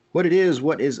What it is,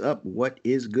 what is up, what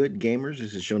is good, gamers?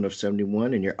 This is Shonuff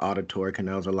 71, and your auditory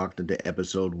canals are locked into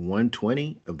episode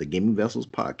 120 of the Gaming Vessels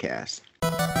podcast.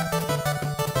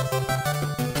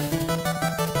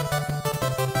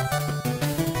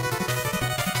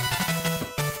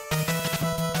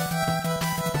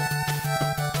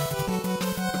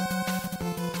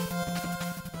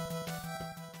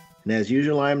 And as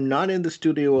usual, I'm not in the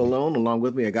studio alone. Along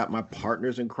with me, I got my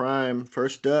partners in crime.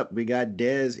 First up, we got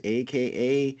Dez,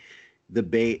 aka the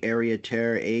Bay Area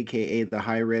Terror, aka the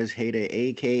High Res Hater,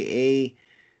 aka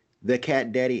the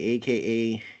Cat Daddy,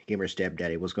 aka Gamer Step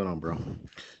Daddy. What's going on, bro?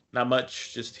 Not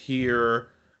much, just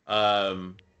here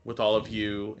with all of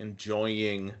you,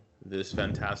 enjoying this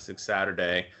fantastic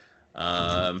Saturday.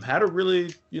 Had a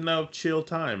really, chill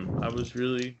time. I was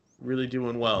really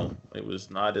doing well. It was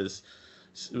not as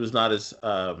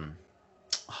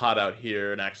hot out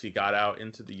here, and actually got out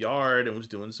into the yard and was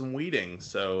doing some weeding.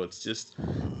 So it's just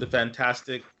the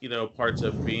fantastic, parts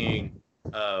of being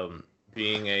a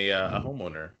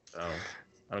homeowner. So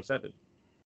I'm excited.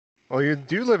 Well, you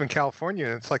do live in California,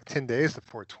 and it's like 10 days to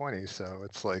 420, so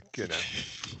it's like,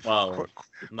 Well,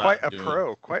 quite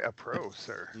a pro,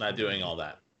 sir. Not doing all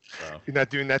that. So. You're not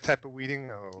doing that type of weeding?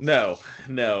 No.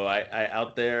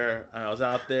 I was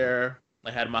out there. I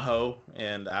had my hoe,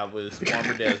 and I was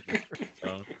Farmer Desmond.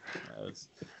 So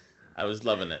I was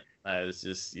loving it. I was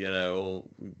just,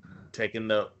 taking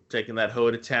that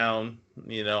hoe to town,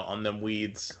 on them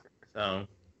weeds. So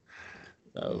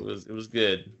it was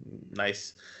good.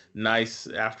 Nice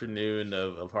afternoon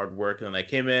of hard work. And then I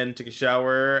came in, took a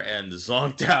shower, and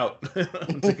zonked out.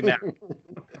 Took a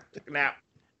nap.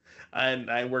 And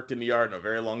I worked in the yard in a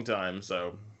very long time,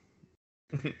 so.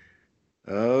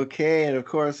 Okay, and of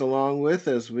course, along with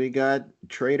us, we got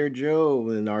Trader Joe,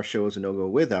 and our show is a no-go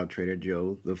without Trader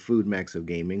Joe, the food max of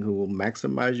gaming, who will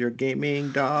maximize your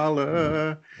gaming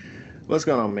dollar. What's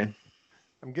going on, man?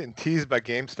 I'm getting teased by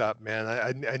GameStop,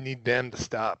 man. I need them to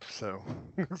stop, so.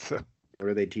 What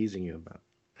are they teasing you about?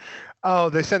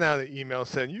 Oh, they sent out an email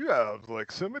saying you have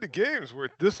like so many games worth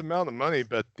this amount of money,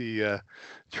 but the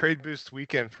Trade Boost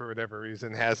weekend for whatever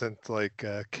reason hasn't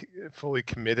fully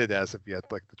committed as of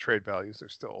yet. Like the trade values are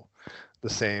still the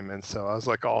same, and so I was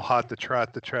like all hot to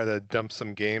trot to try to dump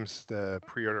some games to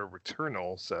pre-order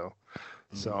Returnal. So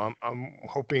I'm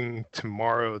hoping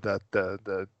tomorrow that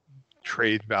the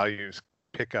trade values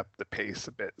pick up the pace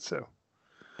a bit. So.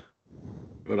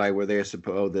 But like, were they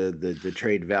the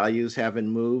trade values haven't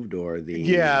moved, or the?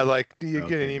 Yeah, like you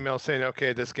get an email saying,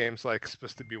 okay, this game's like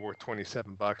supposed to be worth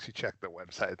 $27. You check the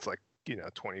website, it's like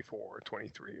 24 or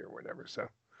 23 or whatever. So,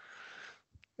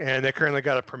 and they currently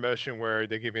got a promotion where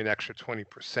they give you an extra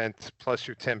 20% plus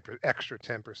your extra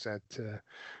 10%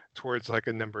 towards like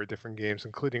a number of different games,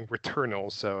 including Returnal.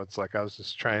 So it's like I was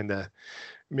just trying to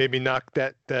maybe knock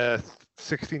that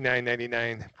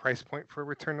 $69.99 price point for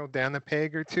Returnal down a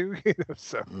peg or two.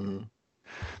 So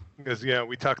because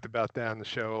we talked about that on the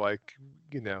show. Like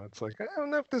it's like I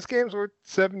don't know if this game's worth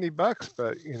 $70,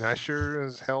 but I sure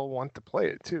as hell want to play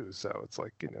it too. So it's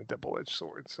like double-edged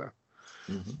sword. So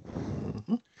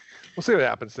we'll see what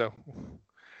happens though.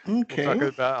 Okay. We'll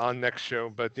talk about on next show,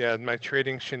 but yeah, my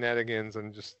trading shenanigans.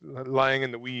 I'm just lying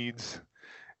in the weeds,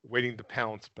 waiting to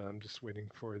pounce. But I'm just waiting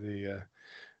for the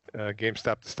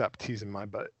GameStop to stop teasing my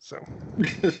butt. So.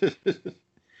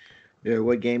 Yeah,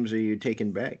 what games are you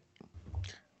taking back?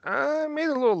 I made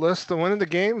a little list. One of the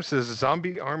games is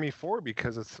Zombie Army 4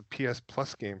 because it's a PS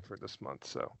Plus game for this month.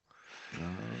 So.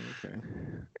 Okay.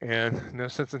 And no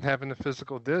sense in having a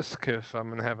physical disc if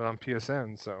I'm gonna have it on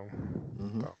PSN. So.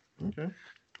 Okay.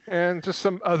 And just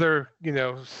some other,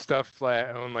 stuff that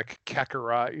I own, like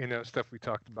Kakarot, stuff we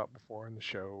talked about before in the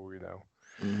show,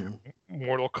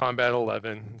 Mortal Kombat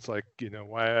 11. It's like,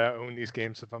 why I own these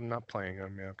games if I'm not playing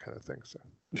them, kind of thing. So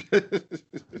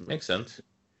Makes sense.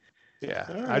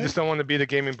 Yeah, right. I just don't want to be the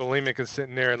gaming bulimic and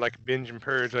sitting there and like binge and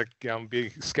purge, like be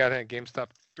scouting at GameStop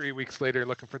 3 weeks later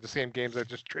looking for the same games I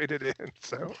just traded in.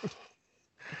 So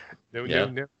no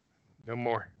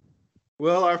more.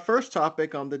 Well, our first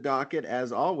topic on the docket,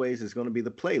 as always, is going to be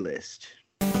the playlist.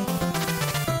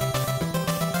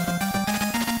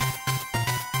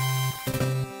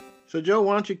 So, Joe,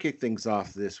 why don't you kick things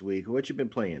off this week? What you been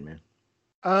playing, man?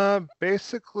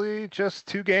 Basically just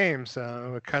 2 games.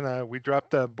 We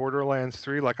dropped Borderlands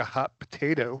 3 like a hot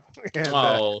potato. And,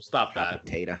 stop that.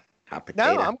 Hot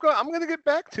potato. No, I'm going to get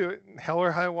back to it. Hell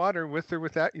or high water, with or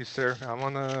without you, sir. I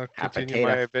want to continue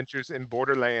my adventures in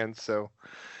Borderlands. So.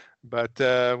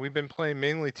 But we've been playing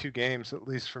mainly 2 games, at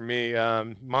least for me,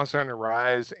 Monster Hunter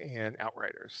Rise and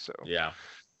Outriders. So yeah.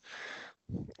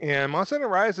 And Monster Hunter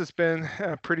Rise has been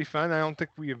pretty fun. I don't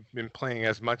think we have been playing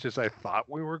as much as I thought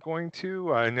we were going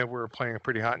to. I know we were playing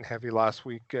pretty hot and heavy last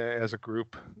week as a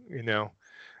group,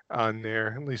 on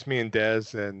there. At least me and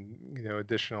Dez, and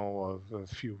additional of a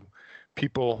few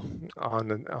people on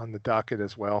the docket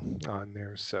as well on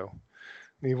there. So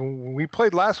even when we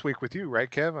played last week with you, right,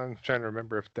 Kev? I'm trying to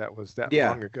remember if that was that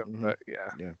long ago, but yeah.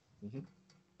 Mm-hmm.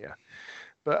 Yeah.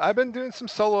 But I've been doing some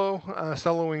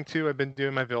soloing too. I've been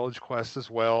doing my village quest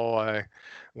as well. I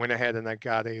went ahead and I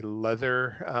got a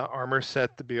leather armor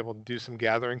set to be able to do some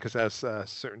gathering, because it has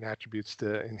certain attributes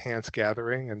to enhance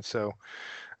gathering. And so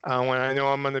when I know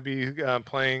I'm going to be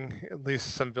playing at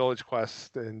least some village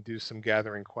quests and do some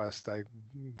gathering quests, I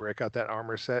break out that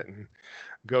armor set and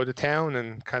go to town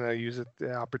and kind of use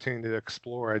the opportunity to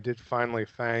explore. I did finally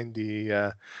find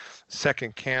the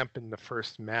second camp in the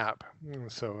first map,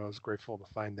 so I was grateful to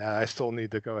find that. I still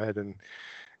need to go ahead and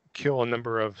kill a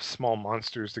number of small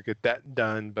monsters to get that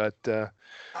done, but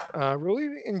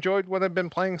really enjoyed what I've been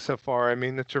playing so far. I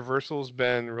mean, the traversal's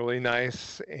been really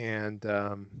nice, and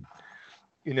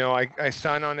I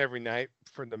sign on every night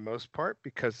for the most part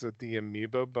because of the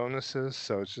amiibo bonuses,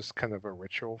 so it's just kind of a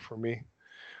ritual for me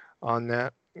on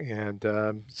that. And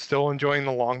still enjoying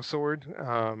the longsword.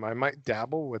 I might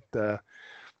dabble with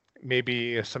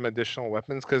maybe some additional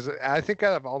weapons, because I think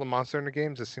out of all the Monster Hunter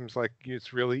games, it seems like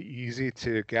it's really easy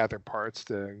to gather parts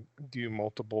to do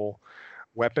multiple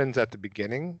weapons at the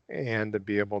beginning, and to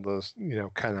be able to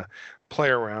kind of play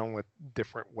around with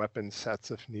different weapon sets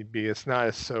if need be. It's not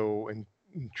as so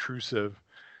intrusive,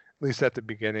 at least at the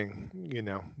beginning,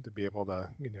 to be able to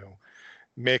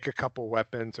make a couple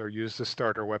weapons or use the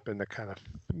starter weapon to kind of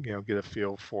get a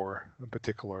feel for a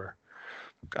particular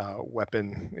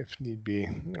weapon if need be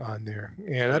on there.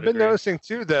 And I've been noticing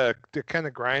too the kind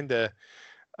of grind to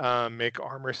make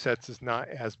armor sets is not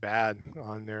as bad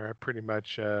on there. I pretty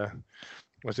much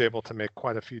was able to make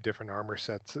quite a few different armor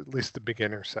sets, at least the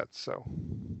beginner sets. So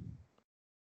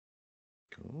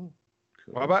Cool.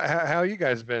 What about how you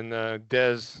guys been,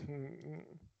 Dez?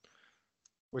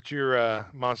 What's your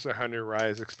Monster Hunter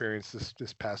Rise experience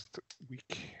this past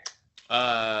week?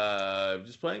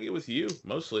 Just playing it with you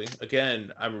mostly.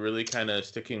 Again, I'm really kind of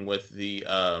sticking with the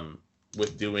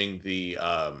with doing the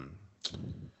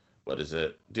what is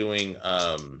it? Doing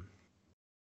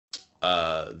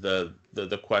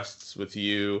the quests with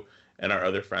you and our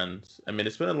other friends. I mean,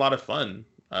 it's been a lot of fun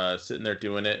sitting there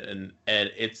doing it, and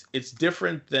it's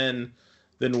different than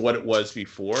what it was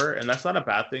before, and that's not a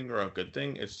bad thing or a good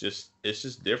thing. It's just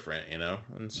different,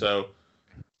 And so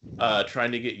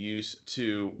trying to get used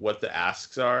to what the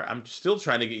asks are. I'm still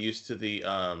trying to get used to the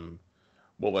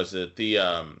what was it? The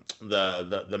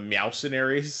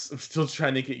Meowcenaries. I'm still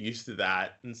trying to get used to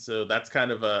that. And so that's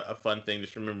kind of a fun thing,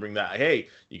 just remembering that, hey,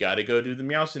 you got to go do the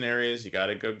Meowcenaries, you got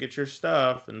to go get your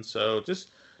stuff. And so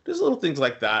just little things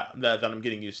like that I'm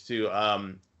getting used to.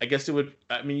 I guess you would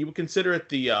consider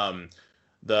it I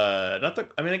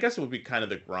guess it would be kind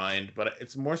of the grind, but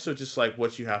it's more so just like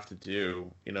what you have to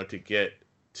do,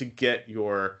 to get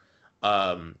your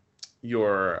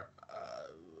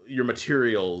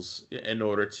materials in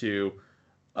order to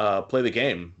play the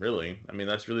game. Really, I mean,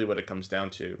 that's really what it comes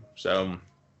down to. So,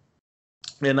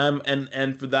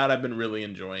 and for that, I've been really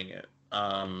enjoying it.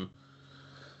 Trying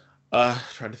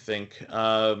to think.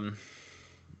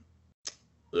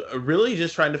 Really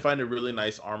just trying to find a really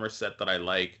nice armor set that I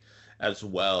like as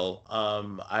well.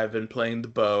 I've been playing the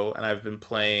bow, and I've been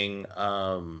playing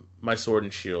my sword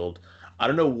and shield. I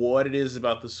don't know what it is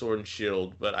about the sword and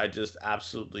shield, but I just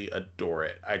absolutely adore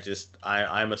it.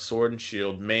 I'm a sword and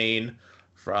shield main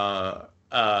from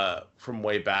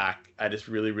way back. I just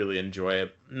really, really enjoy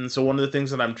it. And so one of the things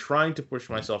that I'm trying to push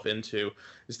myself into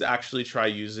is to actually try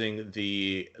using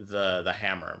the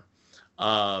hammer.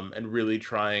 And really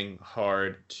trying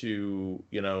hard to,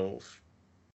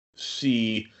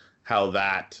 see how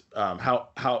that,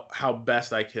 how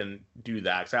best I can do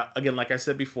that. So again, like I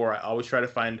said before, I always try to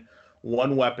find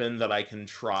one weapon that I can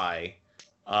try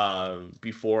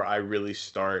before I really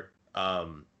start,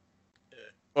 or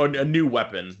a new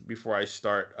weapon before I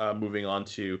start moving on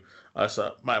to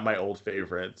my old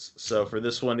favorites. So for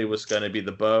this one, it was going to be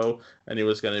the bow, and it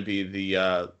was going to be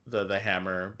the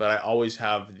hammer. But I always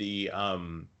have I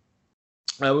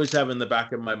always have in the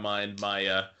back of my mind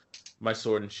my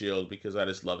sword and shield, because I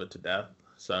just love it to death.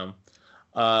 So,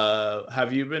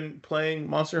 have you been playing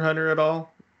Monster Hunter at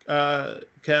all,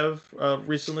 Kev?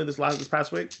 Recently, this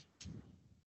past week?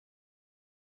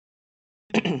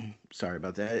 Sorry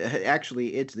about that.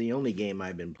 Actually, it's the only game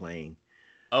I've been playing.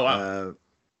 Oh wow.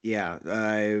 Yeah,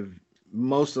 I've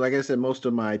like I said, most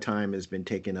of my time has been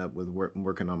taken up with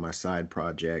working on my side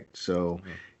project. So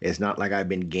Mhm. it's not like I've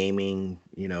been gaming,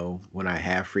 when I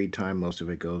have free time. Most of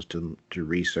it goes to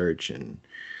research and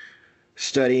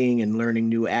studying and learning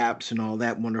new apps and all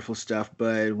that wonderful stuff.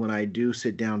 But when I do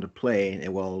sit down to play,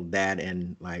 and well, that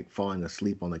and like falling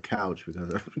asleep on the couch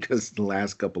because the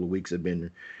last couple of weeks have been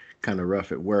kind of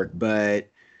rough at work. But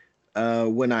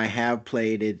when I have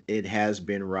played it, it has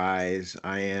been Rise.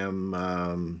 I am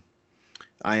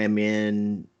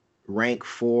in rank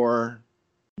 4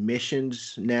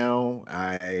 missions now.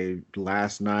 I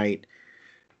last night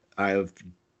I've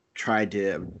tried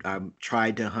to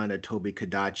hunt a Toby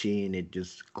Kadachi and it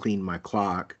just cleaned my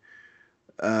clock.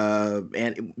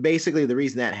 And basically the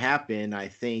reason that happened, I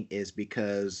think, is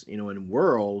because in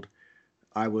World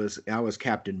I was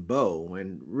Captain Bow,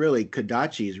 and really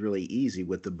Kadachi is really easy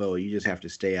with the bow. You just have to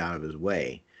stay out of his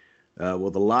way.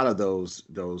 With a lot of those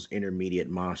intermediate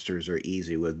monsters are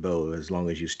easy with bow as long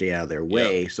as you stay out of their Yep.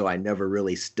 way. So I never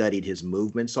really studied his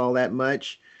movements all that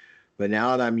much. But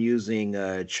now that I'm using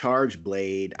Charge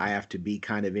Blade, I have to be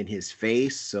kind of in his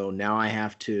face. So now I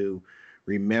have to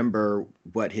remember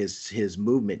what his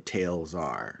movement tails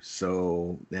are.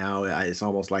 So now it's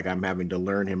almost like I'm having to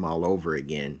learn him all over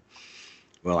again.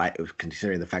 Well,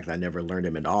 considering the fact that I never learned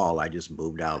him at all, I just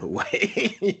moved out of the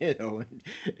way,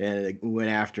 and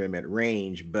went after him at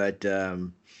range. But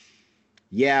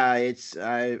yeah,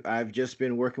 I've just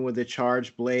been working with the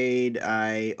Charge Blade.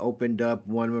 I opened up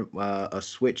a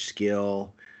switch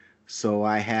skill, so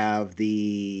I have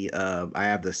the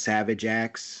Savage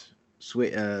Axe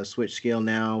switch skill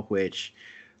now, which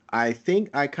I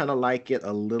think I kind of like it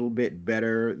a little bit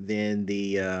better than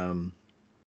the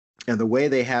and the way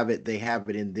they have it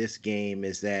in this game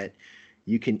is that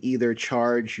you can either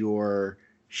charge your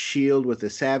shield with a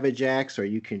Savage Axe or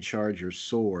you can charge your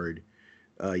sword.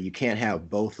 You can't have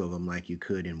both of them like you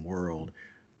could in World.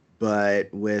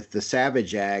 But with the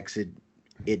Savage Axe,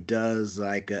 it does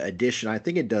like addition. I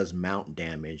think it does mount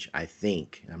damage. I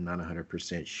think I'm not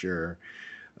 100% sure.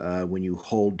 When you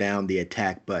hold down the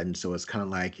attack button, so it's kind of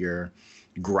like you're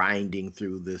grinding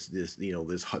through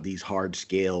these hard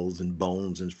scales and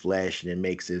bones and flesh, and it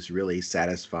makes this really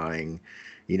satisfying,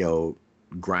 you know,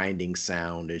 grinding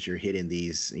sound as you're hitting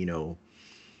these,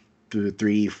 through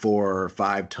 3, 4,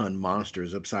 5 ton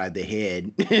monsters upside the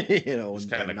head, It's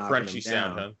and kind of knocking them crunchy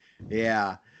sound, down. huh?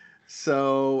 Yeah.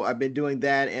 So I've been doing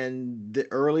that, and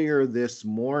earlier this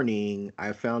morning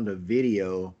I found a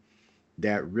video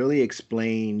that really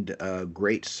explained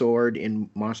Great Sword in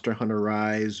Monster Hunter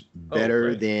Rise Oh, better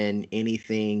great. than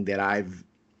anything that I've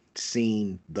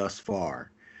seen thus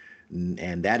far.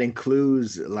 And that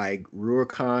includes like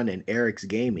Rurikon and Eric's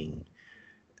Gaming.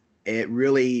 It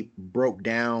really broke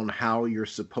down how you're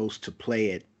supposed to play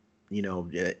it.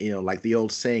 Like the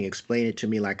old saying, explain it to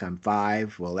me like I'm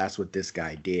 5. Well, that's what this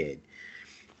guy did.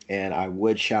 And I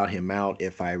would shout him out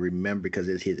if I remember because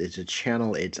it's a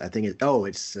channel. It's a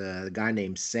guy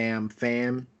named Sam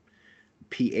Pham,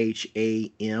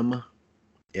 Pham,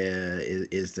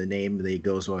 is the name that he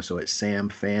goes on. So it's Sam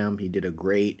Pham. He did a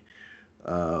great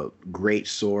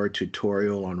sword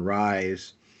tutorial on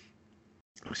Rise.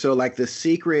 So like the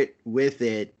secret with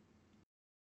it,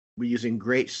 we're using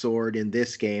great sword in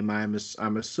this game. I'm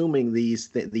assuming these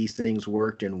things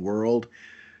worked in World.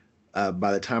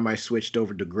 By the time I switched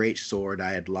over to Great Sword,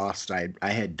 I had lost. I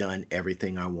had done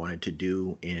everything I wanted to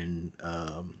do in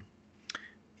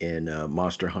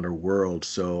Monster Hunter World,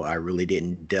 so I really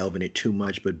didn't delve in it too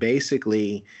much. But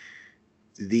basically,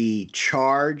 the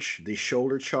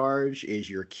shoulder charge, is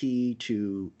your key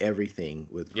to everything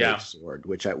with Great Yeah. Sword,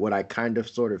 what I kind of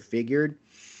sort of figured.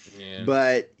 Yeah.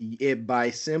 But it by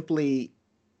simply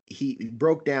he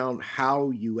broke down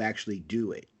how you actually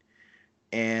do it,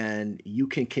 and you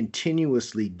can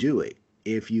continuously do it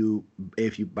if you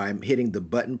by hitting the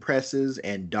button presses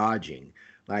and dodging.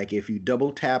 Like if you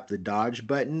double tap the dodge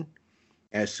button,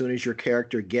 as soon as your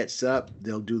character gets up,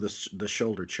 they'll do the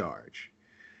shoulder charge.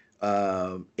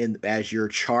 And as you're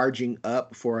charging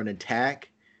up for an attack,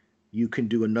 you can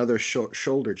do another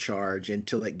shoulder charge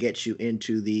until it gets you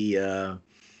into the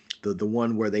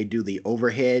one where they do the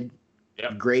overhead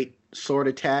Yep. great sword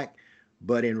attack.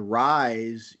 But in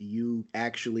Rise, you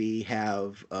actually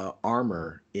have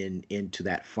armor into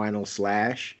that final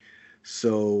slash.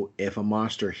 So if a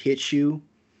monster hits you,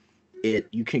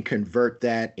 you can convert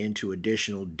that into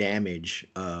additional damage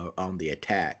on the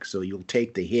attack. So you'll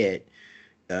take the hit.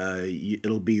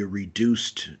 It'll be a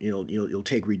reduced. You'll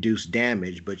take reduced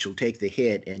damage, but you'll take the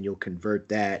hit and you'll convert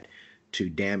that to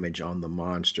damage on the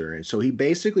monster. And so he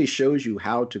basically shows you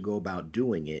how to go about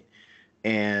doing it.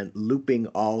 and looping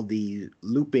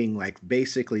like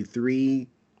basically 3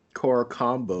 core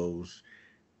combos.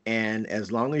 And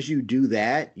as long as you do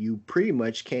that, you pretty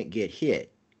much can't get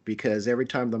hit, because every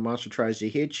time the monster tries to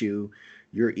hit you,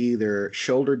 you're either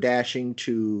shoulder dashing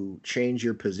to change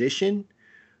your position,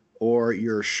 or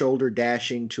you're shoulder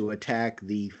dashing to attack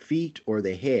the feet or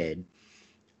the head.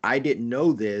 I didn't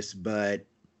know this, but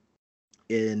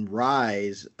in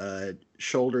Rise,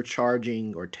 shoulder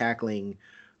charging or tackling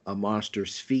a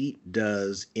monster's feet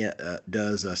does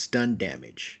a stun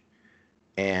damage,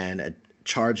 and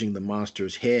charging the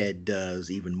monster's head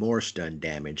does even more stun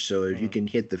damage. So if you can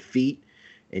hit the feet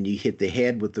and you hit the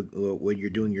head with the when you're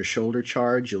doing your shoulder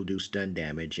charge, you'll do stun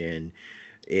damage. And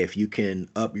if you can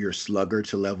up your slugger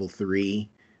to level 3,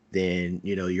 then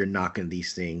you're knocking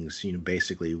these things,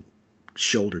 basically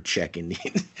shoulder checking these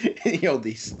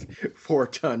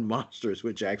 4-ton monsters,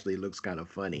 which actually looks kind of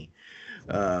funny.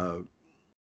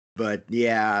 But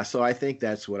yeah, so I think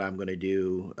that's what I'm gonna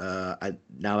do. Now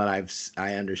that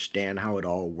I understand how it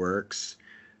all works,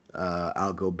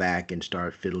 I'll go back and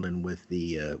start fiddling with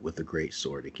the great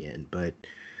sword again. But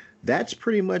that's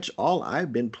pretty much all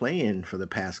I've been playing for the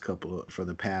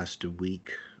past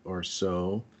week or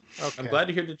so. Okay. I'm glad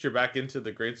to hear that you're back into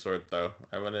the greatsword, though.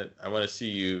 I want to see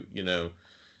you,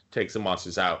 take some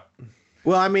monsters out.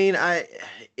 Well, I mean, I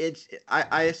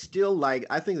still like.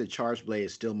 I think the charge blade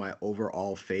is still my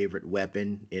overall favorite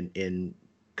weapon in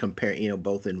compare.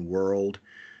 Both in world.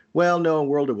 Well, no, in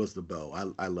world it was the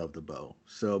bow. I love the bow.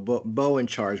 So bow and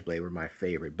charge blade were my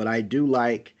favorite. But I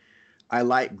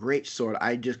like great sword.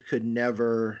 I just could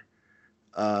never.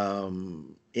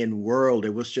 In world,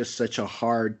 it was just such a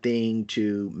hard thing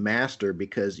to master,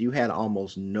 because you had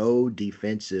almost no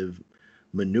defensive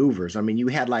maneuvers. I mean, you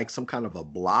had like some kind of a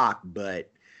block, but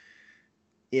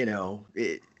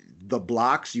the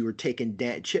blocks, you were taking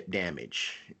chip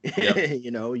damage. Yep.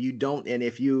 You don't, and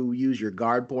if you use your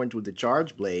guard points with the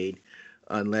charge blade,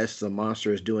 unless the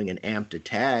monster is doing an amped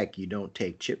attack, you don't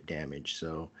take chip damage.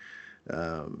 So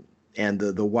and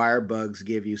the wire bugs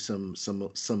give you some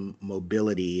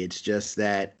mobility. It's just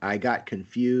that I got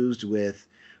confused with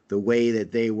the way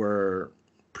that they were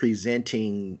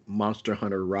presenting Monster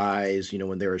Hunter Rise,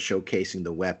 when they were showcasing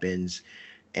the weapons,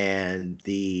 and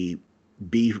the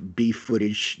B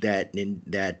footage that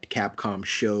Capcom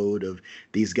showed of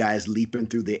these guys leaping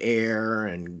through the air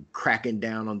and cracking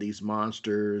down on these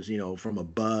monsters, from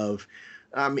above.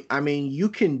 I mean, you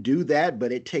can do that,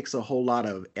 but it takes a whole lot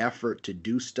of effort to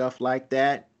do stuff like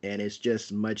that, and it's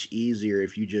just much easier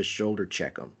if you just shoulder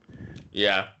check them.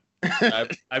 Yeah,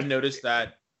 I've noticed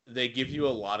that they give you a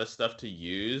lot of stuff to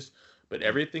use, but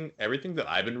everything that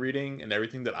I've been reading and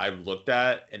everything that I've looked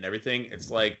at and everything,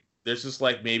 it's like there's just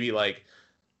like maybe like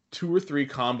 2 or 3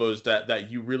 combos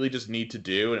that you really just need to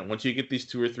do, and once you get these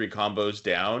 2 or 3 combos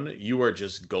down, you are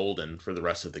just golden for the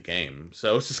rest of the game.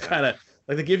 So it's just kind of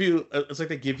like they give you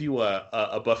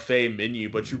a buffet menu,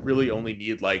 but you really only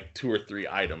need like 2 or 3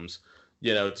 items,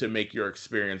 to make your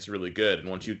experience really good. And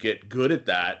once you get good at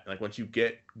that, like once you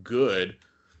get good,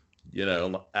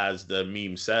 as the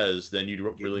meme says, then you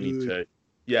don't really need to.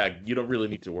 Yeah, you don't really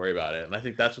need to worry about it. And I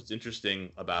think that's what's interesting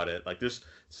about it. Like there's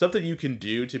something you can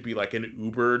do to be like an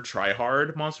uber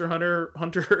try-hard Monster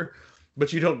Hunter,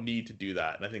 but you don't need to do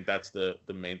that. And I think that's the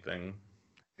main thing.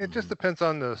 It just depends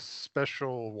on the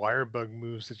special wire bug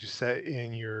moves that you set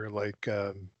in your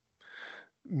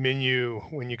menu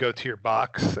when you go to your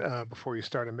box before you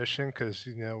start a mission, because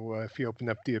if you open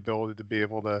up the ability to be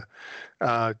able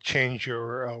to change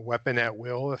your weapon at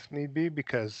will if need be,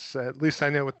 because at least I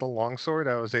know with the longsword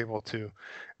I was able to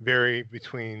vary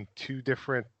between 2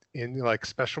 different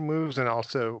special moves and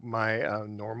also my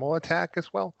normal attack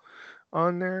as well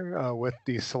on there with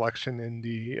the selection in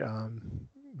the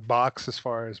box as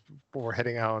far as before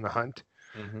heading out on a hunt.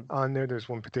 Mm-hmm. On there's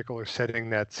one particular setting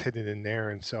that's hidden in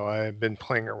there, and so I've been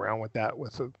playing around with that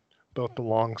with both the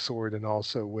long sword and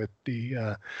also with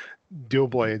the dual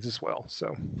blades as well.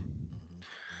 So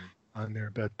on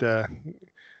there, but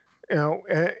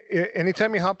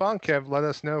anytime you hop on, Kev, let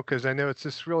us know, because I know it's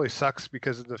just really sucks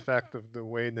because of the fact of the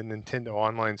way the Nintendo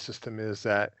Online system is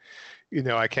that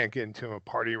I can't get into a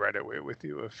party right away with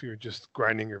you if you're just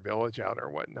grinding your village out or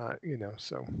whatnot,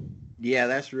 so. Yeah,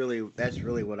 that's really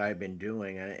what I've been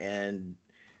doing. And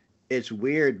it's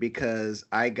weird because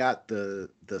I got the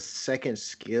second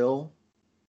skill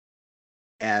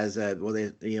as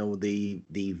the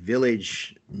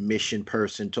village mission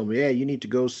person told me, yeah, you need to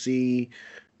go see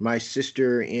my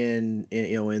sister in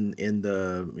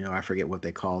the, I forget what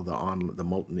they call the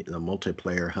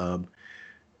multiplayer hub.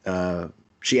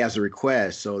 she has a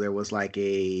request. So there was like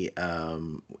a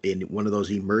in one of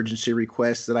those emergency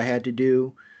requests that I had to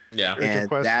do. Yeah. And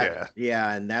Quest, that, yeah.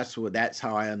 yeah, and that's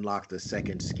how I unlocked the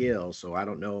second skill. So I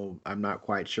don't know, I'm not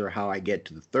quite sure how I get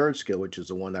to the third skill, which is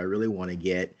the one that I really want to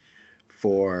get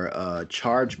for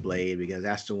Charge Blade, because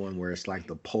that's the one where it's like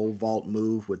the pole vault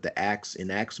move with the axe in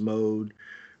axe mode,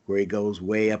 where he goes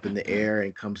way up in the air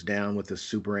and comes down with a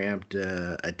super amped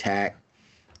attack,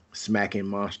 smacking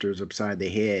monsters upside the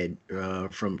head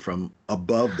from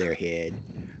above their head.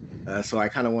 So I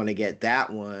kind of want to get that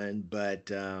one, but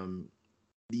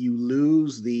you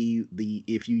lose the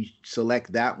if you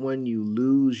select that one, you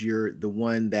lose the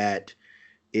one that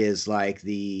is like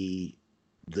the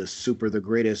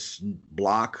greatest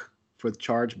block for the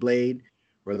Charge Blade,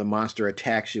 where the monster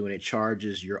attacks you and it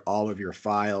charges all of your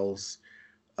files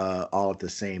all at the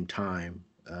same time,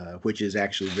 which is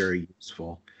actually very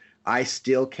useful. I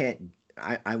still can't.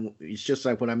 It's just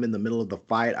like when I'm in the middle of the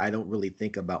fight, I don't really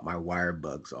think about my wire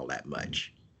bugs all that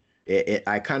much.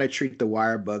 I kind of treat the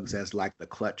wire bugs as like the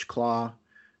clutch claw.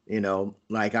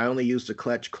 Like I only used the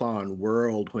clutch claw on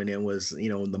World when it was,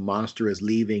 the monster is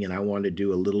leaving and I want to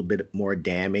do a little bit more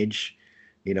damage,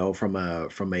 from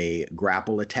a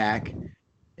grapple attack.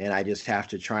 And I just have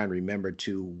to try and remember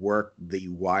to work the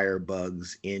wire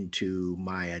bugs into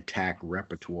my attack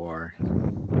repertoire,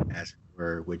 as it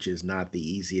were, which is not the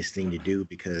easiest thing to do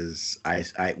because I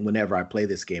whenever I play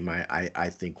this game, I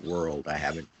think World. I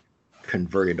haven't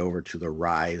converted over to the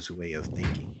Rise way of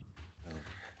thinking.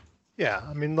 Yeah,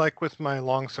 I mean, like with my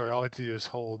longsword, all I do is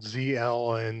hold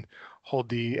ZL and hold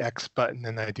the X button,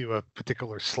 and I do a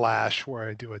particular slash where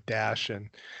I do a dash,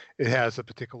 and it has a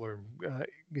particular,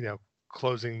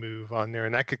 closing move on there,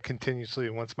 and I could continuously,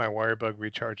 once my wire bug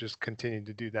recharges, continue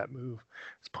to do that move.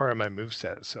 It's part of my move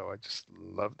set, so I just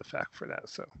love the fact for that.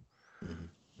 So,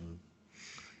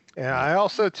 and I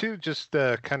also too just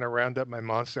kind of round up my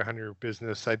Monster Hunter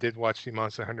business. I did watch the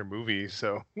Monster Hunter movie,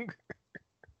 so.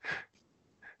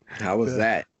 How was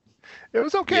that? It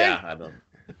was okay. Yeah, I don't.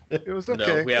 It was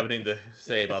okay. No, we have anything to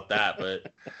say about that,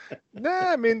 but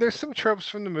Nah, I mean, there's some tropes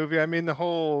from the movie. I mean, the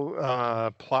whole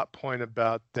plot point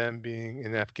about them being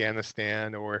in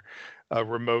Afghanistan or a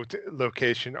remote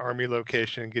location, army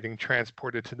location, getting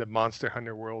transported to the Monster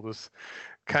Hunter world is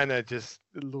kind of just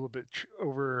a little bit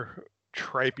over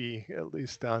tripey, at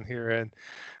least down here. And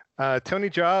Tony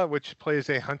Jaa, which plays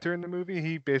a hunter in the movie,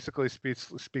 he basically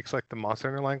speaks like the Monster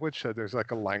Hunter language. So there's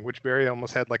like a language barrier.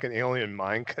 Almost had like an alien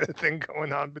mind kind of thing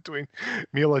going on between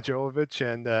Mila Jovovich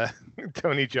and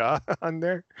Tony Jaa on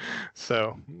there.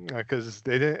 So because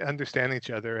they didn't understand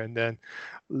each other, and then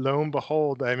lo and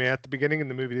behold, I mean, at the beginning of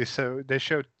the movie, they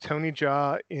showed Tony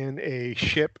Jaa in a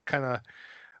ship, kind of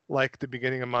like the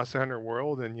beginning of Monster Hunter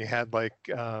World, and you had like.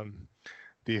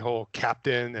 The whole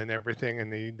captain and everything,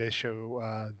 and they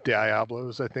show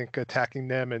Diablos, I think, attacking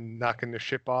them and knocking their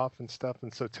ship off and stuff.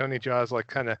 And so Tony Jaa is like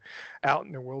kind of out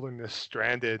in the wilderness,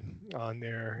 stranded on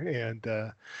there.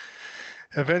 And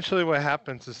eventually, what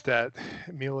happens is that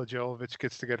Mila Jovovich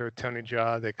gets together with Tony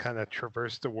Jaa. They kind of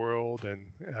traverse the world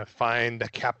and find the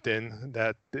captain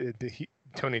that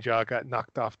Tony Jaa got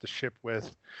knocked off the ship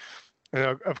with. And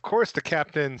of course, the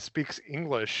captain speaks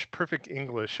English, perfect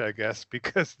English, I guess,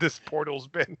 because this portal's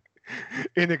been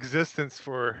in existence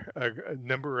for a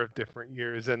number of different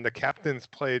years. And the captain's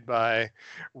played by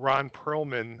Ron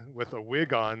Perlman with a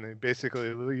wig on. And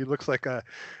basically, he looks like a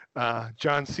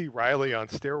John C. Reilly on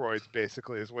steroids,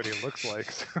 basically, is what he looks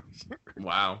like.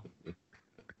 Wow.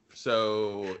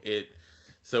 So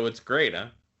it's great, huh?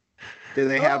 Do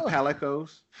they have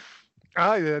palicos?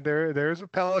 Oh yeah, there's a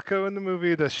Palico in the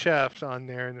movie, the chef on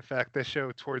there, and in fact they show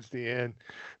towards the end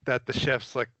that the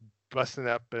chef's like busting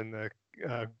up and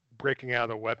breaking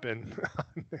out a weapon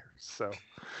on there. So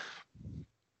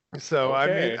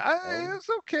Okay. I mean, it's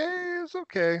okay. It's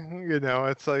okay.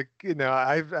 It's like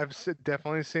I've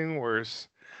definitely seen worse.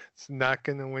 It's not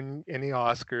going to win any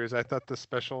Oscars. I thought the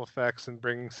special effects and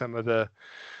bringing some of the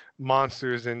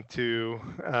monsters into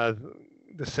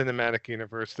the cinematic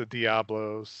universe, the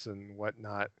Diablos and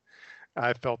whatnot,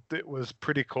 I felt it was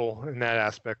pretty cool in that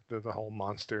aspect of the whole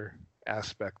monster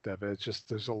aspect of it. It's just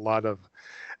there's a lot of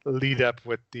lead up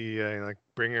with the like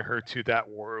bringing her to that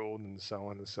world and so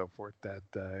on and so forth. That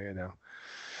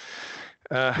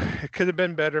it could have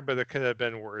been better, but it could have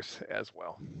been worse as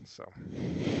well.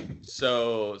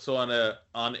 So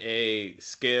on a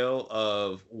scale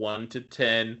of 1 to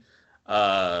 10,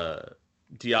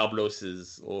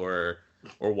 Diabloses or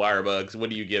Wirebugs,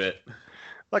 what do you give it?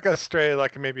 Like a straight,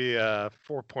 like maybe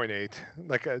 4.8,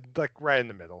 like right in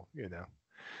the middle.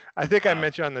 I think I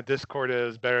mentioned on the Discord it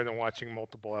was better than watching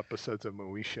multiple episodes of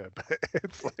Moesha, but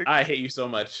it's like I hate you so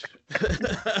much.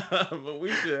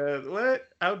 Moesha, what?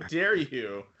 How dare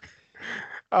you?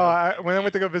 Oh, when I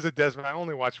went to go visit Desmond, I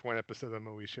only watched one episode of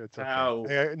Moesha. It's okay. How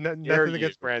Nothing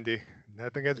against Brandy.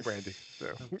 Nothing against Brandy. So.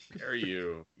 How dare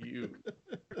you? You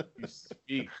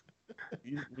speak.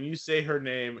 When you say her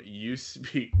name, you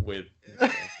speak with.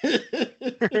 At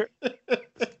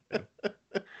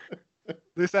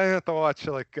least I didn't have to watch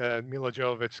like Mila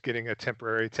Jovovich getting a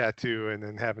temporary tattoo and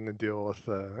then having to deal with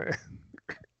the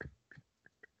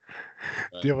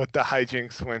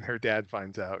hijinks when her dad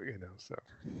finds out, you know. So.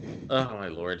 Oh my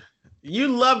lord, you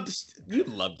loved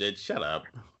it. Shut up.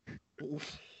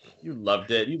 You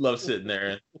loved it. You loved sitting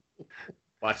there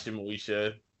watching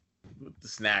Moesha with the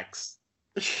snacks.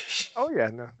 Oh yeah,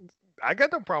 no. I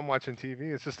got no problem watching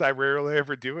TV. It's just I rarely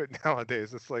ever do it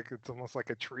nowadays. It's almost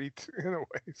like a treat in a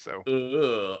way. So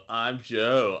I'm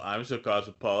Joe. I'm so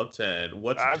cosmopolitan.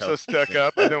 I'm so stuck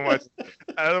up. I don't watch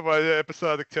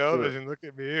episodic television. Look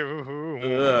at me.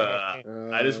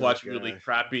 I just watch really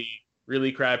crappy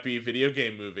video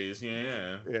game movies.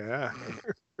 Yeah. Yeah.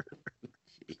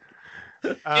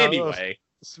 Anyway.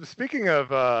 Speaking of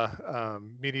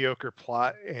mediocre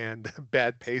plot and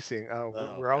bad pacing,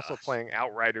 we're also playing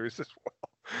Outriders as well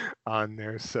on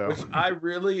there. So which I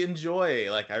really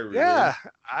enjoy. I've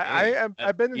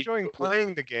been enjoying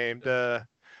playing the game. The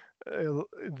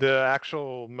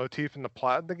actual motif and the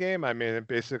plot of the game. I mean,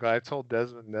 basically, I told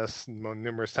Desmond this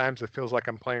numerous times. It feels like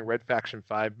I'm playing Red Faction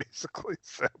 5, basically.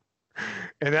 So.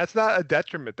 And that's not a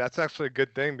detriment. That's actually a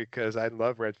good thing because I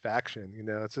love Red Faction. You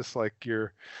know, it's just like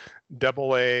your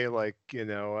AA. Like, you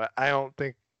know, I don't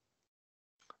think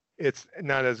it's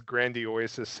not as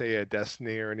grandiose as say a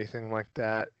Destiny or anything like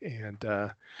that. And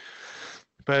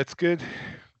but it's good.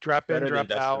 Drop in, drop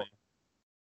out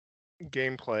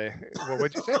gameplay. Well,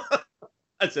 what'd you say?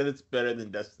 I said it's better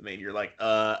than Destiny. You're like,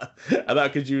 I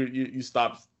thought because you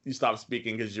stopped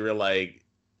speaking because you were like,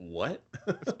 what?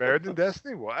 It's better than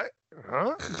Destiny? What?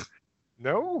 Huh?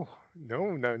 No,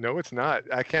 it's not.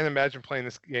 I can't imagine playing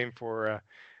this game for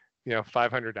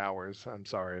 500 hours. I'm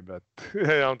sorry, but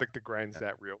I don't think the grind's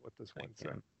that real with this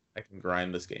one. I can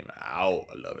grind this game out.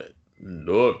 I love it.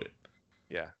 Love it.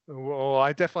 Yeah. Well,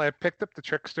 I picked up the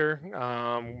Trickster.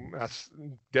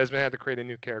 Desmond had to create a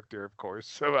new character, of course,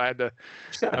 so I had to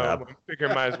figure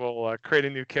might as well create a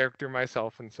new character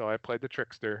myself, and so I played the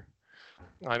Trickster.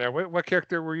 I know. What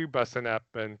character were you busting up?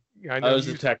 And I was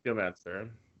the Technomancer.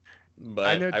 But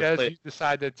I know, Des, you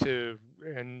decided to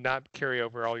not carry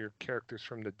over all your characters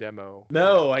from the demo.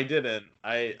 No, I didn't.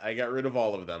 I got rid of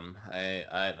all of them.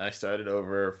 I started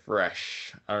over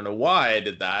fresh. I don't know why I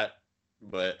did that,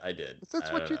 but I did.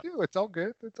 That's what you do. It's all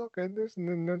good. It's all good. There's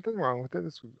nothing wrong with it.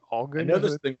 It's all good. I know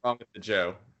there's nothing wrong with the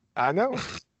Joe. I know.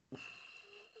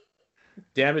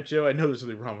 Damn it, Joe! I know there's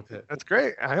something wrong with it. That's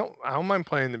great. I don't mind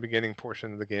playing the beginning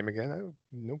portion of the game again.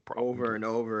 No problem. Over and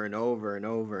over and over and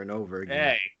over and over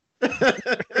again.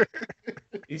 Hey,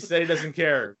 he said he doesn't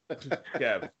care.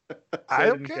 Kev. I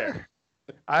don't care.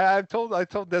 I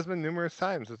told Desmond numerous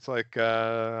times. It's like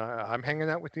I'm hanging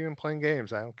out with you and playing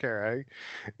games. I don't care.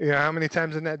 How many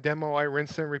times in that demo I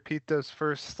rinse and repeat those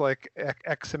first like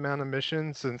X amount of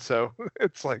missions, and so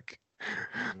it's like.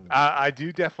 I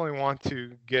do definitely want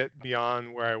to get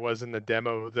beyond where I was in the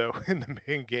demo, though, in the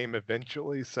main game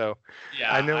eventually. So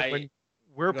yeah, I know when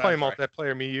we're playing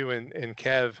multiplayer, me, you, and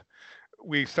Kev,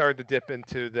 we started to dip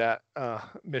into that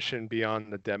mission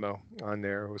beyond the demo on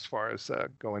there as far as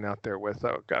going out there with,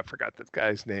 I forgot this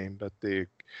guy's name, but the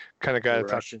kind of guy that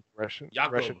talks Russian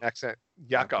accent.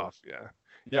 Yakov, yeah.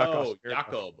 No,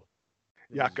 Yakov.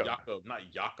 Yakov, not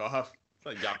Yakov.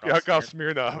 Yakov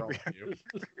Smirnov.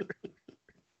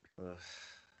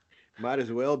 Might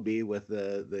as well be with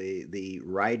the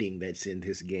writing that's in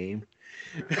this game.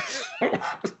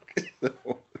 The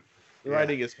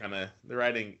writing is kind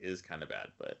of bad,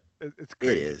 but it's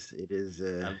great. It is.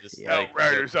 I'm just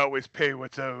Outriders always pay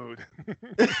what's owed.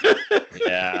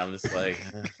 Yeah, I'm just like,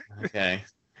 okay.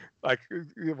 Like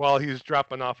while he's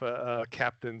dropping off a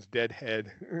captain's dead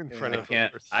head in front of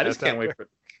him. I just can't wait for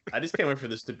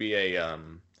this to be a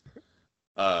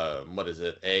what is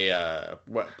it?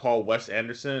 Paul Wes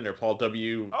Anderson or Paul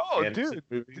W. Anderson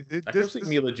movie? I can see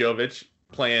Mila Jovovich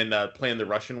playing the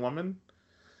Russian woman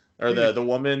or the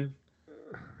woman.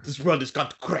 This world has gone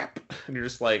to crap, and you're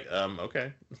just like,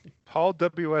 okay. Paul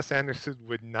W.S. Anderson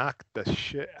would knock the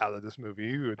shit out of this movie.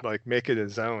 He would like make it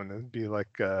his own. It'd be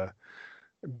like a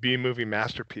B-movie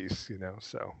masterpiece,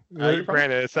 So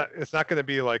granted, it's not going to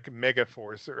be like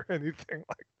Megaforce or anything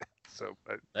like that. So,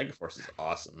 but Megaforce is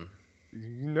awesome.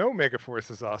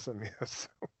 Megaforce is awesome. Yes.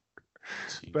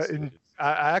 But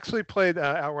I actually played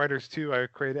Outriders 2. I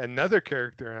created another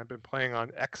character, and I've been playing on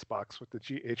Xbox with the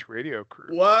GH Radio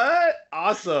crew. What?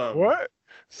 Awesome. What?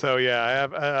 So yeah, I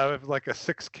have like a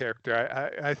 6th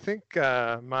character. I think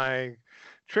my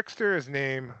trickster is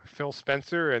named Phil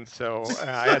Spencer, and so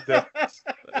I had to.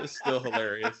 That is still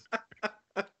hilarious.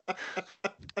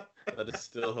 That is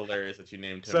still hilarious that you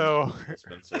named him So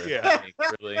Spencer. yeah,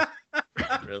 Really.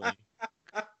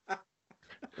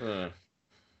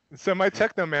 So my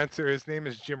Technomancer, his name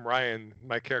is Jim Ryan,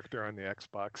 my character on the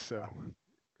Xbox. So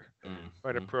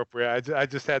quite appropriate. I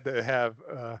just had to have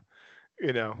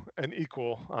an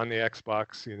equal on the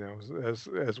Xbox,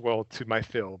 as well to my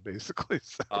Phil, basically.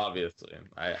 So, obviously,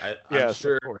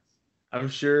 I'm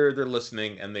sure they're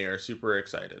listening and they are super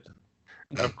excited.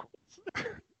 Of course.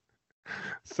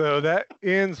 So that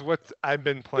ends what I've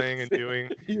been playing and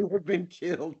doing. You have been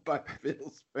killed by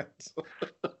Phil Spencer.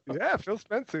 Yeah, Phil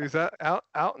Spencer. He's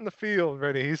out in the field,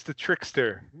 ready. He's the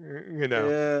trickster.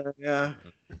 Yeah.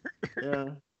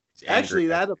 Actually,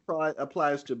 that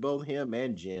applies to both him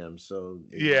and Jim. So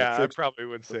yeah, I probably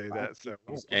would say that. So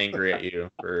he's angry at you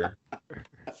for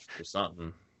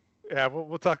something. Yeah,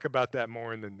 we'll talk about that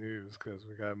more in the news because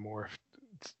we got more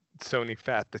Sony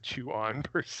fat to chew on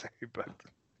per se. But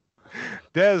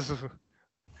Des,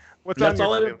 that's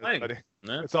all I've been playing, buddy?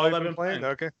 That's all I've been playing.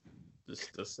 Okay,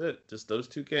 that's it. Just those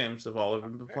 2 games have all I've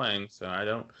been playing. So I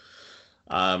don't.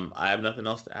 I have nothing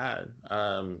else to add.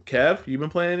 Kev, you been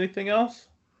playing anything else?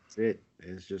 That's it.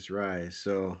 It's just Rise.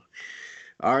 So,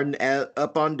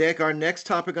 up on deck, our next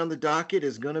topic on the docket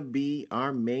is going to be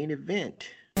our main event.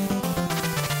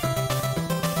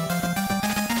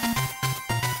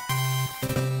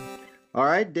 All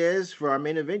right, Des, for our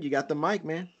main event, you got the mic,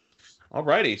 man.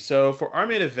 Alrighty. So for our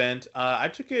main event, I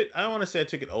took it. I don't want to say I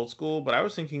took it old school, but I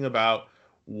was thinking about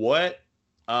what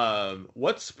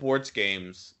sports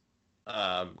games,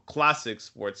 classic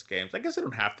sports games. I guess they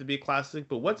don't have to be classic,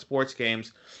 but what sports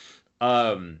games,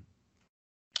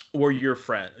 were your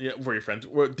friends?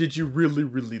 Did you really,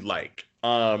 really like?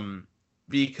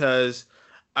 Because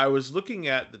I was looking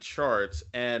at the charts,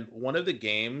 and one of the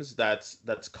games that's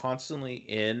constantly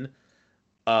in,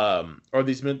 or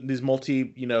these multi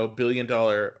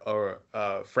billion-dollar or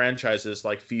franchises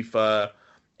like FIFA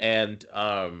and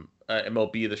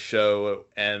MLB The Show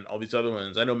and all these other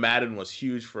ones. I know Madden was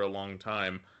huge for a long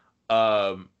time,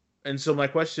 and so my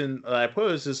question that I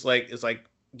pose is like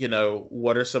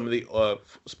what are some of the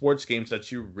sports games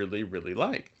that you really, really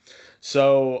like?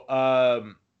 So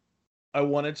I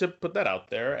wanted to put that out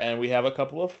there, and we have a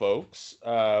couple of folks.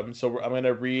 So I'm going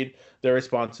to read their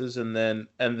responses, and then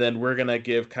we're going to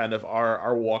give kind of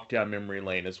our walk down memory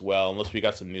lane as well, unless we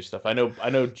got some new stuff. I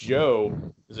know Joe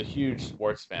is a huge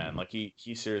sports fan. Like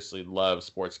he seriously loves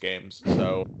sports games.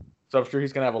 So I'm sure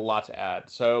he's going to have a lot to add.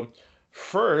 So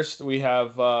first we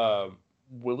have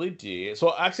Willie D.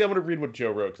 So actually I'm going to read what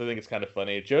Joe wrote because I think it's kind of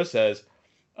funny. Joe says,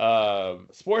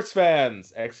 "Sports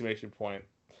fans! Exclamation point.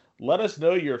 Let us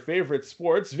know your favorite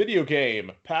sports video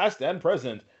game, past and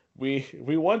present. We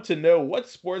want to know what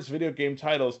sports video game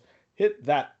titles hit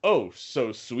that oh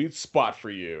so sweet spot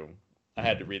for you." I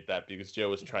had to read that because Joe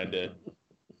was trying to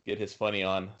get his funny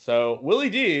on. So Willie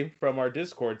D from our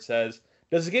Discord says,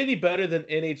 "Does it get any better than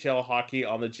NHL hockey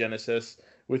on the Genesis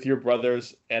with your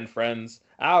brothers and friends?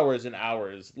 Hours and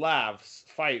hours, laughs,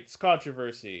 fights,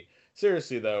 controversy.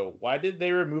 Seriously though, why did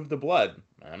they remove the blood?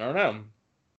 I don't know."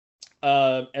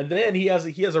 And then he has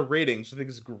a rating, which I think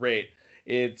is great.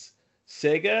 It's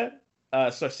Sega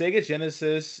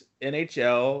Genesis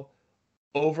NHL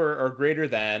over or greater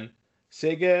than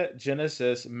Sega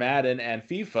Genesis Madden and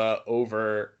FIFA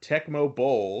over Tecmo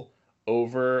Bowl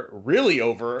over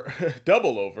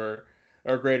double over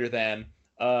or greater than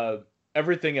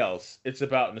everything else. It's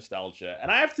about nostalgia,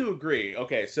 and I have to agree.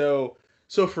 Okay, so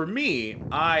for me,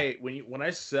 when I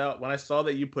saw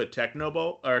that you put Tecmo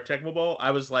Bowl,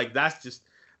 I was like,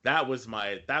 that was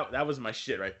my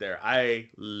shit right there. I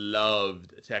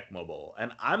loved Tecmo Bowl,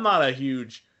 and I'm not a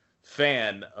huge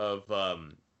fan of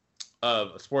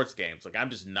sports games. Like I'm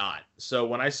just not. So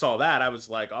when I saw that, I was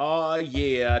like, oh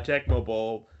yeah, Tecmo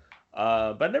Bowl.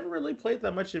 But I never really played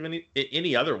that much of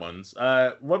any other ones.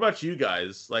 What about you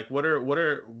guys? Like, what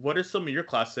are some of your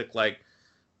classic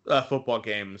football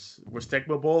games? Was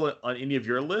Tecmo Bowl on any of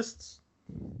your lists?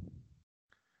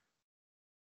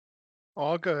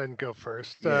 I'll go ahead and go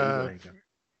first.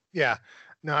 Yeah.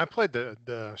 No, I played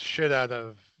the shit out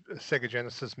of Sega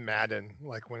Genesis Madden,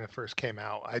 like when it first came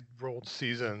out. I rolled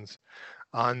seasons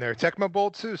on there. Tecmo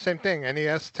Bowl too, same thing.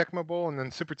 NES Tecmo Bowl and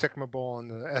then Super Tecmo Bowl and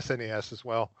the SNES as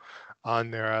well on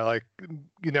there. I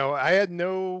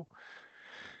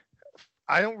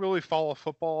I don't really follow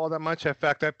football all that much. In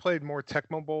fact, I played more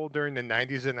Tecmo Bowl during the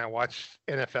 90s than I watched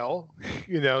NFL,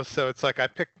 so it's like I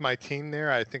picked my team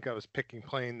there. I think I was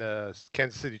playing the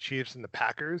Kansas City Chiefs and the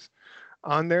Packers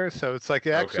on there. So it's like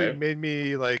it actually made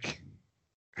me like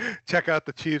check out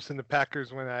the Chiefs and the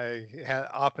Packers when I had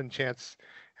a chance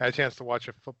to watch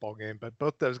a football game. But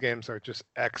both those games are just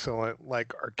excellent,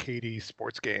 like arcadey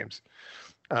sports games,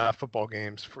 football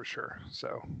games for sure.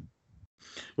 So,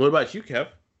 what about you, Kev?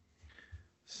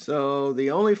 So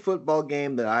the only football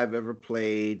game that I've ever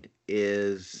played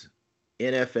is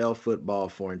NFL football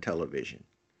for television.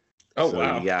 Oh, so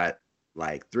wow. You got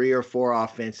like 3 or 4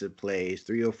 offensive plays,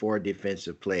 3 or 4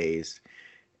 defensive plays,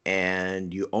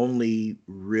 and you only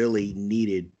really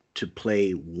needed to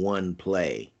play one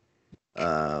play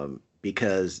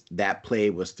because that play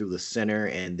was through the center,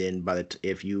 and then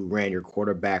if you ran your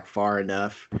quarterback far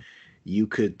enough, you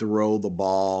could throw the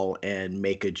ball and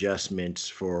make adjustments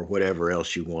for whatever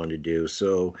else you wanted to do.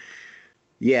 So,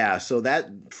 yeah, so that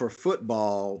for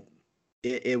football,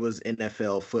 it was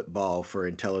NFL football for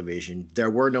television.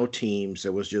 There were no teams.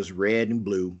 It was just red and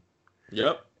blue.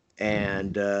 Yep.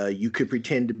 And you could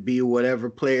pretend to be whatever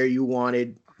player you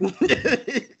wanted.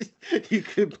 You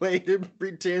could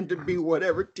pretend to be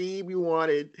whatever team you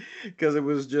wanted because it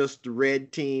was just the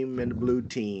red team and the blue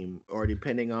team, or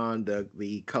depending on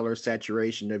the color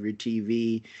saturation of your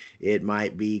TV, it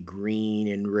might be green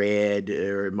and red,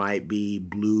 or it might be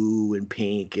blue and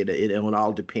pink. It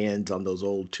all depends on those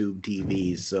old tube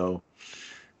TVs. So,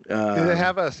 did it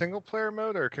have a single player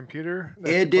mode or a computer?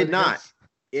 It did not.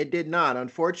 It did not.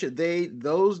 Unfortunately,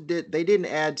 they didn't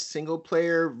add single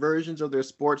player versions of their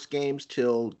sports games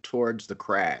till towards the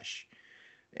crash.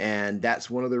 And that's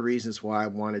one of the reasons why I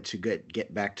wanted to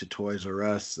get back to Toys R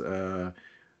Us.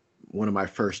 One of my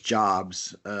first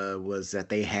jobs was that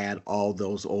they had all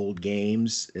those old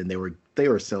games, and they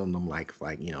were selling them like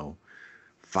five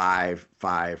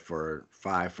for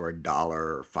 $1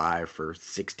 or 5 for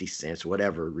 60 cents,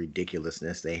 whatever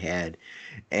ridiculousness they had.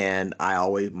 And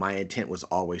my intent was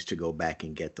always to go back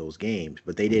and get those games,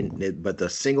 but they didn't. But the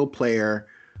single player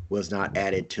was not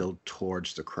added till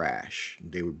towards the crash.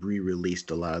 They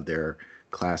re-released a lot of their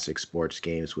classic sports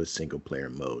games with single player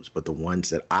modes, but the ones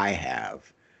that I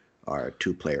have are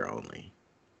 2-player only.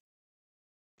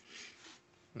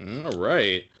 All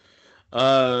right.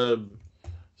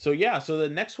 So the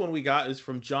next one we got is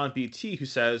from John BT, who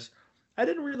says, I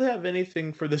didn't really have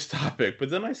anything for this topic, but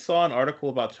then I saw an article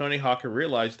about Tony Hawk and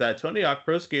realized that Tony Hawk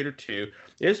Pro Skater 2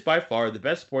 is by far the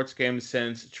best sports game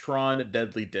since Tron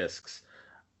Deadly Discs.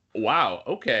 Wow,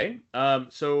 okay.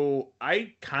 So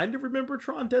I kind of remember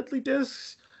Tron Deadly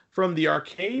Discs from the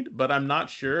arcade, but I'm not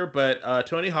sure. But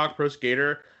Tony Hawk Pro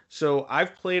Skater, so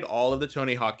I've played all of the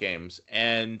Tony Hawk games,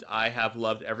 and I have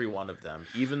loved every one of them.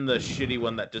 Even the shitty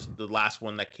one the last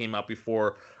one that came out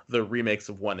before the remakes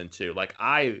of 1 and 2. Like,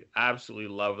 I absolutely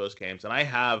love those games, and I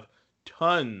have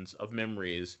tons of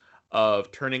memories of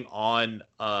turning on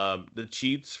the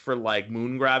cheats for like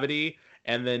moon gravity,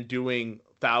 and then doing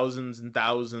thousands and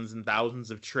thousands and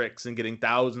thousands of tricks and getting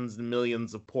thousands and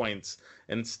millions of points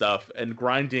and stuff, and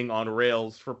grinding on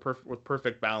rails with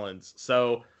perfect balance.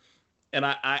 So. And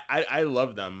I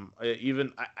love them.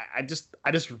 I just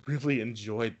really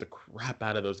enjoyed the crap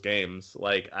out of those games.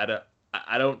 Like I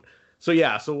don't. So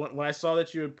yeah. So when I saw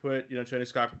that you had put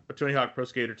Tony Hawk Pro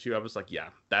Skater 2, I was like, yeah,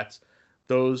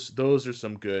 those are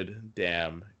some good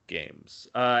damn games.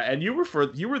 And you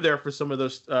were there for some of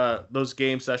those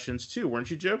game sessions too, weren't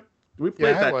you, Joe? We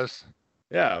played that. I was.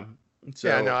 Yeah. So,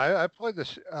 yeah. No, I played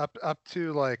this up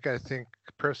to like I think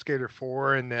Pro Skater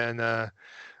 4, and then.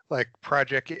 Like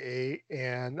Project 8,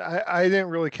 and I didn't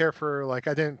really care for, like,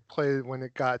 I didn't play when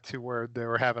it got to where they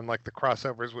were having like the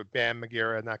crossovers with Bam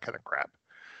Margera and that kind of crap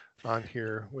on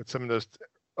here with some of those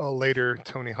later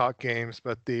Tony Hawk games.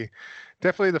 But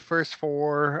definitely the first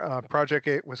 4, Project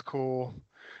 8 was cool.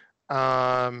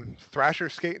 Thrasher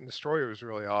Skate and Destroyer was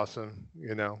really awesome.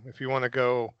 If you want to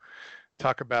go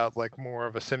talk about like more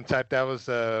of a sim type, that was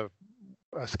a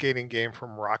skating game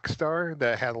from Rockstar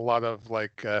that had a lot of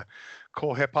like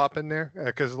cool hip hop in there,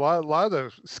 because a lot of the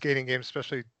skating games,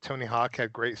 especially Tony Hawk,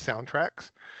 had great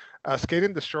soundtracks. Skate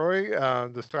and Destroy,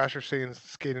 the Thrasher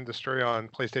Skate and Destroy on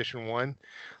PlayStation 1,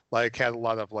 like had a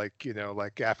lot of like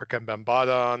like African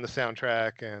Bambaataa on the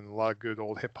soundtrack, and a lot of good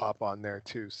old hip hop on there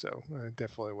too. So I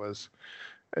definitely was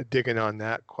digging on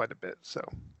that quite a bit. So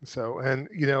and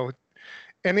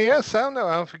NES, I don't know.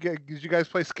 I don't forget. Did you guys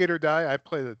play Skate or Die? I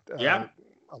played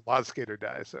a lot of Skate or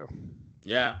Die. So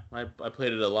yeah, I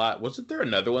played it a lot. Wasn't there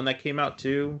another one that came out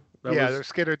too? There's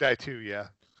Skate or Die 2. Yeah.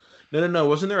 No.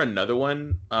 Wasn't there another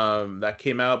one that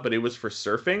came out, but it was for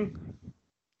surfing?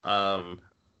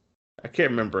 I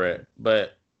can't remember it,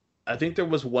 but I think there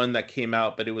was one that came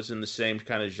out, but it was in the same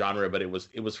kind of genre, but it was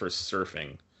for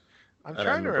surfing. I'm And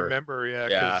I trying to remember, remember, yeah,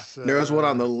 yeah, because There was one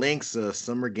on the links,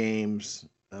 Summer Games.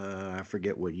 I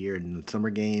forget what year. Summer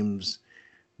Games,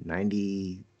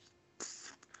 93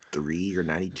 or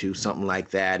 92, something like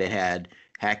that. It had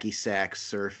hacky sack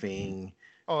surfing,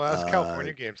 oh, that's uh,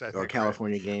 California Games, I or think, right?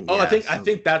 California game. Oh, I Yeah,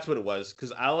 think that's what it was.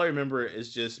 Because all I remember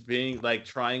is just being like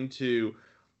trying to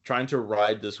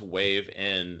ride this wave,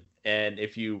 and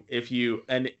if you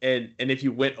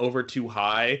went over too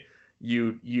high,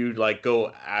 you'd like go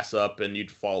ass up and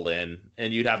you'd fall in,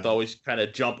 and you'd have to always kind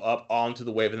of jump up onto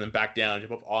the wave and then back down,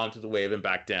 jump up onto the wave and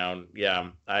back down. Yeah,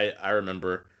 I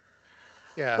remember.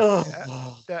 Yeah, yeah.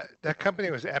 Oh, That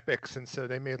company was Epix, and so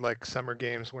they made like summer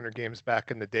games, winter games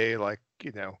back in the day, like,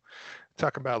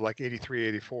 talk about like 83,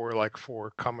 84, like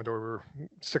for Commodore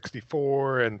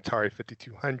 64 and Atari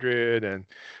 5200 and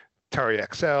Atari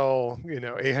XL,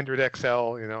 800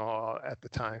 XL, at the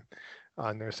time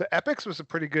on there. So Epix was a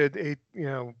pretty good,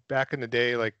 back in the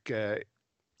day, like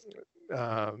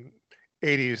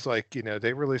 80s, like,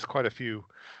 they released quite a few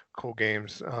cool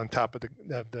games on top of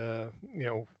the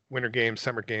winter games,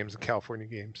 summer games, and California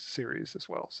games series as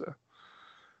well. So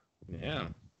yeah.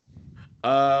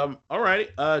 All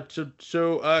right.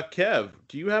 Kev,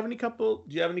 do you have any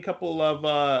couple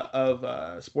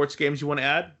of sports games you want to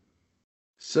add?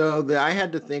 so I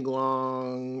had to think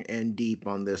long and deep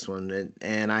on this one,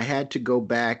 and I had to go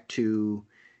back to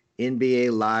NBA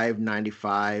Live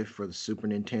 95 for the Super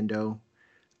Nintendo.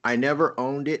 I never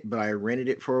owned it, but I rented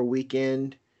it for a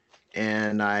weekend,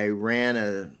 and I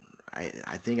ran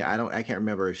I think I can't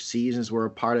remember if seasons were a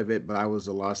part of it, but I was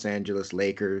the Los Angeles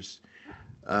Lakers.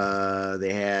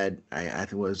 They had I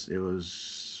think it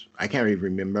was I can't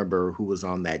even remember who was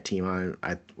on that team.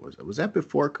 I was that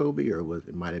before Kobe, or was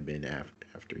it might have been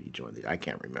after he joined I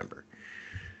can't remember.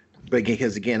 But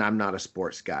because again, I'm not a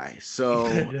sports guy,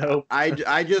 so Nope. I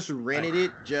just rented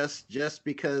it just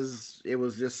because it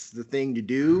was just the thing to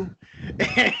do,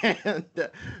 and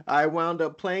I wound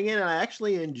up playing it, and I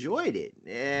actually enjoyed it.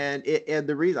 And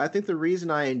the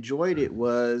reason I enjoyed it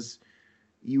was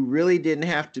you really didn't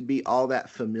have to be all that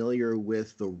familiar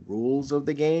with the rules of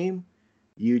the game.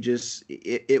 You just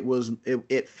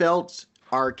it felt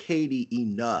arcadey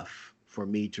enough for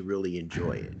me to really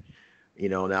enjoy it.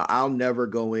 Now I'll never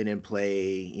go in and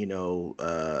play,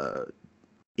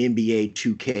 NBA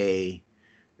 2K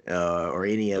or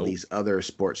any of Nope. these other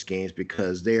sports games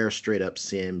because they're straight up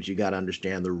sims. You got to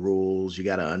understand the rules. You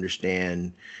got to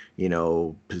understand,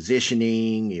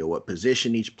 positioning, what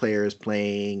position each player is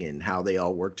playing and how they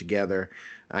all work together.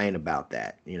 I ain't about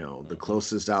that. The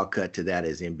closest I'll cut to that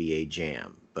is NBA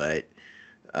Jam. But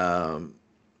um,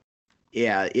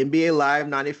 yeah, NBA Live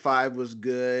 95 was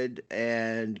good.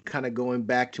 And kind of going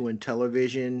back to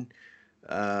Intellivision,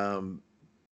 um,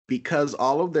 because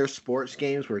all of their sports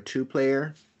games were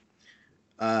two-player.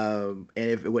 And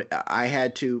if it would, I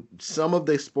had to, some of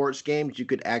the sports games you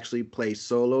could actually play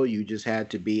solo. You just had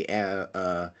to be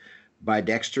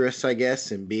bidextrous, I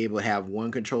guess, and be able to have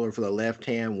one controller for the left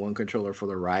hand, one controller for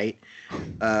the right.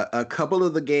 A couple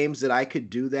of the games that I could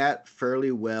do that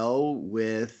fairly well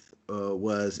with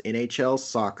was NHL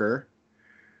soccer.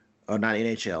 Oh, not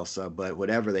NHL, so but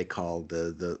whatever they called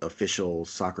the official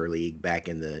soccer league back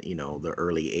in the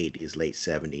early '80s, late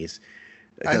 '70s.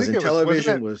 I Because think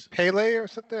wasn't Intellivision it was Pele or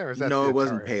something, or is that no, the it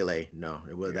wasn't Atari? Pele. No,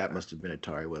 it was that Yeah, must have been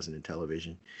Atari. It wasn't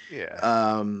Intellivision. yeah.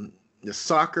 The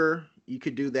soccer you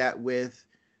could do that with.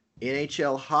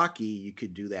 NHL hockey you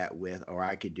could do that with, or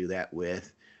I could do that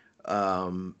with,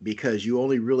 because you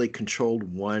only really controlled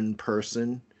one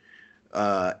person,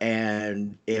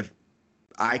 and if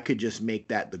I could just make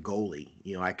that the goalie,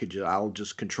 I'll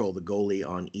just control the goalie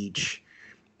on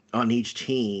each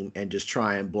team and just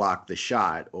try and block the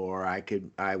shot. Or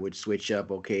I would switch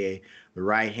up. Okay, the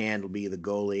right hand will be the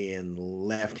goalie and the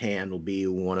left hand will be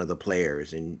one of the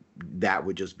players, and that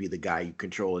would just be the guy you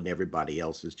control, and everybody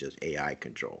else is just AI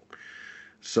control.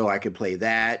 So I could play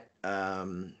that.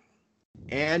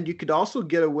 And you could also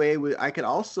get away with. I could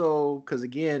also, because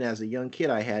again, as a young kid,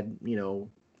 I had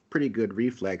pretty good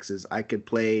reflexes. I could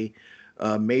play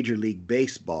Major League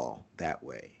Baseball that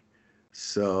way.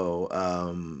 So,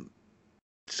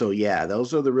 so yeah,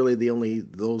 those are the only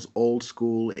those old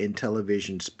school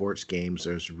Intellivision sports games.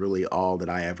 There's really all that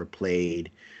I ever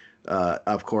played.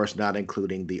 Of course, not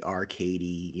including the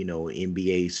arcadey,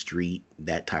 NBA Street,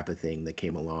 that type of thing that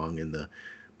came along in the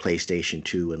PlayStation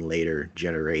 2 and later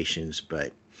generations.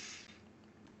 But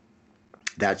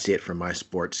that's it for my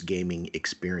sports gaming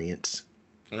experience.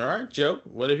 All right, Joe.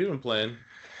 What have you been playing?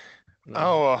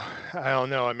 Oh, I don't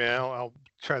know. I mean, I'll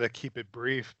try to keep it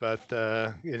brief, but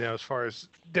as far as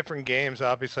different games,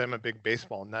 obviously I'm a big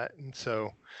baseball nut, and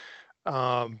so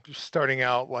starting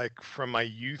out like from my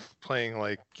youth playing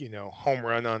like home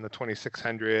run on the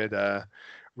 2600,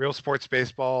 real sports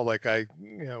baseball. Like I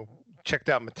checked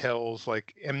out Mattel's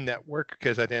like M Network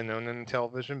because I didn't own any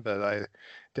television, but I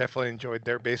definitely enjoyed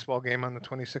their baseball game on the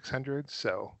 2600.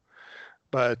 So.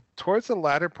 But towards the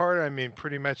latter part, I mean,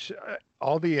 pretty much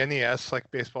all the NES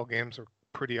like baseball games are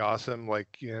pretty awesome.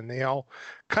 Like, and they all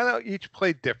kind of each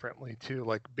played differently too.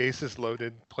 Like Bases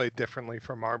Loaded played differently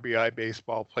from RBI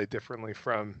Baseball, played differently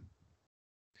from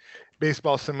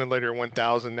Baseball Simulator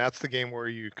 1000. That's the game where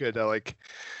you could like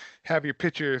have your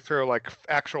pitcher throw like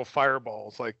actual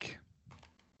fireballs, like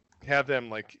have them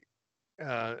like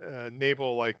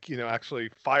enable like actually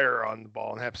fire on the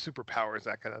ball and have superpowers,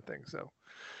 that kind of thing. So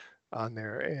on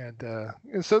there, and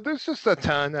so there's just a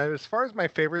ton. As far as my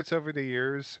favorites over the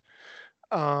years,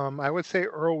 I would say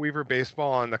Earl Weaver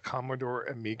Baseball on the Commodore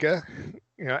Amiga.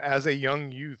 As a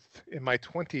young youth in my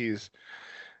 20s,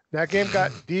 that game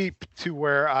got deep to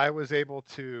where I was able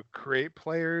to create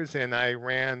players, and I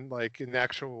ran like an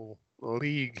actual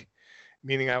league,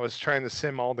 meaning I was trying to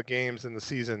sim all the games in the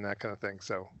season, that kind of thing.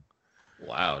 So,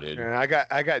 Wow, dude. and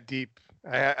I got deep.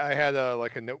 I had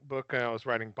like a notebook, and I was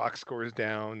writing box scores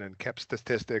down and kept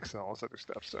statistics and all this other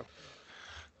stuff. So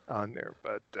on there,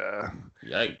 but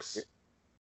Yikes.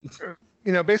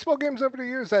 Baseball games over the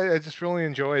years, I just really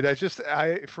enjoyed.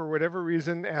 For whatever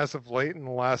reason, as of late in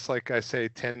the last, like I say,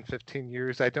 10, 15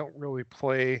 years, I don't really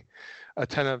play a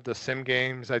ton of the sim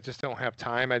games. I just don't have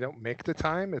time. I don't make the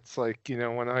time. It's like,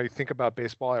 when I think about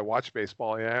baseball, I watch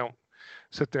baseball. I don't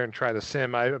sit there and try to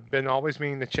sim. I've been always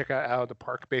meaning to check out the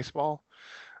park baseball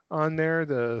on there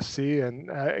to see,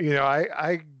 and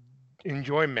I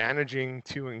enjoy managing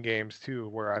two-in games too,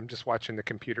 where I'm just watching the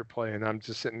computer play and I'm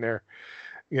just sitting there,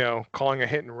 calling a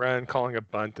hit and run, calling a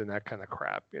bunt, and that kind of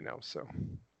crap. So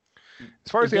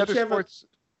as far as the other sports,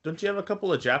 don't you have a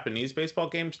couple of Japanese baseball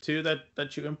games too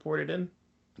that you imported in?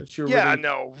 That you yeah,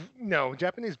 really... no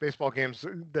Japanese baseball games.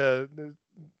 The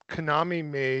Konami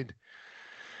made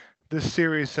this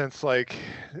series since like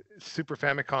Super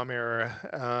Famicom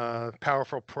era,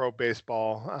 Powerful Pro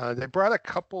Baseball. They brought a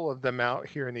couple of them out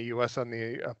here in the U.S. on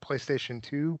the PlayStation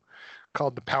 2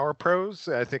 called the Power Pros.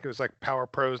 I think it was like Power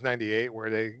Pros 98, where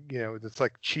they, it's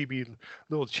like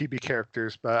little chibi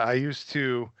characters. But I used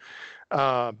to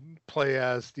play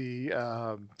as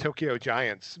the Tokyo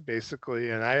Giants,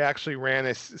 basically. And I actually ran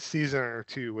a season or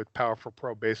two with Powerful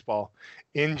Pro Baseball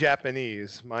in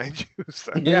Japanese, mind you.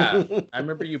 So. Yeah, I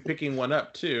remember you picking one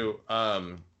up too.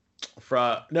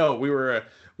 We were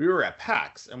at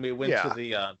PAX and we went to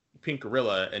the Pink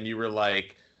Gorilla, and you were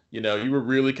like, you were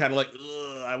really kind of like,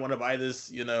 I want to buy this,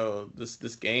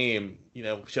 this game.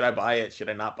 Should I buy it? Should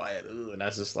I not buy it? And I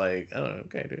was just like, oh,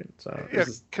 okay, dude. So yeah,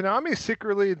 Konami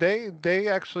secretly they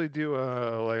actually do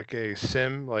like a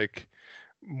sim, like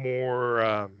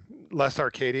more less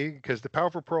arcadey, because the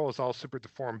Powerful Pro is all super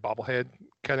deformed bobblehead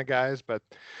kind of guys, but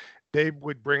they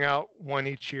would bring out one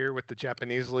each year with the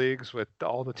Japanese leagues, with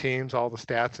all the teams, all the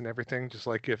stats and everything, just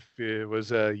like if it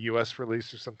was a US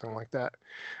release or something like that.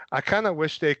 I kind of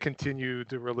wish they continued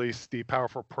to release the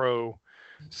Powerful Pro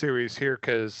series here,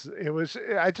 because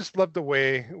I just loved the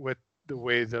way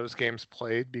those games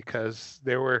played, because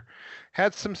they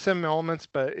had some sim elements,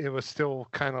 but it was still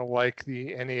kind of like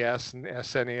the NES and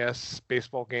SNES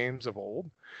baseball games of old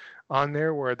on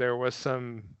there, where there was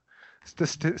some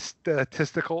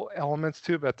statistical elements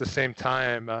too, but at the same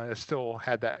time, it still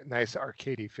had that nice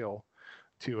arcadey feel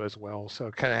too as well. So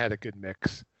it kind of had a good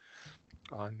mix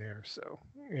on there. So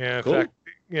yeah, in fact,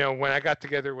 when I got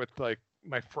together with like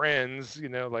my friends,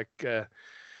 like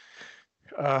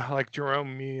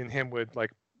Jerome, me and him would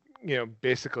like,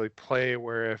 basically play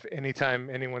where if anytime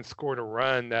anyone scored a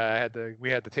run, we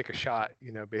had to take a shot,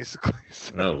 basically.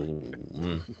 So,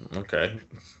 okay.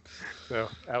 So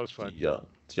that was fun. Yeah.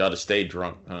 So y'all to stay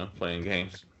drunk, huh? Playing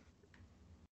games.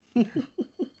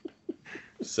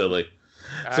 Silly.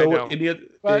 So any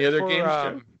other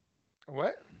games?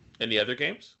 What? Any other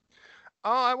games?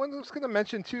 Oh, I was going to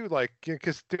mention too, like,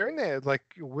 because during that, like,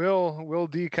 Will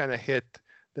D kind of hit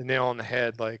the nail on the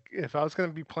head. Like, if I was going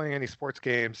to be playing any sports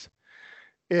games,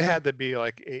 it had to be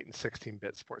like 8 and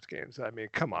 16-bit sports games. I mean,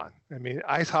 come on. I mean,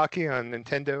 ice hockey on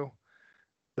Nintendo,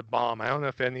 the bomb. I don't know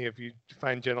if any of you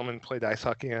fine gentlemen played ice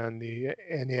hockey on the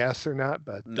NES or not,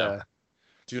 but no,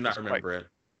 do not remember it.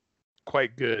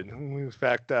 Quite good. In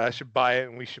fact, I should buy it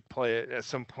and we should play it at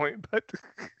some point. But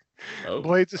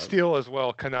Blades of Steel as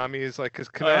well. Konami is like, because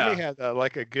Konami had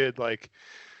like a good like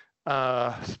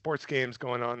sports games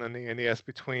going on the NES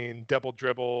between Double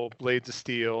Dribble, Blades of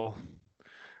Steel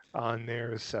on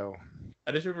there. So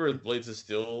I just remember with Blades of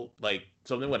Steel, like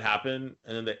something would happen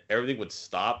and then everything would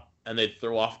stop and they'd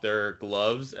throw off their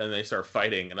gloves and they start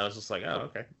fighting. And I was just like, oh,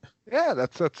 okay. yeah,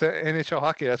 that's NHL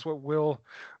hockey. That's what Will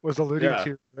was alluding Yeah,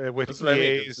 to with that's what I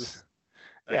mean. EA's. Just,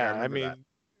 Yeah, I remember mean, that.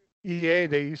 EA,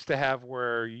 they used to have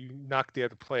where you knock the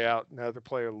other player out, and the other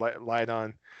player lied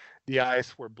on the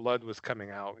ice where blood was coming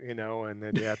out, and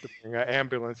then they had to bring an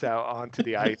ambulance out onto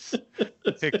the ice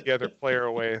to take the other player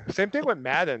away. Same thing with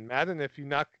Madden. Madden, if you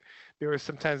knock, there would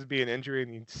sometimes be an injury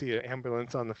and you'd see an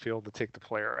ambulance on the field to take the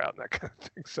player out and that kind of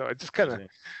thing. So I just kind of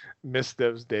missed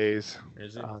those days.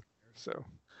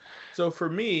 So for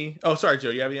me, oh, sorry, Joe,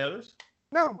 you have any others?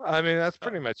 No, I mean, that's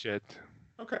pretty much it.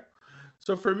 Okay.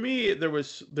 So for me, there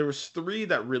was three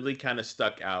that really kind of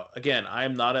stuck out. Again, I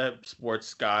am not a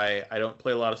sports guy. I don't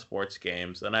play a lot of sports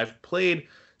games, and I've played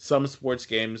some sports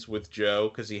games with Joe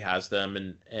because he has them,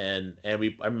 and I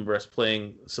remember us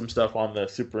playing some stuff on the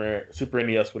Super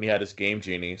NES when he had his Game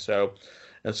Genie. So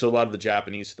a lot of the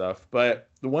Japanese stuff. But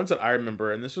the ones that I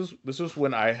remember, and this was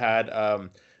when I had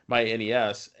my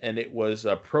NES, and it was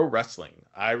pro wrestling.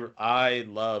 I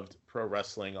loved pro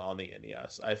wrestling on the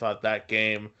NES. I thought that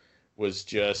game was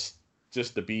just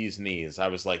the bee's knees. I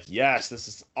was like, yes, this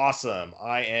is awesome.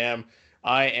 I am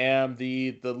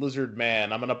the lizard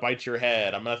man. I'm gonna bite your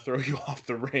head. I'm gonna throw you off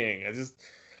the ring.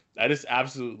 I just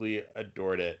absolutely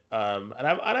adored it. And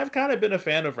I've kind of been a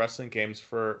fan of wrestling games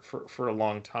for a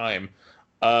long time.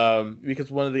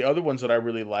 Because one of the other ones that I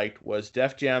really liked was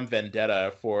Def Jam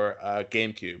Vendetta for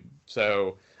GameCube.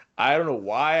 So I don't know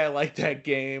why I liked that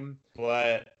game,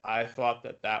 but I thought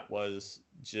that was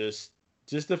just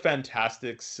a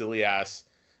fantastic, silly ass,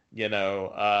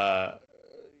 I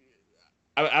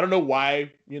don't know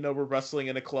why, we're wrestling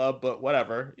in a club, but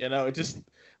whatever, it just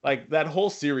like that whole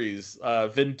series,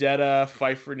 Vendetta,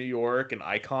 Fight for New York, and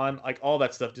Icon, like all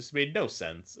that stuff just made no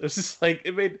sense. It was just like,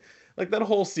 that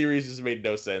whole series just made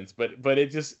no sense, but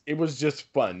it was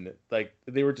just fun. Like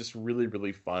they were just really,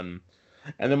 really fun.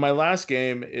 And then my last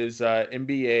game is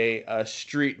NBA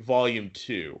Street Volume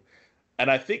 2. And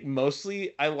I think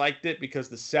mostly I liked it because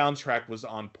the soundtrack was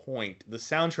on point. The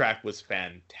soundtrack was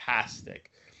fantastic.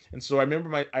 And so I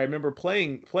remember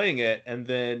playing it and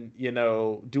then,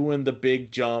 doing the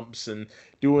big jumps and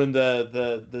doing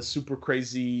the super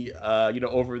crazy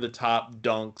over the top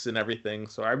dunks and everything.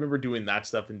 So I remember doing that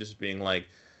stuff and just being like,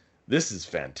 this is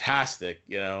fantastic,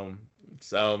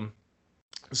 So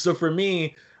for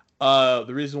me, the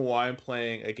reason why I'm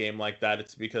playing a game like that,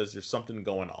 it's because there's something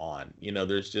going on.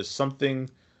 There's just something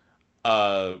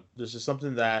that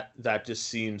just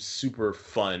seems super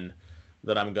fun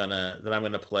that I'm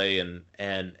gonna play, and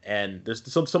there's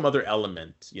some other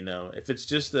element. If it's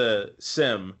just a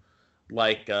sim,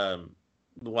 like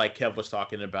Kev was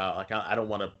talking about, like I don't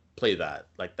want to play that.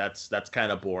 Like that's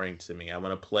kind of boring to me. I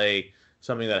want to play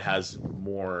something that has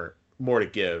more to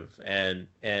give, and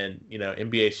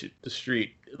NBA the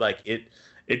Street, like it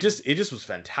just was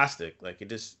fantastic. Like like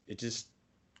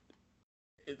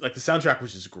the soundtrack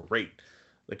was just great.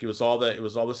 Like it was all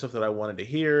the stuff that I wanted to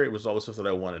hear. It was all the stuff that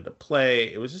I wanted to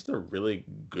play. It was just a really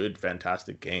good,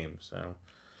 fantastic game. So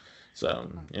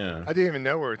yeah. I didn't even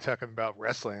know we were talking about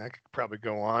wrestling. I could probably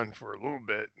go on for a little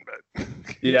bit, but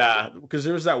yeah, because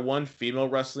there was that one female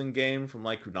wrestling game from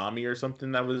like Konami or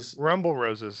something that was Rumble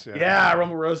Roses. Yeah,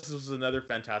 Rumble Roses was another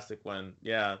fantastic one.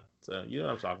 Yeah, so you know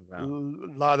what I'm talking about. A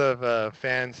lot of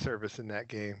fan service in that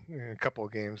game. A couple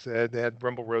of games. They had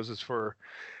Rumble Roses for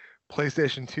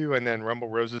PlayStation 2 and then Rumble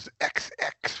Roses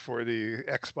XX for the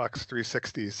Xbox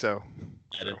 360. So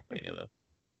I didn't play any of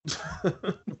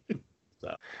those.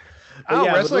 So.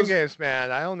 Wrestling games,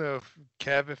 man. I don't know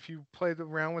if you played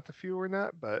around with a few or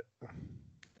not, but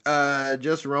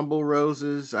just Rumble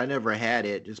Roses. I never had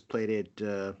it. Just played it,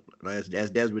 as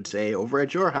Des would say, over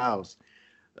at your house.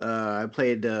 I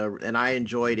played and I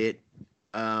enjoyed it.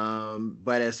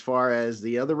 But as far as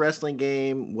the other wrestling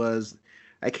game was,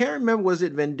 I can't remember. Was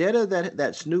it Vendetta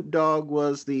that Snoop Dogg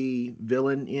was the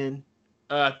villain in?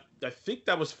 I think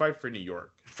that was Fight for New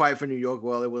York. Fight for New York.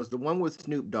 Well, it was the one with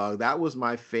Snoop Dogg. That was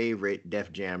my favorite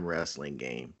Def Jam wrestling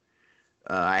game.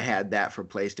 I had that for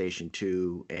PlayStation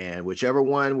 2, and whichever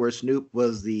one where Snoop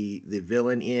was the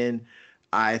villain in,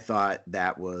 I thought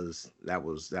that was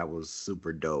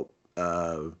super dope.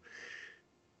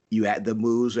 You had the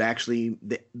moves actually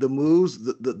the moves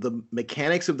the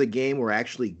mechanics of the game were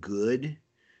actually good.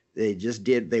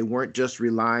 They weren't just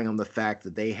relying on the fact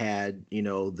that they had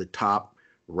the top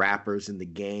rappers in the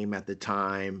game at the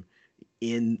time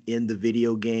in the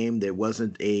video game. There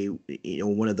wasn't a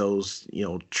one of those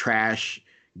trash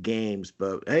games,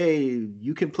 but hey,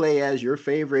 you can play as your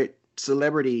favorite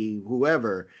celebrity,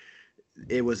 whoever.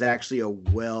 It was actually a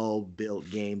well-built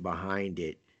game behind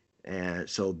it, and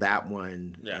so that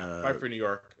one, Fight for New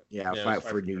York. yeah, Yeah, it was Fight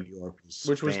for New York was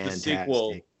which was fantastic.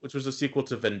 the sequel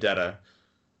to Vendetta.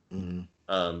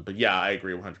 Mm-hmm. But yeah, I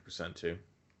agree 100% too.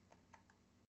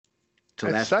 So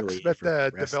it that's sucks really that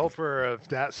the wrestling. developer of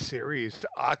that series,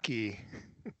 Aki,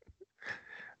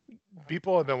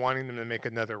 people have been wanting them to make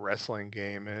another wrestling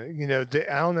game. You know,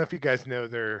 I don't know if you guys know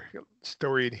their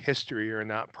storied history or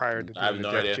not prior to I have doing the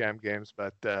no Def idea. Jam games,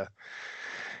 but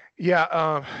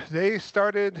yeah, they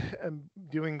started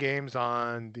doing games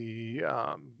on the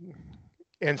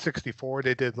N64.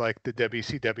 They did like the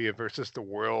WCW versus the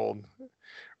World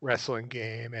wrestling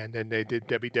game, and then they did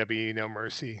WWE No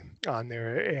Mercy on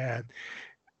there. And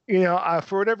you know,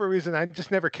 for whatever reason, I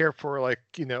just never cared for like,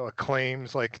 you know,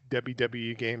 Acclaim's like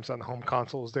WWE games on home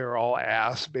consoles. They're all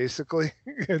ass basically.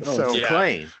 And Oh, so it's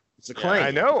Acclaim. It's Acclaim.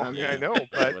 I know, mean, I know,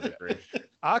 I would but agree.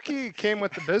 Aki came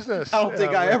with the business. I don't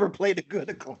think I with- ever played a good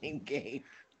Acclaim game.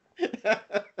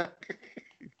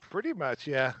 Pretty much,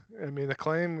 yeah. I mean,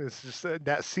 Acclaim is just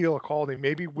that seal of quality.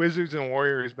 Maybe Wizards and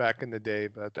Warriors back in the day,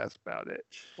 but that's about it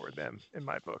for them in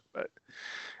my book. But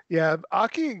yeah,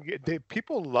 Aki,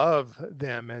 people love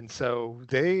them, and so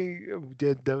they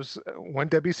did those one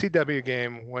WCW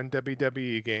game, one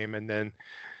WWE game, and then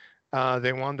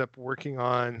they wound up working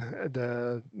on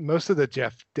the most of the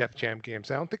Def Jam games.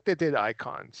 I don't think they did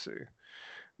Icons.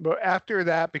 But after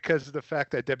that, because of the fact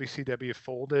that WCW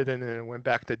folded and then it went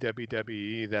back to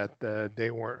WWE, that they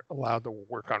weren't allowed to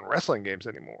work on wrestling games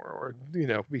anymore, or you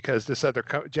know, because this other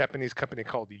Japanese company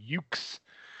called Yuke's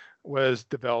was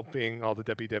developing all the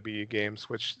WWE games,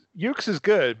 which Yuke's is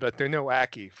good, but they're no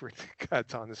Aki for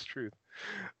God's honest truth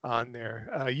on there.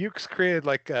 Yuke's created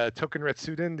like Token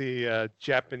Retsuden, the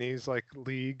Japanese like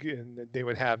league, and they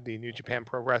would have the New Japan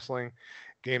Pro Wrestling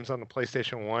games on the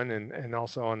PlayStation 1 and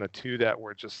also on the 2 that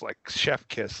were just like chef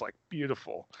kiss, like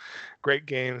beautiful, great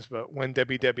games. But when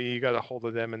WWE got a hold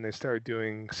of them and they started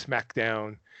doing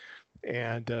SmackDown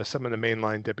and some of the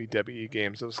mainline WWE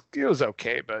games, it was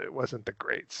okay, but it wasn't the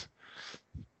greats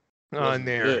on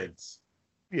there. Good.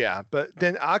 Yeah, but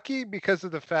then Aki, because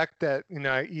of the fact that, you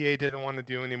know, EA didn't want to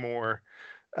do any more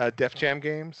Def Jam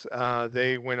games,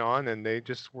 they went on and they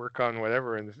just work on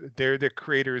whatever, and they're the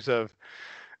creators of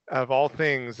all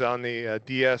things on the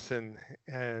DS and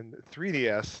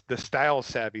 3DS, the Style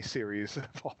Savvy series of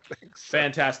all things.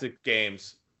 Fantastic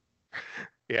games.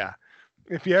 Yeah.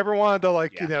 If you ever wanted to,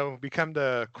 like, Yeah. you know, become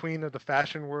the queen of the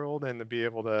fashion world and to be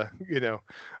able to, you know,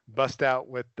 bust out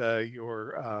with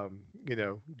your, you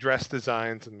know, dress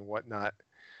designs and whatnot,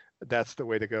 that's the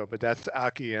way to go. But that's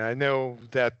Aki. And I know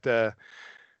that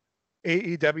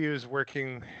AEW is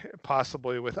working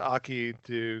possibly with Aki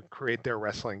to create their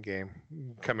wrestling game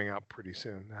coming out pretty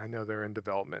soon. I know they're in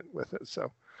development with it.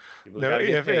 So People no, gotta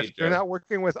get paid, if they're Joe. not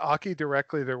working with Aki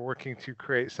directly, they're working to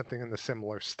create something in the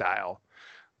similar style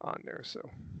on there. So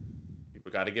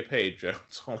People got to get paid, Joe.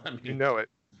 That's all I mean. you know it.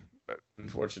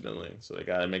 Unfortunately, so they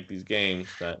got to make these games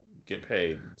that get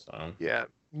paid. So Yeah.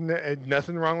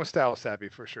 Nothing wrong with Style Savvy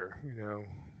for sure. You know,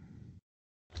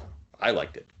 I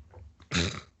liked it.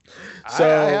 I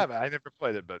haven't. I never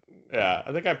played it, but Yeah,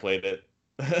 I think I played it.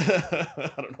 I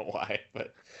don't know why,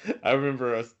 but I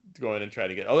remember us going and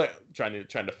trying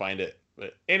to find it.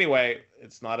 But anyway,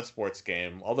 it's not a sports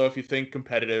game. Although if you think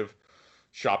competitive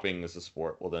shopping is a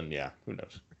sport, well then yeah, who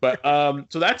knows? But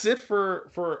so that's it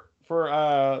for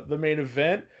the main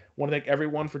event. Want to thank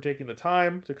everyone for taking the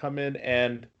time to come in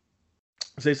and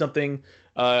say something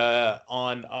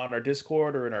on our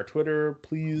Discord or in our Twitter.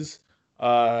 Please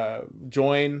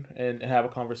join and have a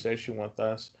conversation with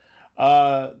us.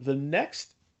 The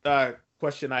next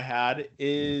question I had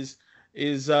is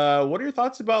what are your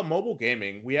thoughts about mobile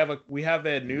gaming? We have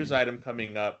a news item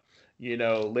coming up, you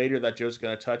know, later that Joe's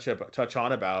going to touch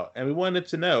on about, and we wanted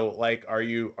to know, like, are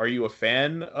you a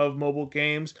fan of mobile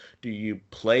games? Do you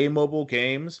play mobile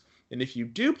games? And if you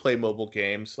do play mobile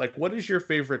games, like, what is your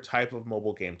favorite type of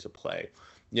mobile game to play?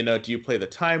 You know, do you play the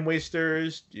time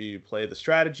wasters? Do you play the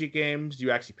strategy games? Do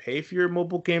you actually pay for your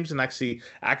mobile games and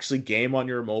actually game on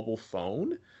your mobile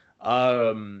phone?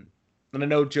 And I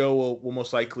know Joe will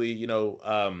most likely,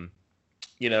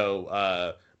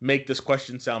 make this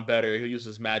question sound better. He'll use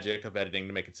his magic of editing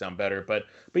to make it sound better. But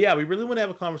yeah, we really want to have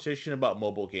a conversation about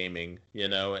mobile gaming, you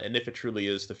know, and if it truly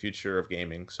is the future of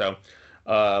gaming. So,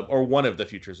 or one of the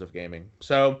futures of gaming.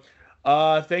 So,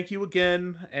 thank you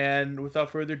again. And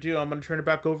without further ado, I'm going to turn it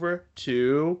back over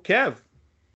to Kev.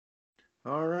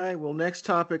 All right. Well, next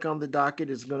topic on the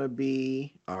docket is going to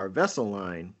be our vessel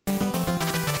line.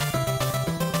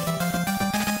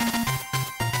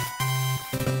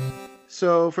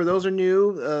 So for those who are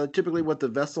new, typically what the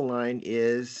Vessel Line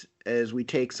is we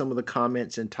take some of the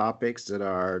comments and topics that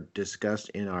are discussed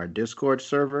in our Discord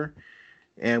server,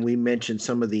 and we mention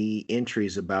some of the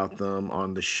entries about them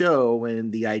on the show.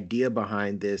 And the idea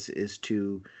behind this is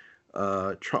to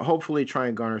hopefully try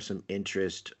and garner some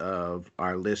interest of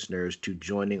our listeners to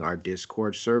joining our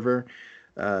Discord server.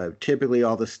 Typically,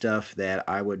 all the stuff that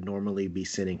I would normally be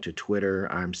sending to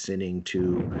Twitter, I'm sending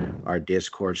to our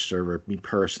Discord server. Me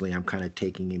personally, I'm kind of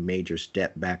taking a major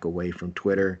step back away from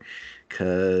Twitter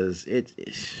because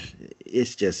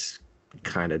it's just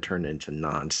kind of turned into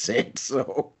nonsense.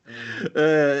 So,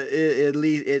 at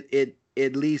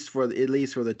least for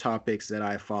the topics that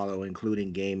I follow,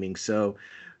 including gaming. So,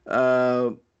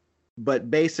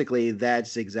 but basically,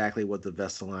 that's exactly what the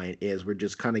Vessel Line is. We're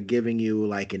just kind of giving you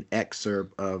like an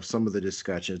excerpt of some of the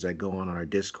discussions that go on our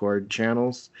Discord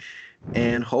channels,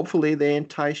 and hopefully they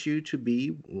entice you to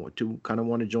kind of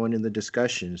want to join in the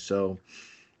discussion. So,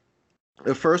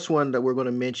 the first one that we're going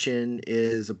to mention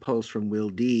is a post from Will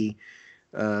D.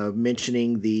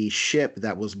 Mentioning the ship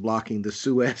that was blocking the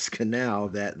Suez Canal,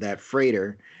 that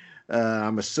freighter.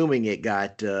 I'm assuming it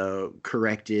got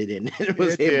corrected and it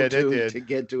was able to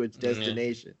get to its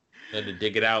destination. Had to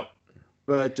dig it out.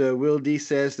 But Will D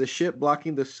says the ship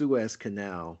blocking the Suez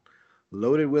Canal,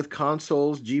 loaded with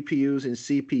consoles, GPUs, and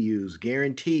CPUs,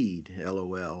 guaranteed.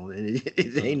 LOL. And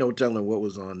it ain't no telling what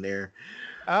was on there.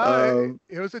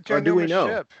 It was a genuine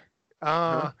ship.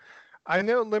 Huh? I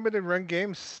know Limited Run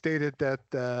Games stated that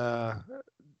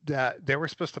that they were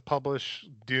supposed to publish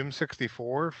Doom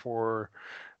 64 for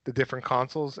the different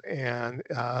consoles, and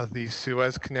the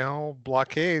Suez Canal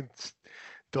blockades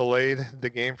delayed the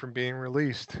game from being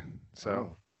released.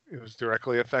 So it was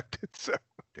directly affected. So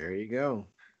there you go.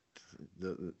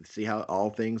 See how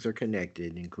all things are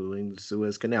connected, including the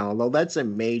Suez Canal. Although that's a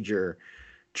major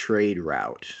trade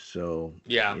route, so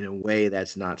yeah, in a way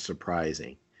that's not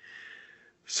surprising.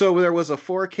 So there was a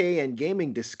 4K and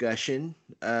gaming discussion.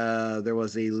 There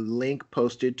was a link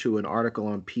posted to an article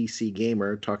on PC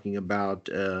Gamer talking about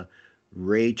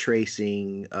ray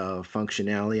tracing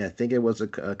functionality. I think it was a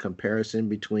comparison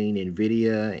between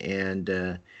NVIDIA and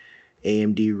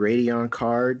AMD Radeon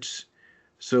cards.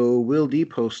 So Will D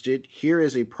posted, here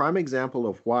is a prime example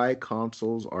of why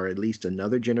consoles are at least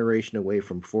another generation away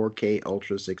from 4K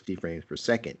Ultra 60 frames per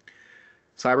second.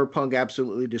 Cyberpunk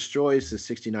absolutely destroys the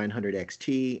 6900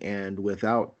 XT, and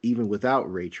without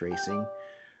ray tracing.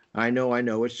 I know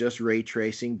it's just ray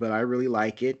tracing, but I really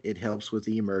like it. It helps with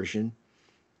the immersion.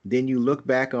 Then you look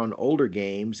back on older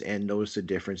games and notice the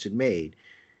difference it made.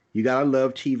 You gotta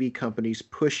love TV companies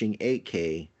pushing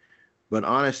 8K, but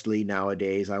honestly,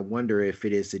 nowadays, I wonder if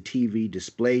it is the TV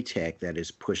display tech that is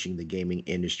pushing the gaming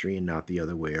industry and not the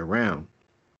other way around.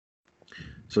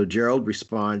 So Gerald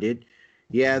responded,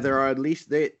 yeah, they are at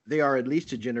least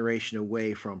a generation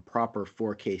away from proper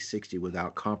 4K 60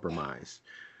 without compromise.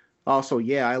 Also,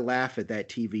 yeah, I laugh at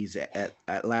TVs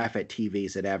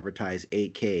that advertise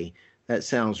 8K. That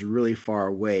sounds really far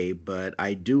away, but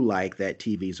I do like that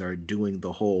TVs are doing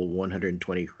the whole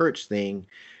 120 hertz thing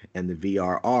and the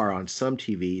VRR on some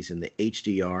TVs and the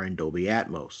HDR and Dolby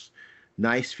Atmos.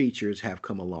 Nice features have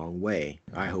come a long way.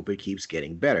 I hope it keeps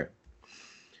getting better.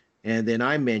 And then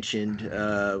I mentioned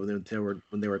when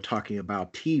they were talking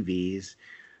about TVs,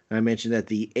 I mentioned that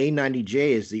the A90J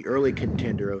is the early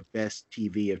contender of best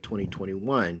TV of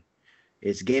 2021.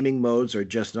 Its gaming modes are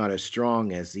just not as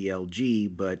strong as the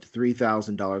LG, but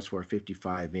 $3,000 for a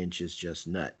 55-inch is just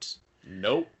nuts.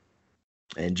 Nope.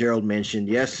 And Gerald mentioned,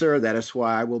 yes, sir, that is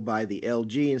why I will buy the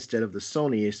LG instead of the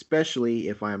Sony, especially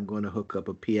if I am going to hook up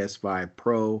a PS5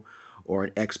 Pro or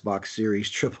an Xbox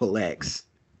Series XXX.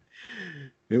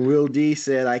 And Will D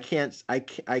said, I can't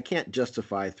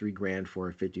justify $3,000 for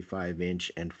a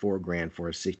 55-inch and $4,000 for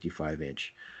a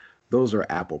 65-inch. Those are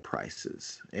Apple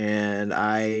prices, and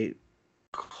I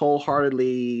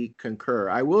wholeheartedly concur.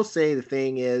 I will say the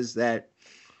thing is that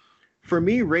for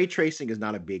me, ray tracing is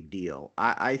not a big deal.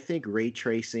 I think ray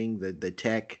tracing, the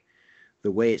tech,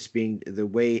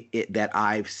 that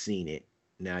I've seen it.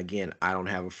 Now again, I don't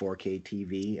have a 4K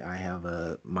TV. I have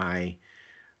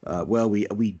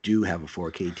we do have a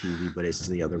 4K TV, but it's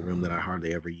in the other room that I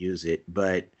hardly ever use it.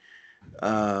 But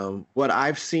what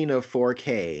I've seen of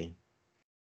 4K,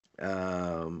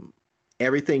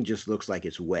 everything just looks like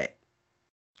it's wet.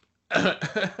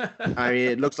 I mean,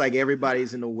 it looks like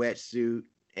everybody's in a wetsuit,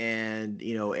 and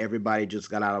everybody just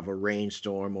got out of a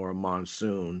rainstorm or a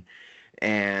monsoon,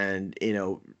 and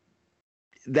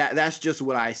that's just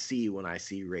what I see when I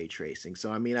see ray tracing.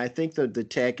 So, I mean, I think that the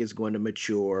tech is going to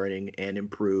mature and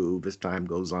improve as time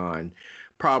goes on,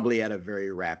 probably at a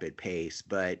very rapid pace.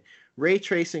 But ray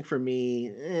tracing for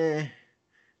me,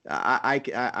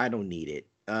 I don't need it.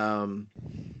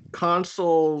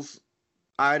 Consoles,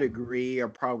 I'd agree, are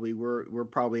probably we're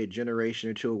probably a generation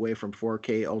or two away from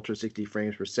 4K ultra 60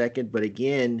 frames per second. But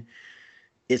again,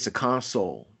 it's a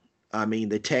console. I mean,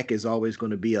 the tech is always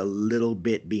going to be a little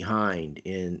bit behind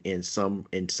in some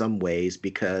ways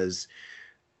because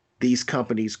these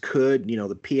companies could, the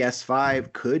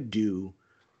PS5 could do,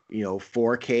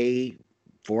 4K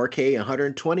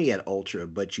 120 at ultra,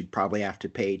 but you'd probably have to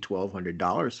pay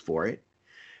 $1,200 for it,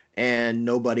 and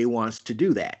nobody wants to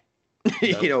do that.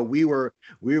 Nope.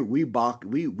 We balked,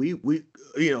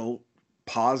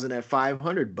 pausing at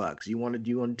 $500. You want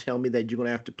to tell me that you're going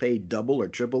to have to pay double or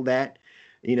triple that,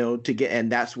 to get,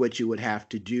 and that's what you would have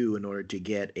to do in order to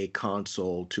get a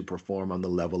console to perform on the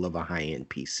level of a high-end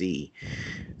PC.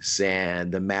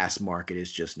 And the mass market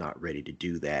is just not ready to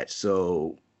do that.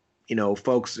 So,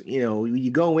 folks,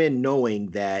 you go in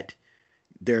knowing that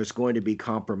there's going to be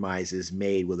compromises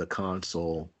made with a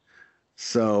console.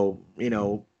 So,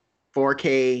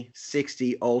 4K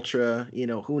 60 ultra,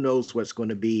 who knows what's going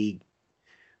to be,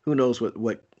 who knows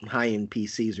what high-end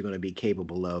PCs are going to be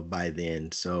capable of by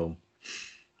then. So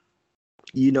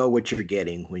you know what you're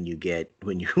getting when you go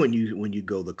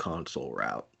the console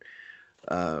route.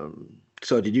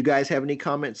 So did you guys have any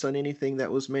comments on anything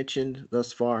that was mentioned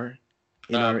thus far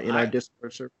in our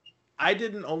Discord server? I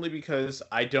didn't, only because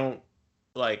I don't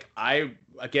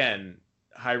again,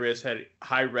 high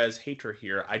res hater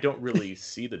here. I don't really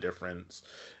see the difference.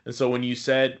 And so when you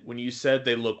said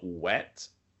they look wet,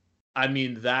 I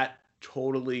mean, that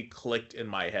totally clicked in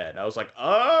my head. I was like,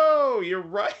 oh, you're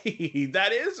right.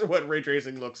 That is what ray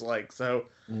tracing looks like. So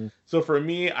so for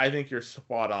me, I think you're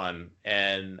spot on.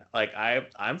 And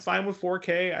I'm fine with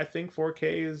 4K. I think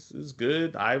 4K is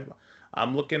good.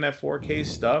 I'm looking at 4K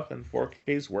stuff, and 4K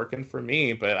is working for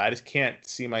me, but I just can't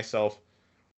see myself,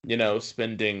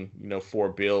 spending,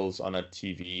 $4 bills on a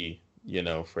TV,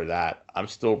 for that. I'm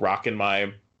still rocking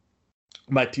my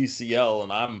TCL,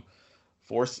 and I'm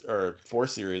 4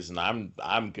 series, and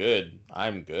I'm good.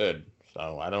 I'm good.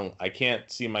 So I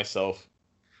can't see myself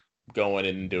going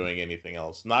and doing anything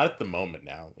else. Not at the moment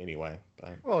now, anyway.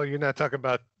 But. Well, you're not talking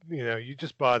about, you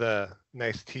just bought a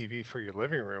nice TV for your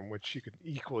living room, which you could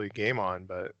equally game on,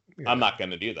 but I'm not going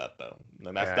to do that though.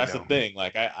 And that's the thing.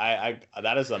 Like I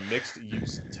that is a mixed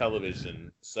use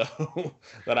television, so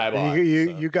that I bought.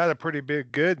 You got a pretty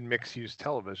good mixed use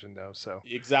television though, so.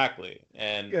 Exactly.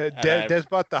 And Des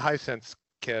bought the Hisense,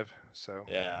 Kev, so.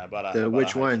 Yeah, I bought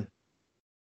which one?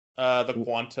 The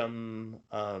Quantum.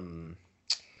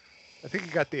 I think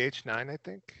you got the H9. I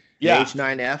think. Yeah. The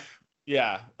H9F.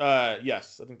 Yeah.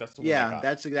 Yes, I think that's the one. Yeah,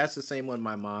 that's the same one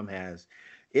my mom has.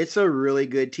 It's a really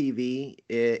good TV.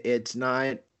 It's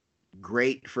not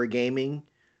great for gaming.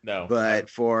 No. But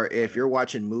if you're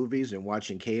watching movies and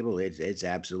watching cable, it's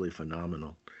absolutely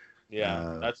phenomenal.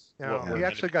 Yeah, that's. He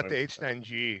actually got the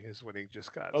H9G, is what he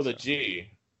just got. Oh, the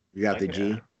G. You got the G?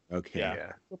 Yeah. Okay.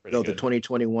 Yeah. So the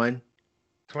 2021.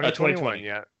 2021.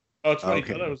 Yeah. Oh,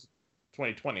 2020. That was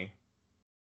 2020.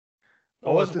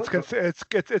 Oh, it's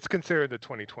considered the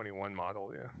 2021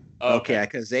 model, yeah. Okay,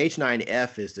 because the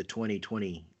H9F is the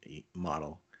 2020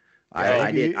 model.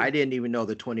 Yeah, I didn't even know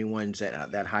the 21s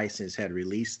that Hisense had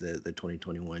released the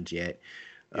 2021s yet.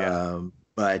 Yeah.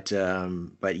 But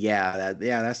yeah,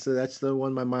 that's the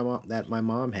one my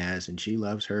mom has, and she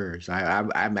loves hers.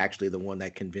 I'm actually the one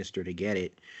that convinced her to get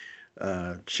it.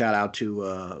 Shout out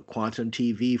to Quantum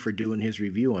TV for doing his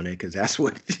review on it, because that's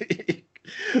what.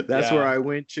 That's where I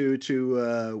went to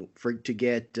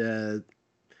get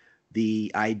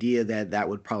the idea that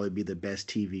would probably be the best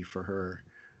TV for her.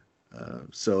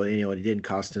 So it didn't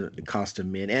cost a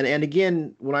mint. And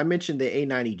again, when I mentioned the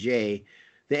A90J,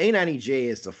 the A90J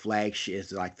is the flagship,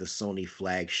 is like the Sony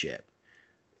flagship.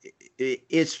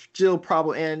 It's still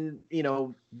probably, and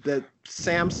the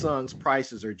Samsung's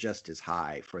prices are just as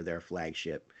high for their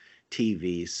flagship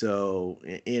TV. So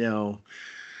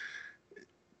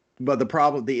But the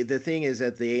problem, the thing is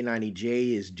that the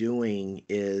A90J is doing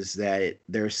is that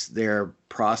their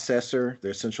processor,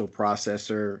 their central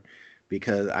processor,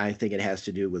 because I think it has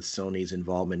to do with Sony's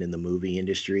involvement in the movie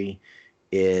industry,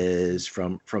 is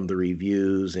from the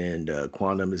reviews, and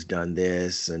Quantum has done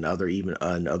this, and other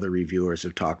reviewers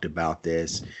have talked about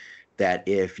this, that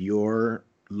if you're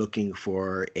looking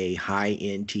for a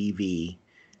high-end TV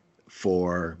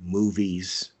for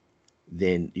movies,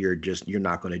 then you're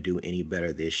not going to do any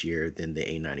better this year than the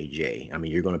A90J. I mean,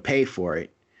 you're going to pay for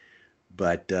it,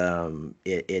 but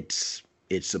it's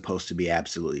supposed to be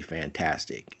absolutely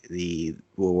fantastic.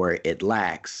 Where it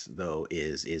lacks though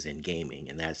is in gaming,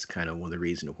 and that's kind of one of the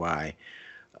reasons why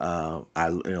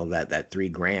that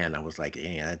 $3,000, I was like,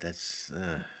 yeah, that's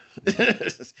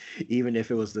even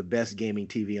if it was the best gaming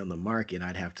TV on the market,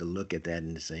 I'd have to look at that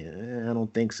and say, I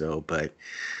don't think so. But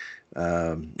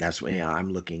that's when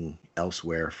I'm looking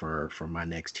elsewhere for my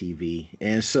next TV.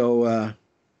 And so,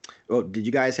 did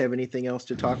you guys have anything else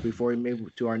to talk before we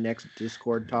move to our next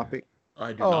Discord topic?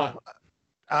 I do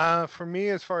not. For me,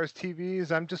 as far as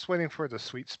TVs, I'm just waiting for the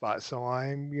sweet spot. So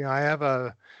I have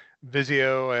a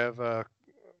Vizio. I have a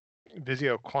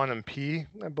Vizio Quantum P,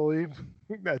 I believe,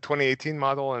 a 2018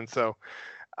 model, and so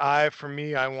I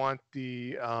want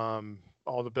the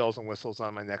all the bells and whistles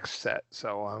on my next set.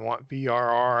 So I want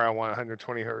VRR, I want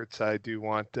 120 hertz, I do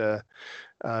want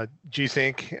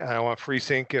G-Sync, I want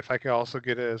FreeSync if I can also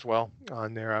get it as well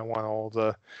on there. I want all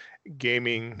the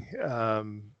gaming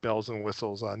bells and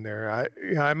whistles on there.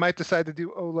 I might decide to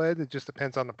do OLED. It just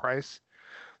depends on the price.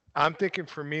 I'm thinking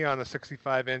for me on a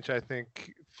 65 inch, I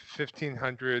think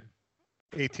 1500,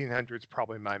 1800 is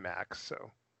probably my max.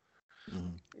 So,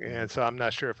 and so I'm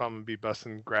not sure if I'm gonna be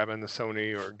grabbing the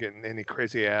Sony or getting any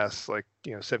crazy ass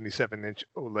 77 inch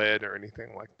OLED or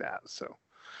anything like that.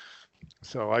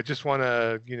 So I just want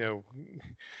to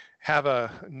have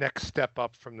a next step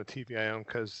up from the TV I own,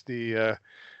 because the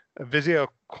Vizio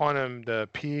Quantum, the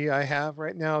P I have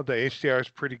right now, the HDR is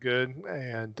pretty good,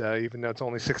 and even though it's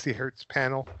only 60 hertz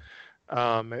panel,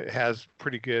 it has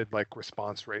pretty good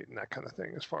response rate and that kind of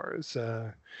thing. As far as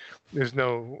there's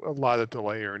a lot of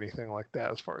delay or anything like that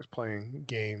as far as playing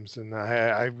games, and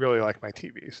I really like my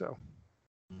TV. So,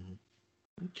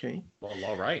 okay, well,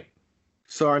 all right.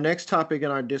 So our next topic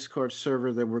in our Discord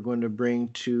server that we're going to bring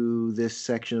to this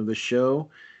section of the show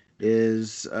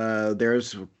is you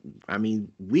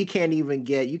can't even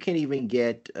get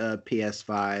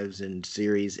PS5s and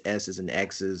Series S's and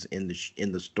X's in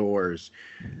the stores,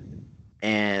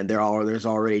 and there's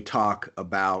already talk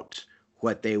about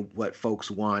what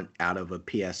folks want out of a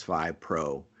PS5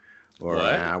 Pro, or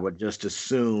I would just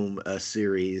assume a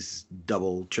Series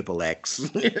double triple X,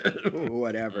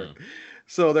 whatever.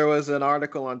 So there was an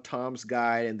article on Tom's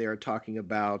Guide, and they were talking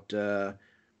about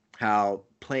how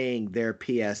playing their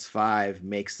PS5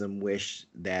 makes them wish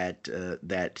that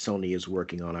Sony is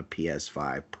working on a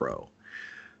PS5 Pro.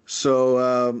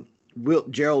 So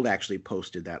Gerald actually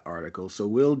posted that article. So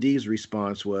Will D's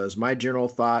response was, "My general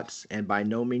thoughts, and by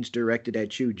no means directed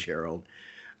at you, Gerald.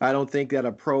 I don't think that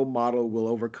a Pro model will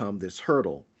overcome this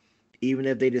hurdle. Even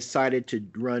if they decided to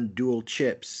run dual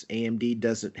chips, AMD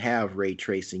doesn't have ray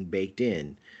tracing baked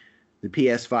in. The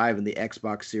PS5 and the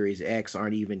Xbox Series X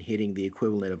aren't even hitting the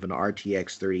equivalent of an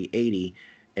RTX 3080,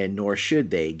 and nor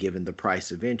should they, given the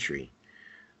price of entry.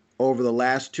 Over the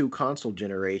last two console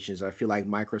generations, I feel like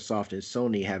Microsoft and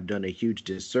Sony have done a huge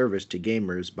disservice to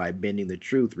gamers by bending the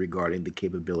truth regarding the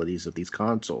capabilities of these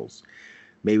consoles.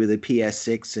 Maybe the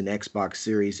PS6 and Xbox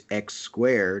Series X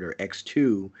squared or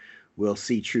X2 will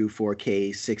see true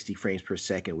 4K 60 frames per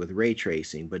second with ray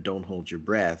tracing, but don't hold your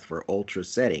breath for ultra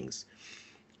settings.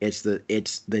 It's the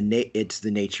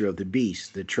nature of the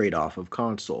beast, the trade-off of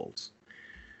consoles."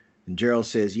 And Gerald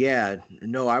says, "Yeah,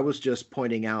 no, I was just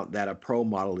pointing out that a Pro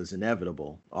model is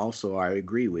inevitable. Also, I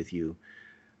agree with you.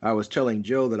 I was telling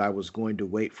Joe that I was going to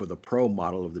wait for the Pro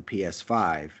model of the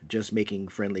PS5, just making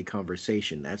friendly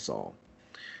conversation, that's all."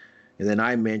 And then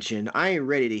I mentioned, I ain't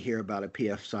ready to hear about a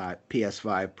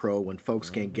PS5 Pro when folks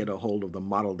can't get a hold of the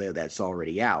model that's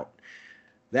already out.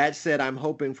 That said, I'm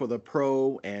hoping for the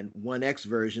Pro and 1X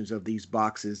versions of these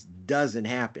boxes doesn't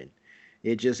happen.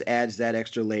 It just adds that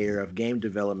extra layer of game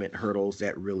development hurdles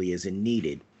that really isn't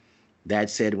needed. That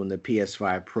said, when the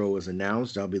PS5 Pro is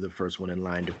announced, I'll be the first one in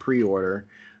line to pre-order,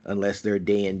 unless they're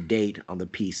day and date on the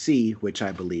PC, which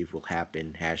I believe will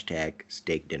happen.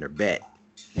 #SteakDinnerBet.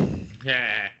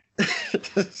 Yeah.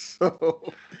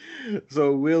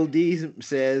 So Will D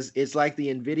says, "It's like the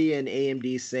NVIDIA and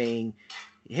AMD saying,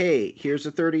 hey, here's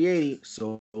a 3080,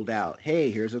 sold out.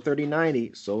 Hey, here's a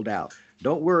 3090, sold out.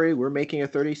 Don't worry, we're making a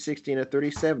 3060 and a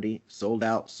 3070, sold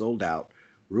out, sold out.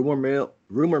 Rumor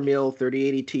mill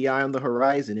 3080 Ti on the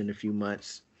horizon in a few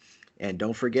months. And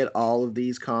don't forget, all of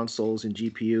these consoles and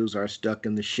GPUs are stuck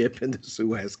in the ship in the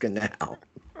Suez Canal."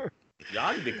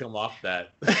 Y'all need to come off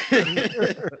that.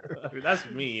 That's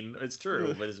mean. It's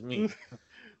true, but it's mean.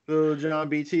 So John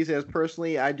BT says,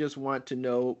 "Personally, I just want to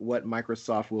know what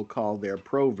Microsoft will call their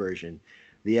Pro version,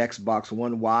 the Xbox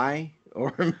One Y,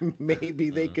 or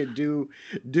maybe they could do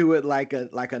it like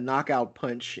a knockout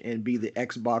punch and be the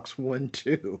Xbox One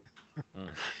 2.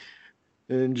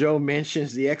 And Joe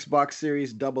mentions the Xbox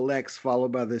Series XX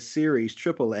followed by the Series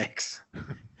XXX.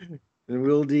 And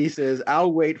Will D says,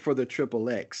 "I'll wait for the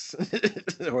XXX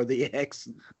or the X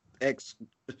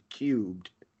cubed."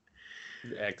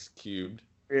 X cubed.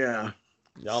 Yeah.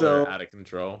 Y'all are out of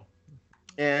control.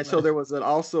 And so there was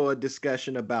also a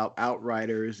discussion about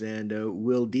Outriders, and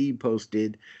Will D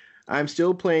posted, I'm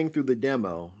still playing through the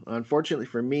demo. Unfortunately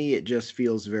for me, it just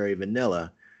feels very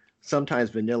vanilla. Sometimes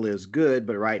vanilla is good,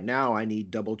 but right now I need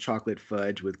double chocolate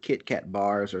fudge with Kit Kat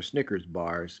bars or Snickers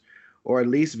bars, or at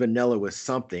least vanilla with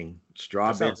something.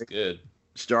 That sounds good.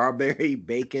 Strawberry,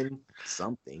 bacon,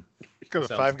 something. Go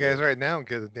to Five Guys right now and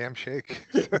get a damn shake.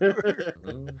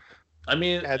 I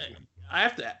mean, I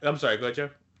have to. I'm sorry. Go ahead, Joe.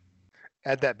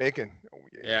 Add that bacon. Oh,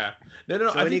 yeah. No. So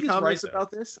I any think comments right,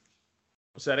 about this?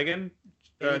 Say that again.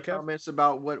 Any comments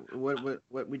about what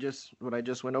I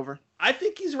just went over? I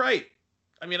think he's right.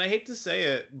 I mean, I hate to say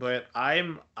it, but I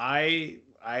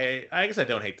guess I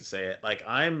don't hate to say it. Like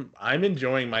I'm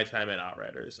enjoying my time at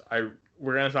Outriders.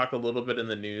 We're gonna talk a little bit in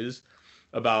the news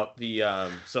about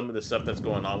the some of the stuff that's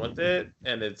going on with it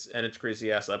and its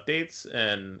crazy ass updates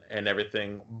and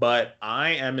everything. But I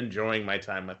am enjoying my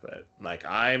time with it. Like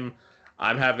I'm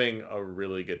having a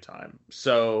really good time.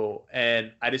 So,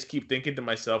 and I just keep thinking to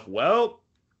myself, well,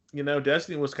 you know,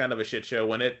 Destiny was kind of a shit show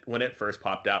when it first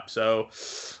popped up. So,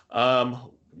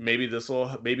 maybe this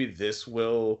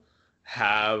will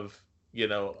have, you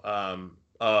know,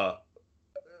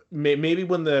 maybe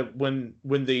when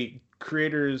the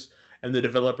creators and the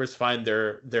developers find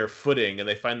their footing and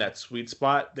they find that sweet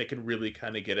spot, they can really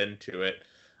kind of get into it.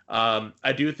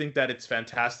 I do think that it's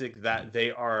fantastic that they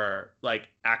are like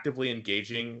actively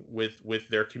engaging with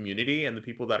their community and the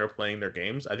people that are playing their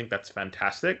games. I think that's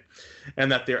fantastic,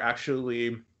 and that they're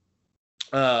actually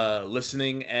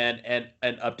listening and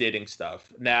updating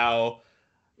stuff. Now,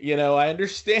 you know, I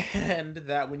understand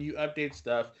that when you update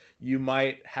stuff, you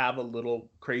might have a little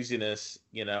craziness,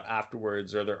 you know,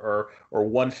 afterwards, or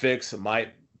one fix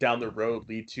might down the road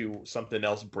lead to something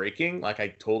else breaking. Like I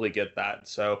totally get that.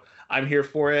 So I'm here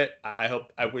for it. I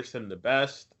wish them the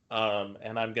best.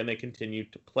 And I'm going to continue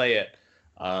to play it.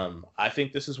 I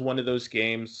think this is one of those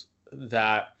games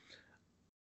that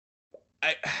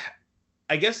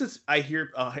I guess I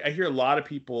hear a lot of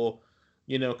people,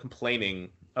 you know, complaining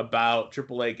about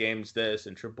AAA games this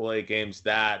and AAA games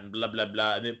that and blah, blah,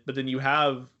 blah. But then you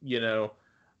have, you know,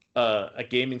 a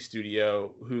gaming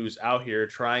studio who's out here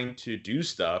trying to do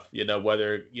stuff, you know,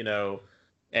 whether, you know,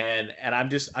 and I'm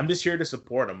just here to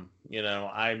support them, you know.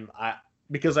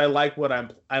 Because I like what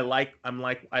I'm playing.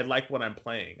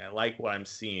 I like what I'm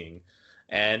seeing,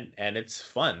 and it's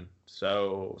fun.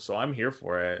 So I'm here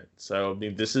for it. So I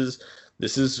mean, this is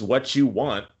what you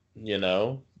want, you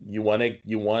know. You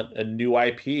want a new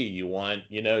IP, you want,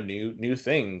 you know, new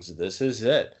things. This is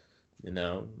it. You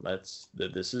know,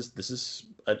 this is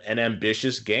an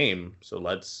ambitious game. So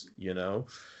let's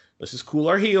just cool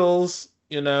our heels,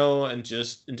 you know, and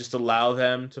just allow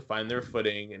them to find their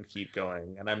footing and keep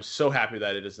going. And I'm so happy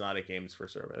that it is not a games for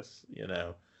service, you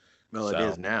know. Well, it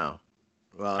is now.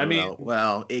 Well, I mean,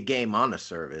 it game on a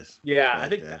service. Yeah, I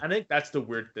think that's the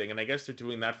weird thing, and I guess they're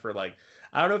doing that for like,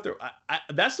 I don't know if they're.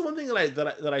 That's the one thing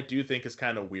that I do think is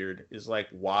kind of weird, is like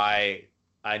why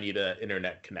I need an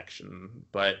internet connection,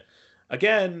 but.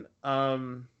 Again,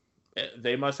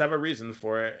 they must have a reason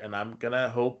for it, and I'm gonna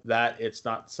hope that it's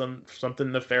not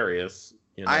something nefarious.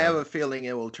 You know? I have a feeling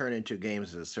it will turn into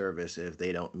games as a service if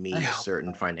they don't meet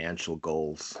certain financial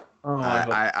goals. Oh,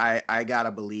 I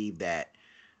gotta believe that,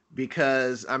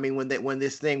 because I mean, when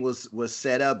this thing was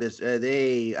set up,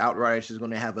 Outriders is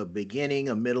going to have a beginning,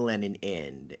 a middle, and an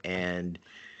end, and.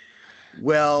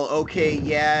 Well, okay,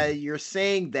 yeah, you're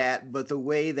saying that, but the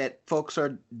way that folks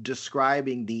are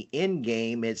describing the end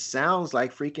game, it sounds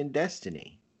like freaking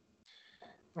Destiny.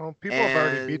 Well, people have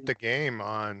already beat the game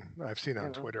I've seen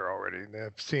on Twitter already.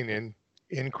 They've seen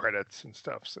in credits and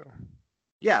stuff, so.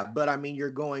 Yeah, but I mean, you're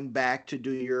going back to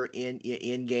do your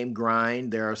in-game grind.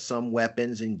 There are some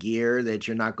weapons and gear that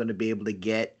you're not going to be able to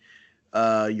get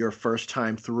your first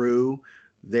time through.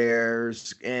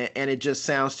 And it just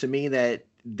sounds to me that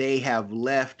they have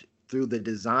left, through the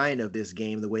design of this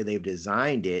game, the way they've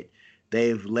designed it,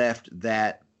 they've left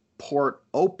that port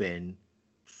open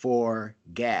for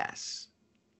gas.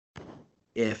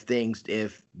 If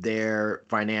their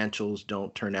financials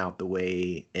don't turn out the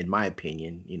way, in my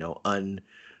opinion, you know,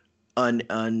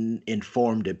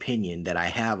 uninformed opinion that I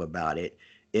have about it,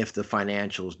 if the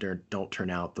financials don't turn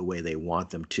out the way they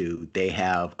want them to, they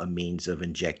have a means of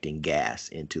injecting gas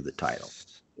into the title.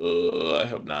 I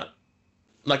hope not.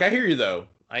 Like, I hear you though,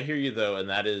 and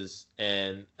that is,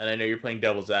 and I know you're playing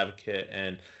devil's advocate,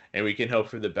 and we can hope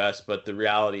for the best, but the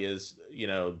reality is, you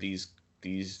know, these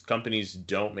these companies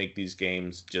don't make these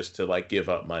games just to like give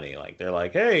up money. Like they're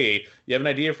like, hey, you have an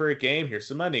idea for a game? Here's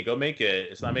some money. Go make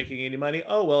it. It's not making any money.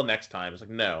 Oh well, next time. It's like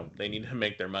no, they need to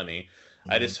make their money.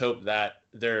 I just hope that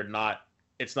they're not.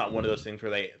 It's not one of those things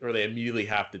where they immediately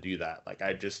have to do that. Like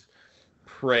I just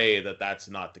pray that that's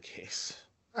not the case.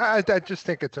 I just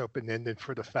think it's open-ended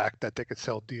for the fact that they could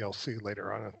sell DLC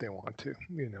later on if they want to,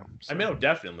 So. I mean,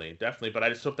 definitely, but I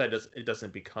just hope that it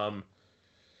doesn't become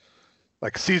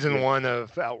like season 1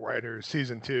 of Outriders,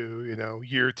 season 2,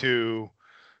 year 2,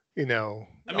 I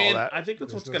mean, I think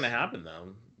that's what's going to happen,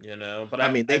 though. But I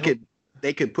mean, they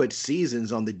could put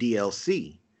seasons on the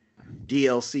DLC.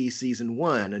 DLC season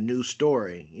 1, a new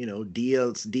story.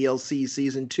 DLC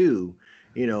season 2,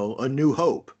 a new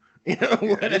hope.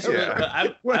 But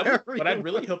I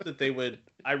really hope that they would.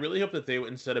 I really hope that they would,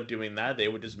 instead of doing that, they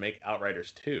would just make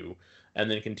Outriders 2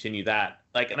 and then continue that.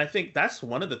 Like, and I think that's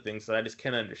one of the things that I just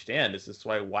can't understand. Is this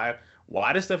why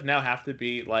does stuff now have to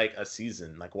be like a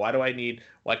season? Like, why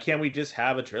can't we just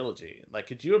have a trilogy? Like,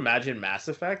 could you imagine Mass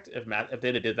Effect if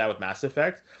they did that with Mass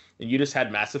Effect and you just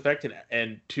had Mass Effect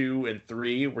and 2 and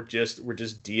 3 were just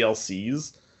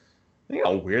DLCs? Think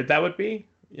how weird that would be.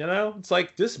 It's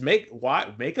like just make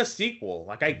a sequel.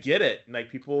 Like I get it. Like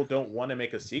people don't want to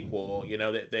make a sequel,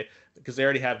 they because they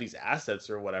already have these assets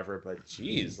or whatever. But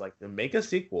geez, like make a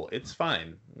sequel. It's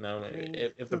fine.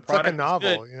 If the it's product like a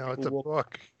novel, is good, it's a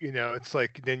book. It's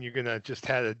like then you're gonna just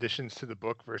add additions to the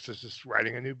book versus just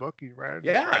writing a new book. You write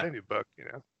a new book.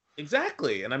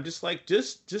 Exactly. And I'm just like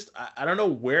I don't know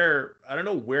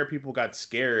where people got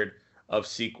scared of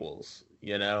sequels.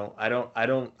 I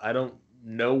don't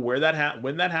know when that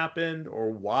happened or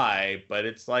why, but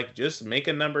it's like just make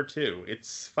a number 2.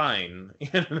 It's fine.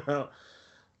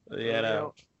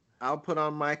 I'll put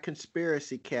on my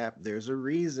conspiracy cap. There's a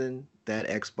reason that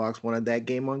Xbox wanted that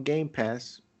game on Game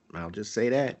Pass. I'll just say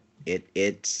that.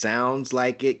 It sounds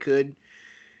like it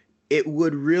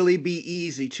would really be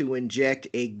easy to inject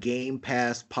a Game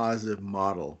Pass positive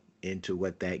model into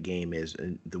what that game is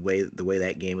and the way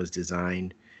that game is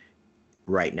designed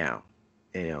right now.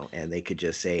 And they could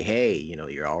just say, hey, you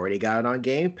already got it on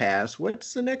Game Pass.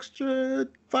 What's an extra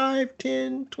 $5,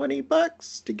 $10,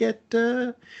 $20 to get,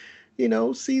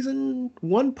 season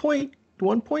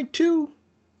 1.2?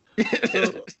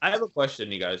 So I have a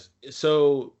question, you guys.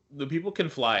 So the People Can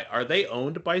Fly, are they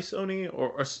owned by Sony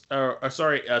or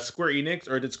Square Enix,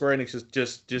 or did Square Enix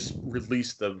just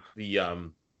release or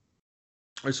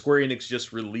Square Enix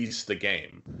just release the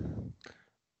game?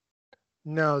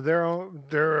 No, they're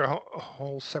a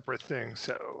whole separate thing.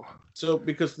 So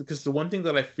because the one thing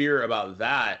that I fear about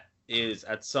that is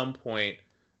at some point,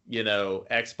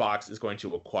 Xbox is going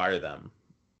to acquire them,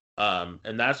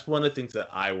 and that's one of the things that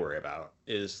I worry about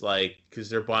is like because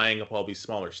they're buying up all these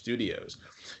smaller studios,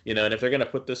 and if they're going to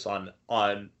put this on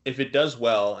if it does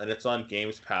well and it's on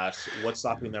Games Pass, what's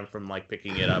stopping them from like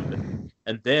picking it up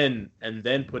and then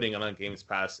putting it on Games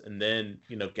Pass and then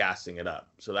gassing it up?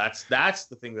 So that's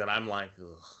the thing that I'm like,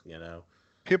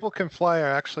 People Can Fly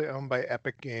are actually owned by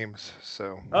Epic Games.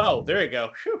 So there you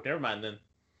go. Phew, never mind then.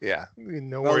 Yeah,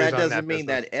 no well, worries. That doesn't on that mean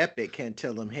business. that Epic can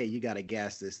tell them, hey, you got to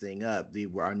gas this thing up.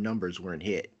 Our numbers weren't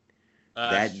hit.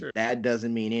 That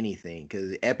doesn't mean anything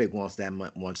because Epic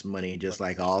wants money just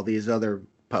like all these other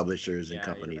publishers and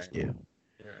companies do.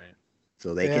 You're right.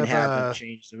 So they can have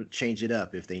them change it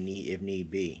up if need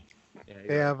be. Yeah,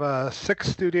 they have 6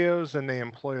 studios and they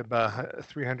employ about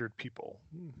 300 people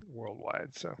worldwide.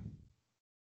 So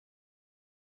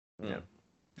yeah,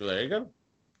 so there you go.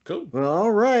 Cool. Well,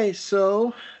 all right.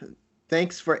 So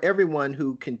thanks for everyone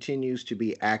who continues to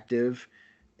be active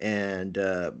and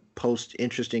post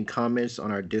interesting comments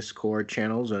on our Discord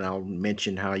channels. And I'll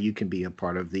mention how you can be a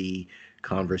part of the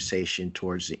conversation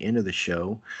towards the end of the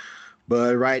show.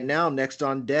 But right now, next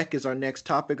on deck is our next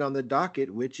topic on the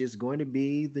docket, which is going to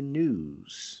be the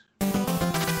news.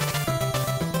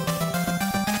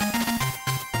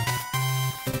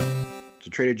 So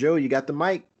Trader Joe, you got the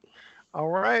mic. all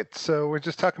right, so we're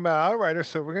just talking about Outriders,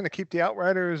 so we're going to keep the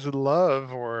Outriders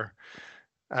love, or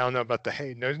I don't know about the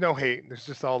hate. There's no hate. There's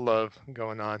just all love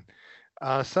going on.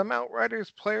 Some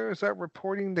Outriders players are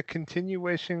reporting the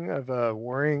continuation of a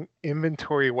worrying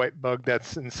inventory wipe bug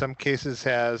that's in some cases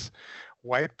has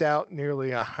wiped out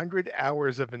nearly 100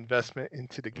 hours of investment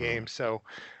into the game. So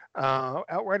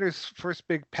Outriders' first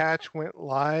big patch went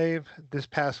live this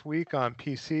past week on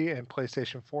PC and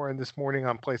PlayStation 4 and this morning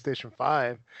on PlayStation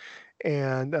 5.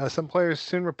 And some players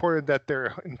soon reported that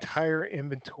their entire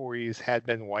inventories had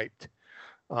been wiped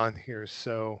on here.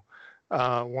 So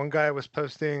one guy was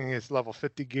posting his level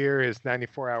 50 gear, his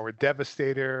 94-hour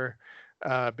Devastator,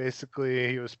 Basically,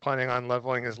 he was planning on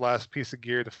leveling his last piece of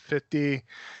gear to 50.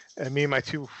 And me and my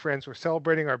two friends were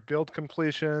celebrating our build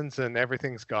completions, and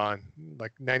everything's gone,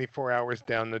 like 94 hours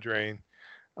down the drain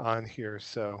on here.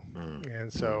 So,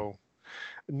 and so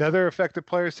another affected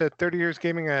player said 30 years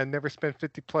gaming, I never spent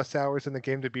 50 plus hours in the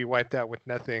game to be wiped out with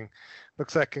nothing.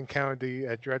 Looks like encountered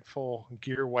the dreadful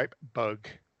gear wipe bug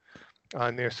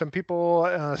on there. Some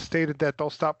people stated that they'll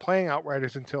stop playing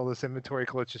Outriders until this inventory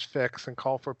glitch is fixed, and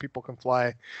call for People Can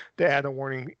Fly to add a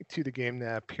warning to the game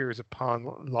that appears upon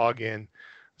login.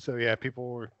 So yeah,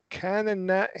 people were kind of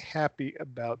not happy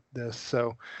about this.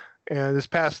 So, and this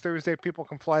past Thursday, People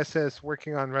Can Fly says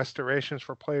working on restorations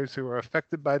for players who are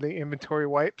affected by the inventory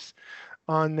wipes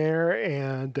on there.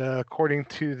 And according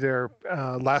to their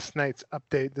last night's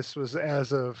update, this was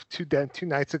as of two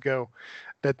nights ago,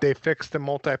 that they fixed the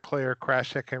multiplayer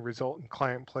crash that can result in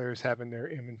client players having their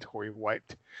inventory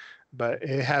wiped. But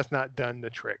it has not done the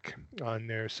trick on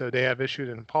there. So they have issued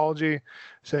an apology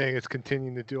saying it's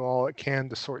continuing to do all it can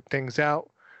to sort things out.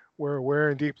 We're aware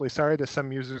and deeply sorry that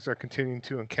some users are continuing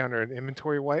to encounter an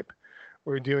inventory wipe.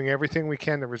 We're doing everything we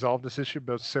can to resolve this issue,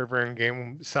 both server and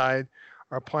game side.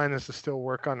 Our plan is to still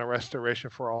work on a restoration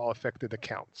for all affected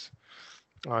accounts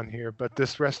on here. But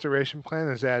this restoration plan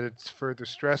has added further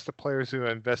stress to players who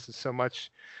have invested so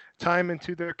much time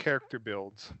into their character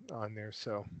builds on there.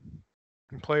 So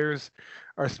players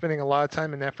are spending a lot of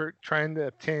time and effort trying to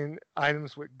obtain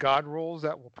items with god rolls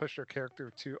that will push their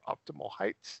character to optimal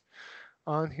heights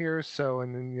on here. So,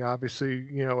 and then obviously,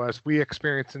 as we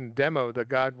experience in the demo, the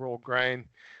god roll grind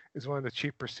is one of the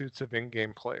chief pursuits of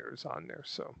in-game players on there.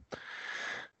 So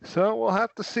we'll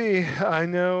have to see. I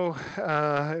know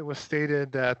it was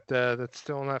stated that that's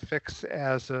still not fixed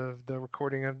as of the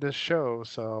recording of this show.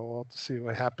 So we'll have to see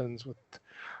what happens with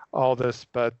all this.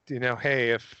 But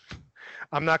hey, if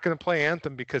I'm not going to play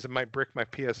Anthem because it might brick my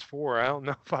PS4, I don't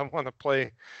know if I want to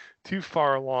play too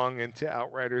far along into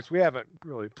Outriders. We haven't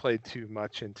really played too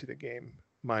much into the game,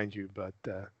 mind you, but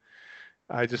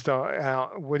I just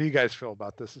don't. What do you guys feel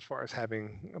about this as far as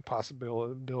having a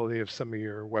possibility of some of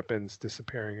your weapons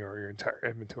disappearing or your entire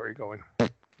inventory going?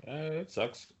 It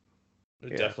sucks.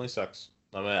 It definitely sucks.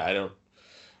 I mean, I don't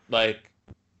like.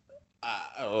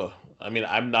 I mean,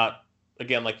 I'm not.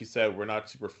 Again, like you said, we're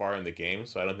not super far in the game,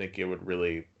 so I don't think it would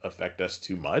really affect us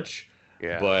too much.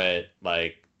 Yeah. But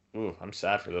I'm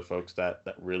sad for the folks that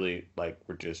really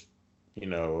were just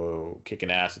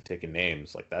kicking ass and taking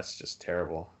names. That's just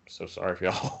terrible. I'm so sorry for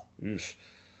y'all. It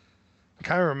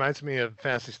kind of reminds me of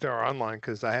Phantasy Star Online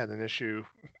because I had an issue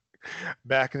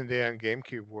back in the day on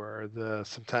GameCube where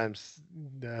sometimes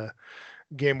the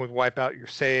game would wipe out your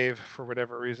save for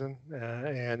whatever reason,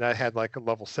 and I had a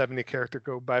level 70 character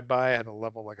go bye-bye. I had a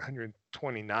level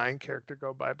 129 character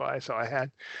go bye-bye, so I had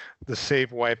the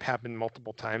save wipe happen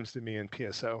multiple times to me in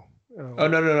PSO. Oh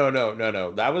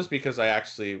no! That was because I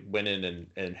actually went in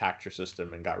and hacked your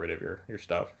system and got rid of your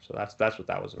stuff. So that's what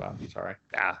that was about. Sorry.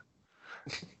 Yeah.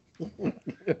 God.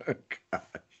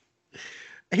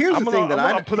 Here's the thing that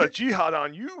I'm gonna put a jihad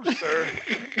on you, sir.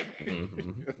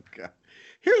 God.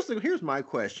 Here's my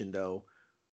question though.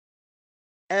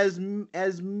 As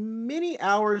many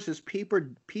hours as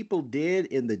people did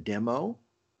in the demo,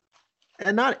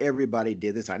 and not everybody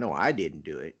did this. I know I didn't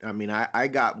do it. I mean, I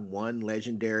got one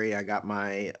legendary. I got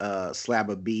my slab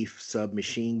of beef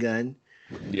submachine gun.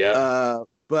 Yeah.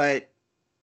 But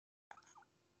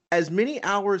as many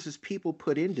hours as people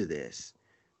put into this,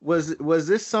 was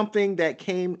this something that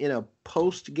came in a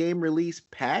post-game release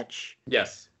patch?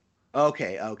 Yes.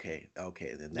 Okay.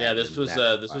 Then this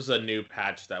was a new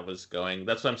patch that was going.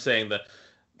 That's what I'm saying.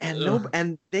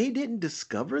 And they didn't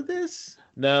discover this?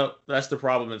 No, that's the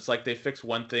problem. It's they fix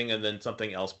one thing and then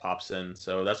something else pops in.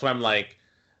 So that's why I'm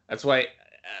that's why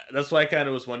I kind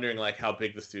of was wondering how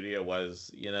big the studio was,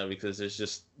 because there's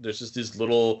just these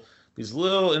little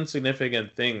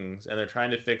insignificant things, and they're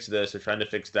trying to fix this, they're trying to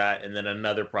fix that, and then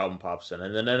another problem pops in,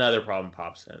 and then another problem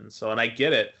pops in. So, and I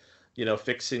get it,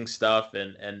 fixing stuff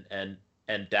and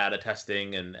data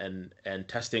testing and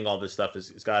testing all this stuff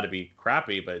is got to be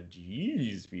crappy, but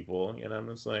geez, people, I'm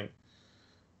just I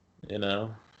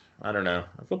don't know.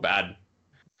 I feel bad.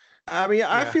 I mean,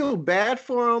 I feel bad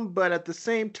for them, but at the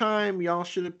same time, y'all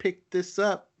should have picked this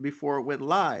up before it went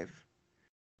live.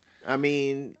 I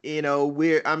mean,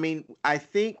 I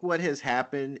think what has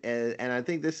happened, and I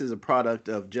think this is a product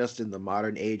of just in the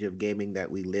modern age of gaming that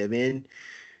we live in.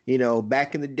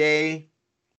 Back in the day,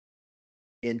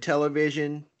 in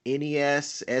television,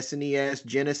 NES, SNES,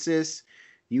 Genesis,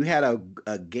 you had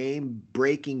a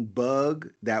game-breaking bug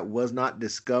that was not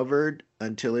discovered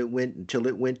until it went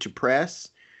to press.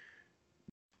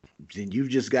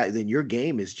 then your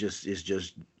game is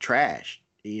just trash.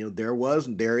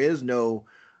 There is no,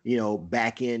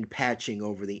 back end patching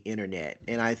over the internet.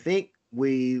 And I think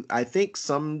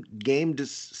some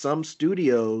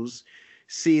studios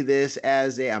see this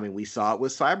as we saw it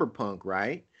with Cyberpunk,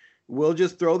 right? We'll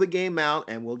just throw the game out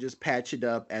and we'll just patch it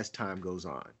up as time goes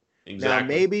on. Now,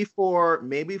 Exactly.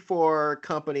 maybe for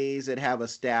companies that have a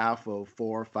staff of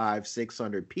 4, 5,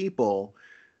 600 people,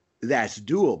 that's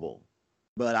doable.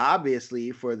 But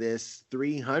obviously, for this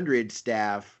 300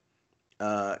 staff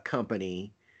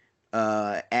company,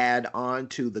 add on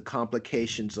to the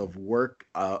complications of work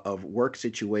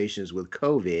situations with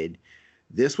COVID,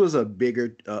 this was a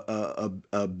bigger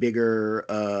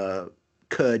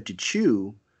cud to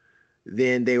chew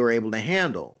than they were able to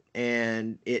handle.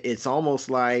 And it's almost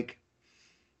like,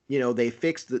 they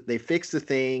fixed the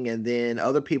thing, and then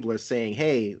other people are saying,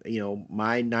 hey,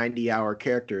 my 90-hour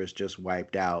character is just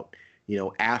wiped out,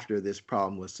 after this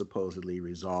problem was supposedly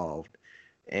resolved.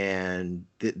 And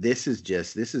this is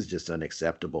just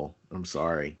unacceptable. I'm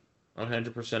sorry.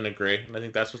 100% agree. And I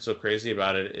think that's what's so crazy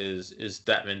about it is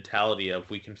that mentality of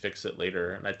we can fix it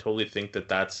later. And I totally think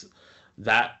that's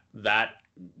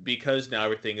because now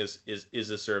everything is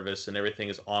a service and everything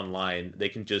is online, they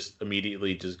can just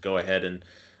immediately just go ahead and,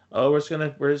 oh, we're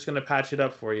just gonna patch it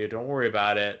up for you. Don't worry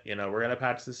about it. We're gonna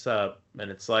patch this up. And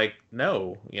it's like,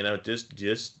 no,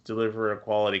 just deliver a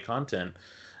quality content.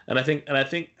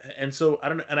 And so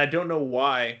I don't know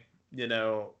why,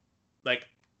 like,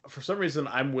 for some reason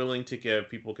I'm willing to give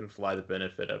People Can Fly the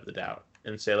benefit of the doubt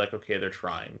and say, like, okay, they're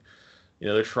trying.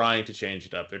 They're trying to change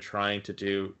it up. They're trying to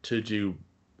do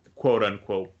quote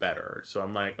unquote better. So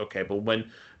I'm like, okay, but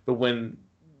when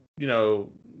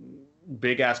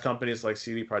big ass companies like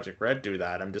CD Projekt Red do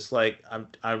that, I'm just like, I'm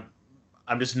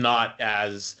just not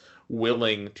as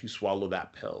willing to swallow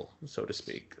that pill, so to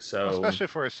speak. So especially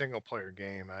for a single player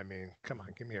game. I mean, come on,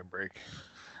 give me a break.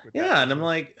 Yeah, and I'm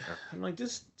like,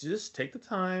 just take the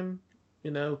time,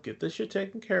 get this shit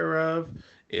taken care of.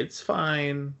 It's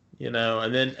fine, and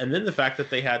then the fact that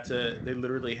they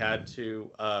literally had to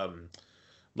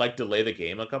like delay the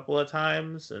game a couple of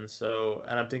times, and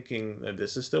I'm thinking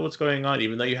this is still what's going on,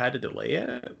 even though you had to delay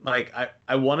it. Like,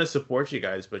 I want to support you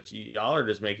guys, but y'all are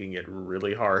just making it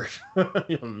really hard.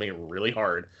 Making it really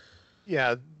hard.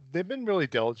 Yeah, they've been really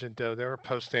diligent though. They were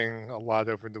posting a lot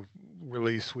over the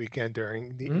release weekend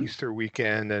during the Easter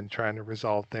weekend and trying to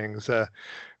resolve things.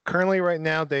 Currently, right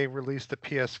now, they released a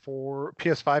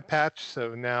PS5 patch,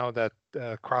 so now that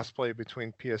crossplay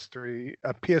between PS4,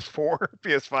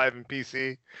 PS5, and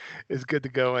PC is good to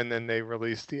go. And then they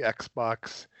released the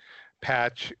Xbox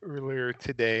patch earlier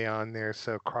today on there,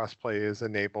 so crossplay is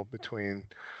enabled between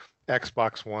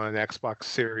Xbox One, Xbox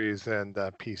Series, and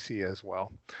PC as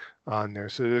well on there.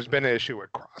 So there's been an issue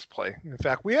with crossplay. In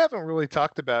fact, we haven't really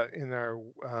talked about in our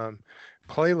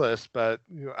playlist, but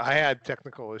I had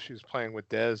technical issues playing with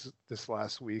Dez this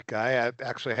last week. I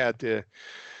actually had to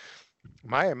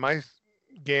my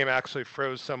game actually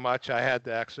froze so much I had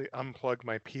to actually unplug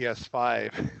my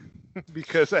PS5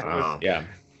 because it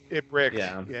bricked.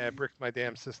 Yeah, it bricked my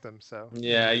damn system. So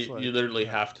yeah, you literally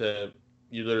have to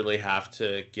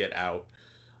get out,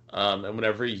 and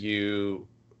whenever you,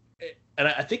 and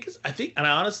I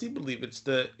honestly believe it's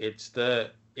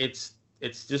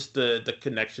just the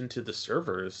connection to the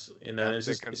servers, it's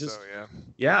just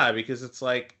yeah, because it's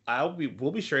like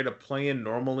we'll be straight up playing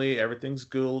normally, everything's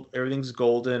golden,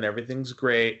 everything's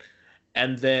great,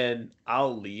 and then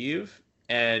I'll leave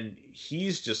and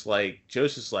Joe's just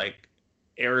like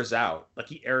airs out,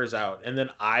 and then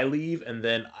I leave, and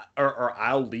then or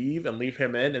I'll leave and leave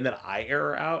him in, and then I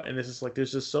error out, and it's just like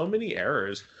there's just so many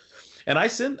errors. And I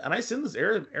send those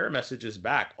error messages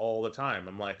back all the time.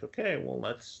 I'm like, okay, well,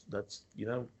 let's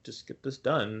just get this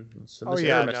done. That's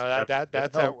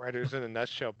Outriders in a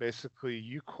nutshell. Basically,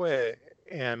 you quit,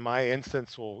 and my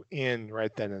instance will end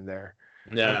right then and there.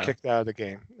 Yeah, I'm kicked out of the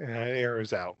game, and it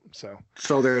errors out. So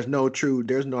there's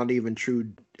not even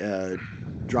true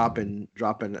drop in,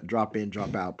 drop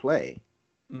out play.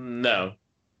 No,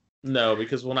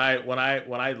 because when I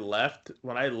left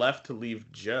to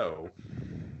leave Joe,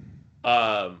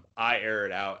 I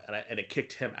aired out and it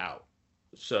kicked him out.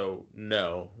 So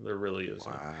no, there really isn't.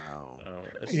 Wow.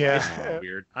 It's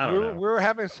weird. I don't know. We're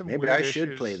having some. Maybe I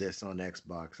should play this on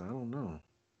Xbox. I don't know.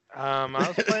 I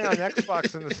was playing on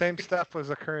Xbox, and the same stuff was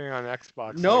occurring on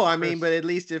Xbox. No, I mean, but at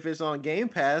least if it's on Game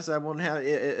Pass, I won't have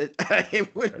it. I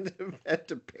wouldn't have had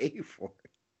to pay for it.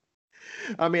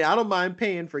 I mean, I don't mind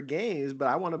paying for games, but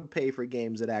I want to pay for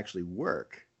games that actually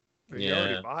work.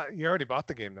 Yeah. You already bought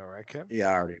the game though, right, Kim? Yeah,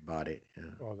 I already bought it. Yeah.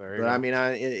 Oh, there you But go. I mean,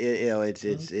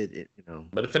 you know.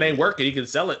 But if it ain't working, you can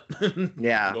sell it.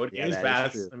 Yeah, Go to yeah, Games that is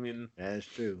Pass. true. I mean, That is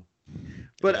true.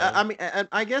 But know. I mean,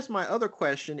 I guess my other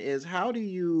question is, how do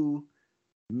you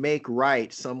make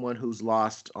right someone who's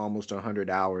lost almost 100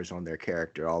 hours on their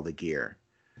character, all the gear?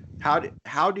 How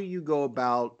do you go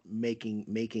about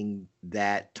making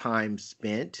that time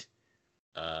spent?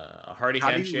 A hearty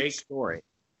How do you handshake. restore it?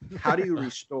 How do you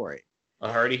restore it?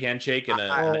 A hearty handshake and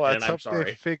Well, and let's I'm hope they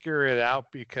sorry. figure it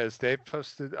out because they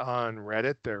posted on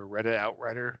Reddit, their Reddit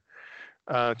Outrider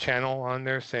channel on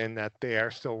there, saying that they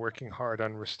are still working hard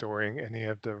on restoring any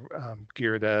of the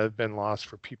gear that have been lost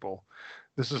for people.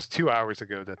 This was 2 hours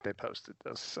ago that they posted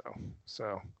this,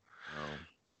 so.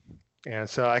 And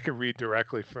so I could read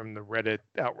directly from the Reddit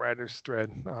Outriders thread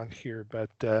on here,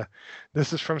 but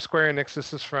this is from Square Enix.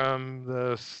 This is from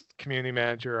the community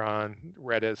manager on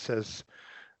Reddit. It says,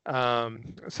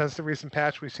 since the recent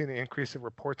patch, we've seen an increase in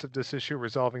reports of this issue.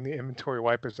 Resolving the inventory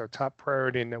wipe is our top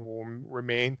priority, and then will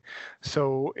remain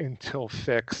so until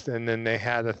fixed. And then they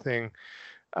had a thing.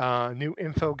 New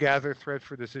info gather thread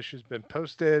for this issue has been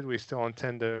posted. We still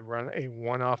intend to run a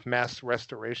one-off mass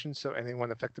restoration, so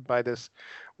anyone affected by this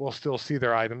will still see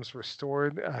their items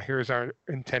restored. Here's our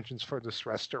intentions for this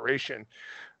restoration.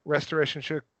 Restoration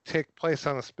should take place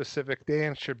on a specific day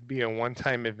and should be a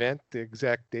one-time event. The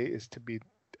exact date is to be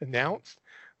announced,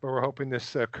 but we're hoping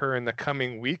this occur in the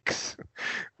coming weeks.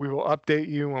 We will update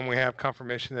you when we have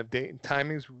confirmation of date and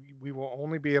timings. We will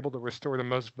only be able to restore the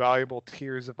most valuable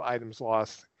tiers of items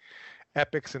lost.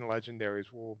 Epics and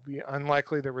legendaries will be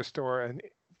unlikely to restore an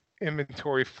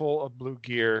inventory full of blue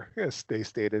gear, as they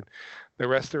stated. The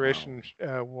restoration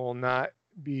will not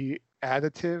be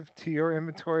additive to your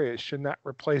inventory. It should not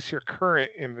replace your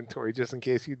current inventory, just in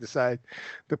case you decide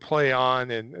to play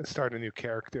on and start a new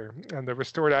character. And the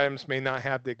restored items may not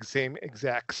have the same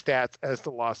exact stats as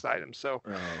the lost items. So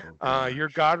your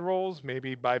god rolls,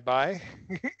 maybe bye-bye.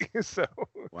 So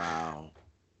wow.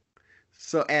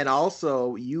 So, and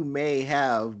also you may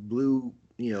have blue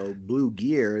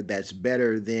gear that's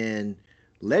better than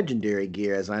legendary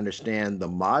gear. As I understand the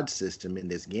mod system in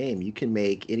this game, you can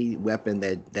make any weapon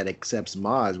that accepts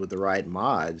mods with the right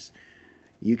mods.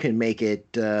 You can make it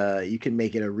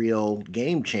a real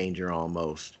game changer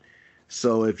almost.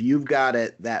 So if you've got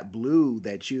that blue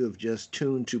that you have just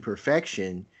tuned to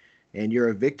perfection, and you're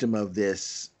a victim of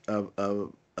this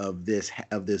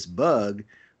bug,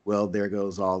 well, there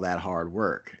goes all that hard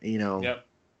work. Yep.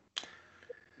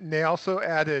 They also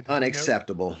added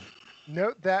unacceptable.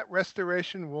 Note that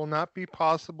restoration will not be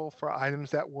possible for items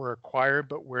that were acquired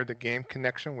but where the game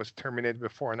connection was terminated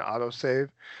before an autosave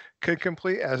could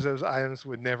complete, as those items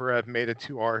would never have made it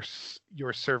to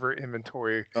your server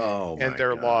inventory and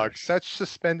their logs. Such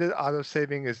suspended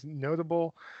autosaving is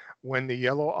notable when the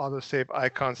yellow autosave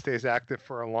icon stays active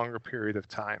for a longer period of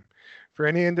time. For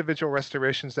any individual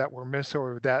restorations that were missed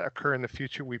or that occur in the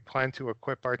future, we plan to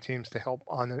equip our teams to help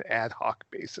on an ad hoc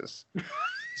basis.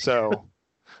 So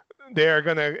they are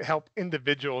going to help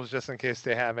individuals just in case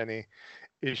they have any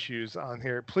issues on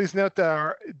here. Please note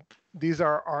that these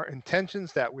are our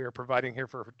intentions that we are providing here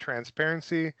for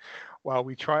transparency. While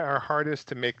we try our hardest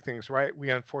to make things right, we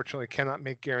unfortunately cannot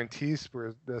make guarantees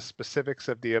for the specifics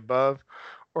of the above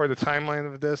or the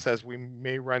timeline of this, as we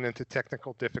may run into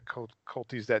technical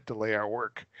difficulties that delay our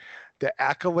work. The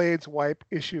accolades wipe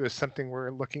issue is something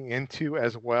we're looking into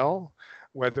as well,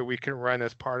 whether we can run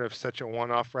as part of such a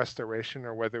one-off restoration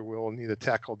or whether we'll need to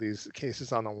tackle these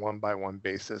cases on a one-by-one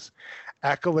basis.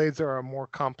 Accolades are a more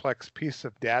complex piece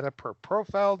of data per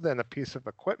profile than a piece of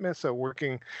equipment, so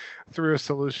working through a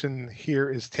solution here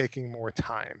is taking more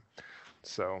time.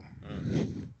 So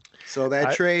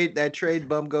that trade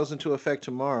bump goes into effect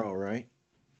tomorrow, right?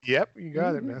 Yep, you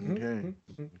got it, man.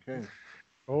 Okay.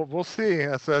 Well, we'll see.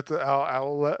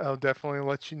 I'll definitely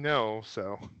let you know.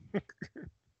 So.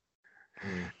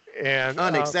 And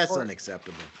that's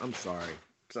unacceptable. I'm sorry,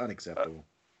 it's unacceptable.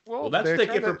 Well, that's what they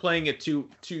get for playing it too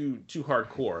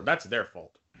hardcore. That's their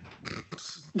fault.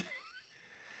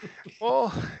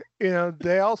 Well,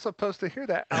 they also posted here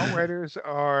that Outriders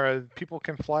people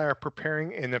can fly are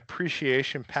preparing an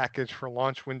appreciation package for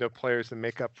launch window players to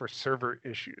make up for server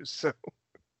issues. So,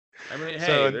 I mean,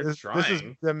 hey, they're trying. This is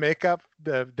the makeup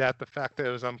the fact that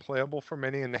it was unplayable for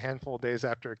many in the handful of days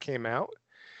after it came out.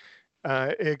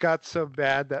 It got so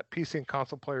bad that PC and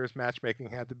console players matchmaking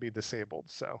had to be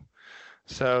disabled.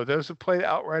 So those who played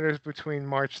Outriders between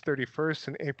March 31st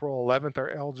and April 11th are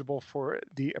eligible for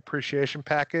the appreciation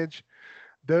package.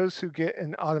 Those who get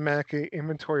an automatic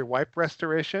inventory wipe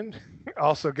restoration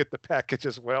also get the package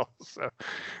as well. So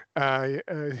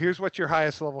here's what your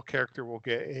highest level character will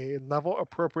get: a level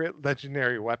appropriate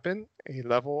legendary weapon, a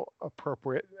level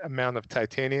appropriate amount of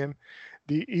titanium,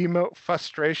 the emote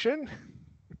frustration,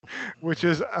 which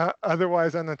is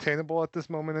otherwise unattainable at this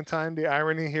moment in time. The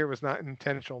irony here was not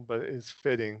intentional, but is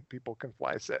fitting. People can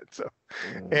fly set. So,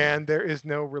 and there is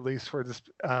no release for this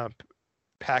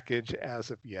package as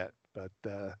of yet. But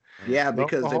yeah,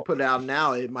 because they put it out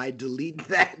now, it might delete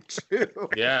that too.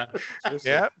 Yeah.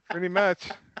 Yeah, pretty much.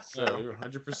 So you're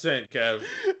 100%, Kev.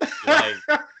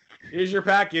 Like, here's your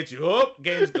package. Oh,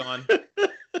 game's gone.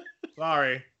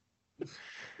 Sorry.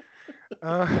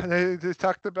 They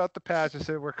talked about the patch. They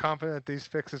said we're confident these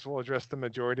fixes will address the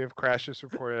majority of crashes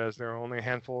reported, as there are only a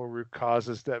handful of root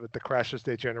causes that with the crashes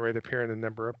they generate appear in a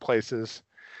number of places.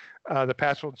 The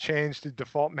patch will change the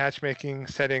default matchmaking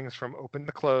settings from open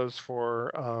to close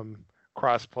for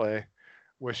crossplay,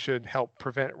 which should help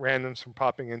prevent randoms from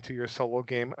popping into your solo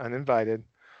game uninvited.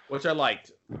 Which I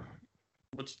liked.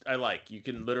 You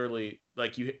can literally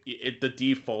the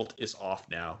default is off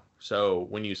now. So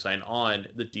when you sign on,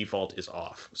 the default is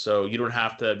off. So you don't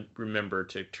have to remember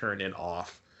to turn it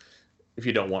off if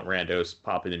you don't want randos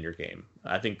popping in your game.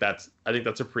 I think that's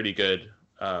a pretty good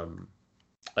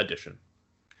addition.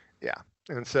 Yeah.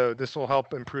 And so this will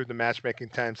help improve the matchmaking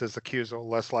times, as the queues are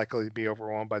less likely to be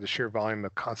overwhelmed by the sheer volume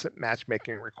of constant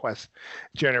matchmaking requests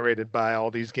generated by all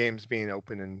these games being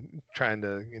open and trying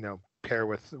to, pair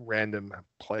with random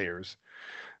players.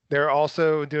 They're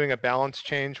also doing a balance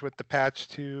change with the patch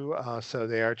too, so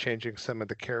they are changing some of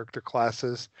the character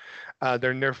classes.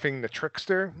 They're nerfing the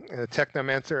Trickster, the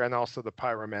Technomancer, and also the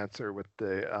Pyromancer with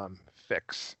the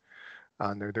fix.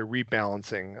 They're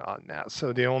rebalancing on that.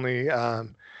 So the only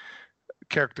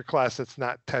character class that's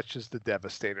not touched is the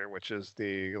Devastator, which is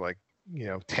the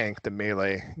tank, the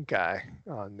melee guy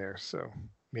on there. So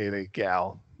melee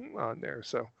gal on there.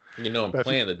 So I'm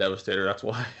playing the Devastator. That's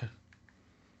why.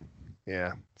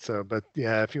 Yeah. So, but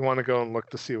yeah, if you want to go and look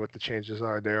to see what the changes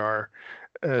are, there are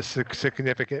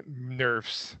significant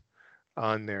nerfs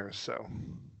on there. So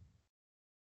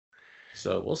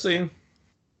we'll see.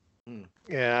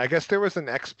 Yeah, I guess there was an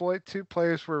exploit too.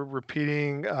 Players were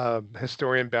repeating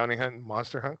Historian Bounty Hunt and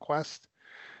Monster Hunt quest.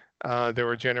 They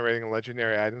were generating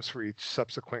legendary items for each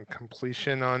subsequent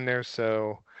completion on there.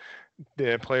 So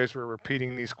the players were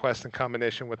repeating these quests in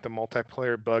combination with the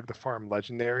multiplayer bug to farm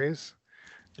legendaries.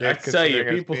 I tell you,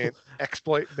 people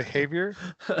exploit behavior.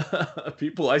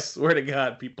 People, I swear to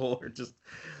God, people are just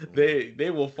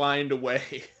they will find a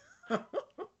way.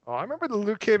 Oh, I remember the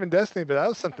loot cave in Destiny, but that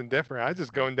was something different. I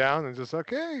just going down and just,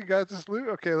 okay, you got this loot.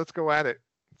 Okay, let's go at it.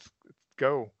 Let's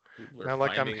go. Not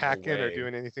like I'm hacking or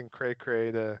doing anything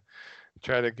cray-cray to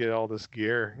try to get all this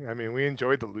gear. I mean, we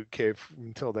enjoyed the loot cave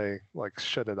until they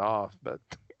shut it off, but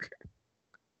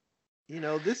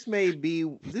this may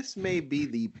be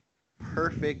the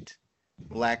perfect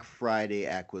Black Friday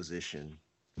acquisition.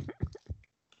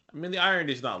 I mean, the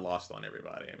irony is not lost on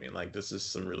everybody. I mean, this is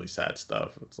some really sad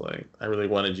stuff. It's I really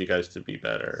wanted you guys to be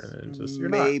better, and just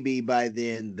maybe by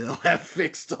then they'll have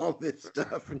fixed all this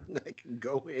stuff, and I can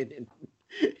go in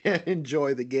and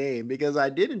enjoy the game, because I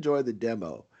did enjoy the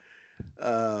demo.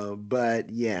 But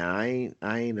yeah, I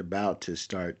ain't about to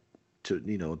start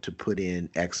to put in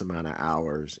X amount of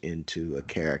hours into a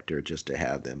character just to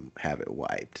have it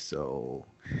wiped. So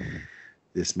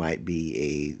this might be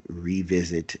a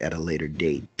revisit at a later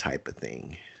date type of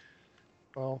thing.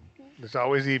 Well, there's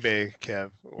always eBay,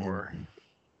 Kev, or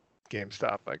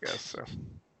GameStop, I guess.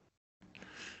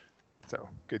 So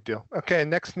good deal. Okay,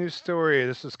 next news story.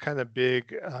 This is kind of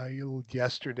big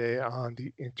yesterday on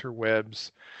the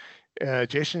interwebs.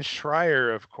 Jason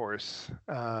Schreier, of course,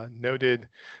 noted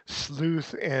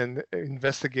sleuth and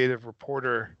investigative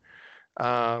reporter,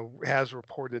 has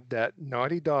reported that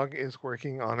Naughty Dog is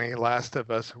working on a Last of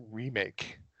Us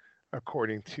remake,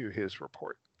 according to his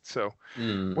report. So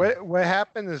what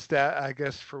happened is that, I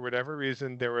guess, for whatever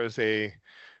reason, there was a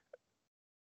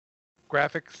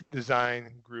graphics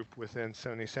design group within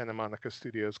Sony Santa Monica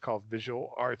Studios called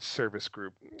Visual Arts Service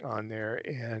Group on there.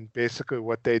 And basically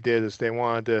what they did is they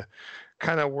wanted to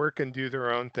kind of work and do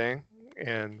their own thing.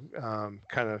 And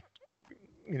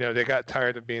they got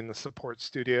tired of being the support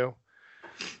studio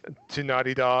to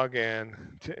Naughty Dog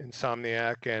and to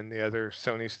Insomniac and the other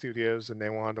Sony studios, and they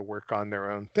wanted to work on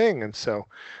their own thing. And so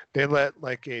they let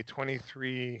a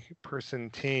 23-person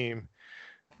team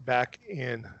back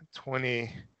in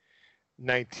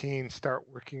 2019 start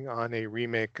working on a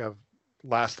remake of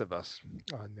Last of Us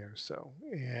on there. So,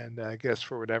 and I guess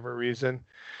for whatever reason,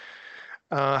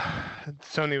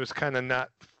 Sony was kind of not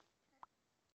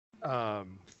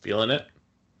Feeling it?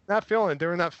 Not feeling it. They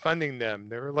were not funding them.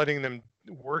 They were letting them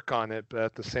work on it, but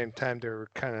at the same time, they were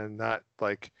kind of not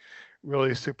like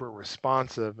really super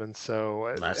responsive. And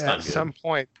so That's at not some good.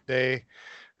 point, they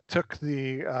took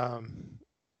the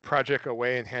project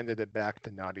away and handed it back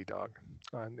to Naughty Dog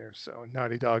on there. So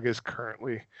Naughty Dog is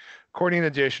currently, according to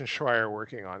Jason Schreier,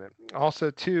 working on it. Also,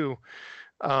 too,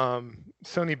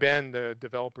 Sony Bend, the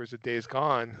developers of Days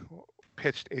Gone,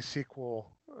 pitched a sequel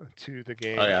to the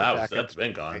game Oh yeah, back in that's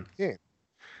been gone. 2019.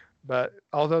 But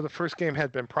although the first game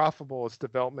had been profitable, its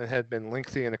development had been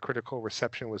lengthy and the critical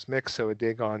reception was mixed, so a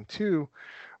Days Gone 2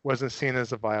 wasn't seen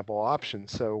as a viable option.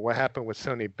 So what happened with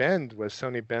Sony Bend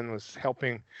was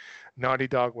helping Naughty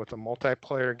Dog with a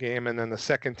multiplayer game, and then the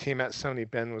second team at Sony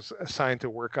Bend was assigned to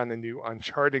work on a new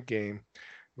Uncharted game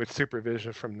with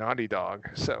supervision from Naughty Dog.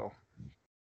 So,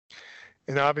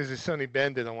 and obviously Sony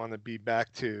Bend didn't want to be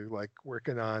back to like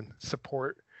working on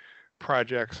support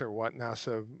projects or whatnot.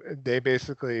 So they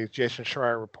basically, Jason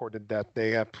Schreier reported that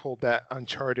they have pulled that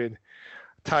Uncharted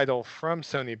title from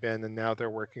Sony Bend, and now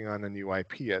they're working on a new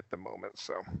IP at the moment.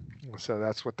 So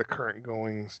that's what the current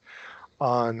goings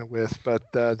on with.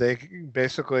 But they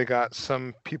basically got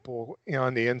some people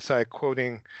on the inside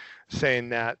quoting, saying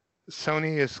that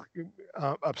Sony is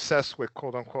obsessed with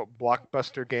quote unquote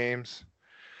blockbuster games,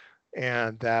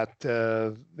 and that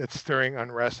it's stirring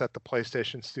unrest at the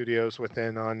PlayStation studios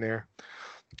within on there.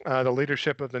 The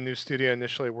leadership of the new studio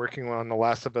initially working on The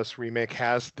Last of Us remake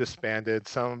has disbanded.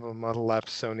 Some of them have left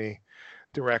Sony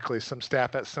directly. Some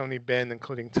staff at Sony Bend,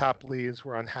 including top leads,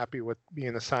 were unhappy with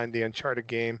being assigned the Uncharted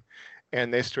game,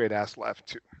 and they straight ass left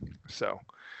too. So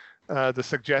the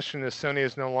suggestion is Sony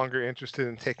is no longer interested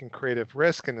in taking creative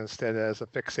risk and instead has a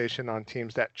fixation on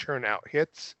teams that churn out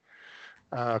hits.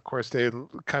 Of course, they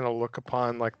kind of look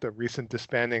upon like the recent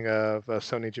disbanding of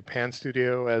Sony Japan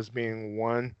Studio as being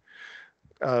one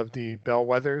of the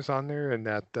bellwethers on there, and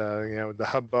that the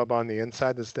hubbub on the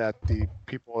inside is that the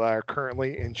people that are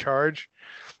currently in charge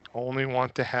only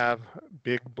want to have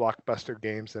big blockbuster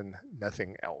games and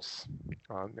nothing else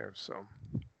on there. So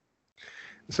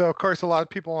of course, a lot of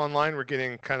people online were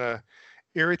getting kind of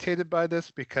irritated by this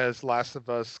because Last of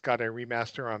Us got a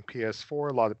remaster on PS4.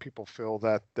 A lot of people feel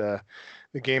that the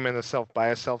game in itself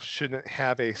by itself shouldn't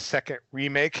have a second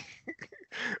remake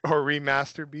or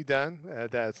remaster be done.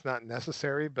 That it's not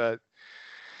necessary, but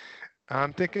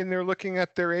I'm thinking they're looking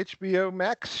at their HBO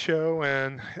Max show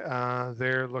and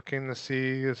they're looking to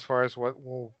see as far as what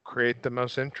will create the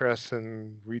most interest,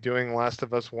 in redoing Last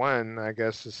of Us 1, I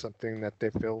guess, is something that they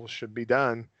feel should be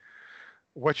done.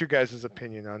 What's your guys'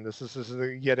 opinion on this? This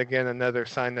is yet again another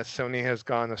sign that Sony has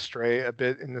gone astray a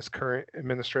bit in this current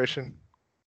administration.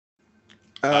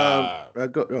 Go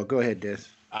ahead, Des.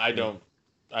 I don't.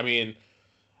 I mean,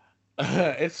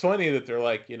 it's funny that they're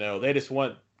like, they just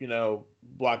want,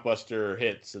 blockbuster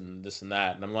hits and this and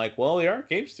that. And I'm like, well, they are a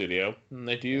game studio and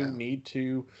they do need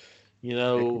to,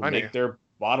 make their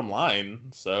bottom line.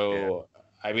 So,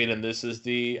 I mean, and this is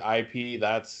the IP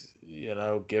that's,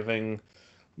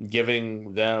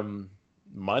 giving them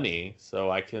money.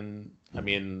 So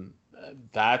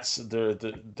that's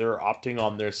they're opting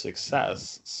on their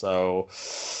success. So,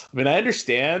 I mean, I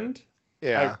understand.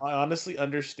 Yeah. I honestly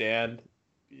understand,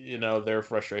 their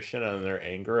frustration and their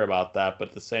anger about that. But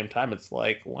at the same time, it's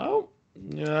like, well,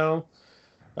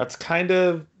 that's kind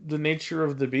of the nature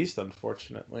of the beast,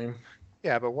 unfortunately.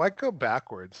 Yeah, but why go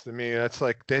backwards? I mean, that's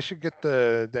like they should get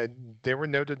that they were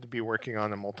noted to be working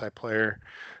on a multiplayer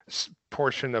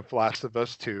portion of Last of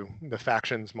Us 2, the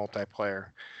factions multiplayer.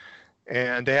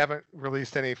 And they haven't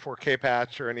released any 4K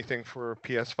patch or anything for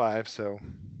PS5, so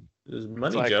there's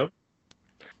money, Joe.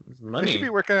 Money. They should be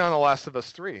working on The Last of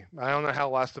Us 3. I don't know how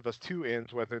Last of Us 2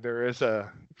 ends, whether there is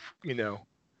a,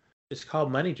 It's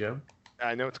called money, Joe.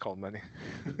 I know it's called money.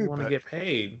 People want to get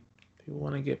paid. People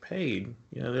want to get paid.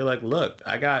 They're like, look,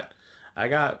 I got,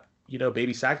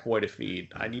 baby Sackboy to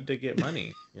feed. I need to get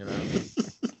money.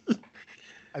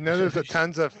 I know there's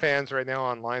tons of fans right now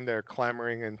online that are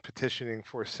clamoring and petitioning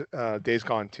for Days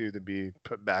Gone 2 to be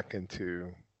put back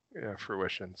into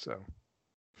fruition. So.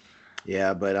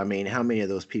 Yeah, but I mean, how many of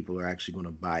those people are actually going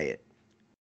to buy it?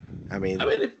 I mean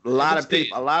a lot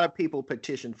of people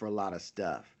petition for a lot of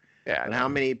stuff. Yeah. And how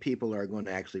many people are going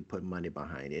to actually put money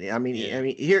behind it? I mean,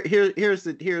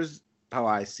 here's how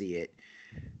I see it.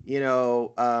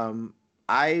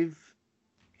 I've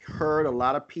heard a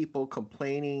lot of people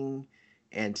complaining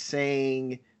and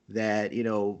saying that,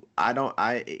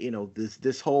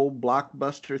 this whole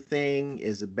blockbuster thing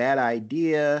is a bad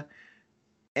idea.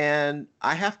 And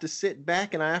I have to sit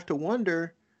back and I have to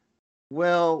wonder,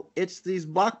 well, it's these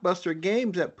blockbuster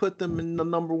games that put them in the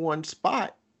number one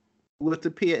spot. with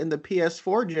in the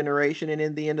PS4 generation and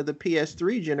in the end of the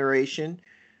PS3 generation,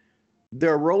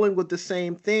 they're rolling with the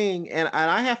same thing. And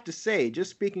I have to say,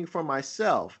 just speaking for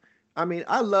myself, I mean,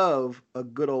 I love a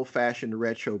good old fashioned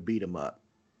retro beat 'em up.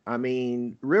 I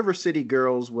mean, River City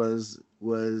Girls was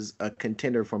a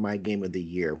contender for my game of the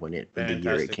year when the year it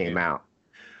Fantastic came game. out.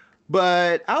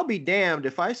 But I'll be damned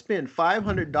if I spend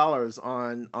 $500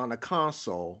 on a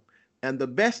console and the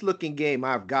best looking game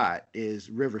I've got is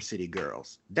River City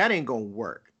Girls. That ain't gonna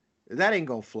work. That ain't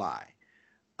gonna fly.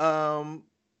 Um,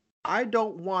 I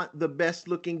don't want the best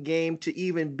looking game to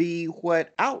even be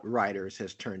what Outriders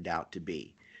has turned out to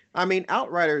be. I mean,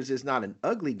 Outriders is not an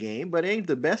ugly game, but it ain't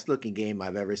the best looking game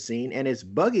I've ever seen, and it's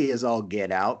buggy as all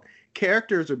get out.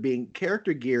 Character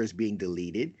gear is being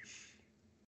deleted.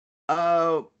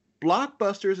 Uh,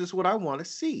 Blockbusters is what I want to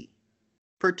see,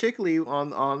 particularly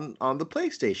on the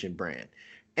PlayStation brand.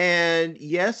 And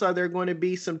yes, are there going to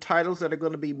be some titles that are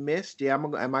going to be missed? Yeah,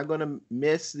 am I going to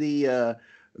miss the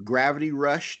Gravity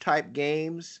Rush type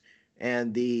games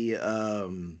and the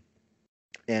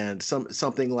and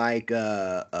something like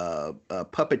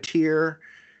Puppeteer,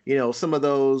 you know, some of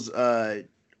those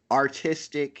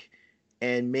artistic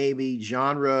and maybe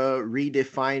genre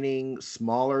redefining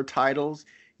smaller titles?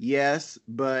 Yes,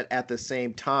 but at the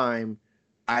same time,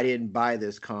 I didn't buy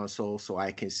this console so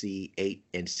I can see 8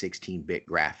 and 16-bit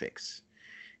graphics.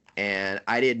 And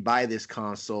I didn't buy this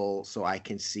console so I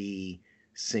can see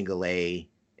single A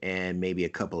and maybe a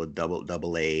couple of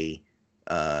double A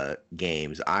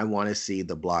games. I want to see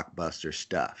the blockbuster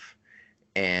stuff.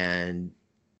 And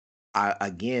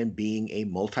again, being a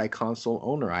multi-console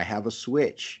owner, I have a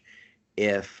Switch.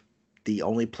 If the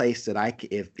only place that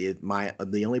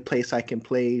the only place I can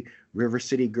play River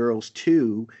City Girls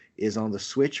 2 is on the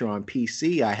Switch or on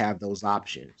PC, I have those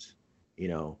options. You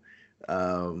know,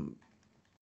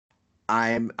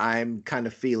 I'm kind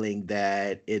of feeling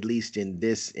that at least in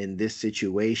this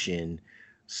situation,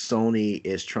 Sony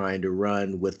is trying to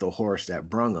run with the horse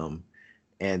that brung them,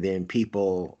 and then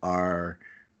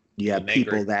you have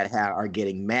people that are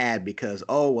getting mad because,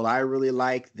 oh well, I really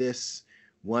like this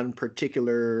one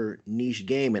particular niche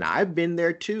game, and I've been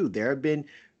there too.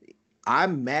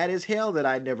 I'm mad as hell that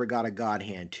I never got a God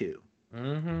Hand 2.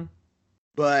 Mm-hmm.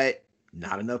 But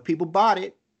not enough people bought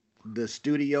it. The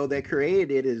studio that created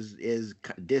it is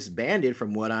disbanded,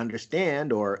 from what I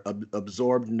understand, or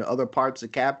absorbed into other parts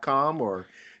of Capcom, or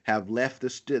have left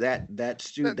that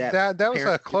was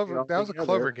a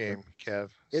Clover together. game, Kev.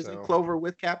 Is it Clover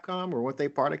with Capcom, or weren't they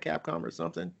part of Capcom or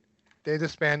something? They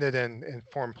disbanded and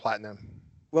formed Platinum.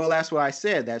 Well, that's what I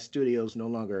said. That studio's no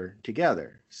longer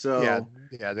together. So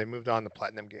yeah, they moved on to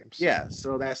Platinum Games. Yeah,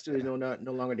 so that studio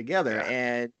no longer together,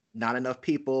 and not enough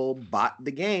people bought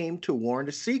the game to warrant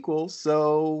a sequel.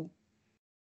 So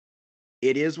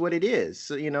it is what it is.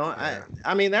 So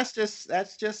I mean that's just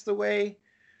the way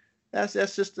that's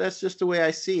just the way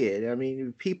I see it. I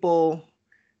mean, people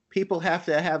have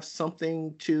to have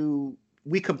something to.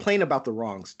 We complain about the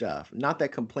wrong stuff. Not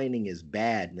that complaining is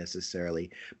bad necessarily,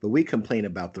 but we complain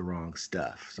about the wrong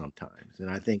stuff sometimes. And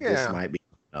I think this might be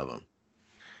one of them.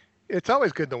 It's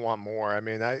always good to want more. I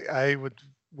mean, I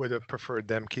would have preferred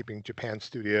them keeping Japan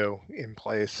Studio in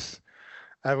place.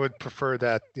 I would prefer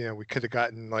that, we could have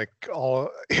gotten like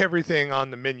everything on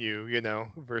the menu,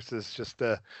 versus just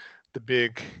the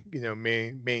big,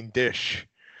 main dish.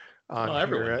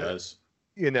 Everyone does.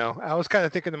 I was kind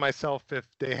of thinking to myself, if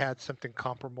they had something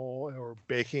comparable or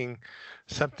baking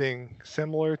something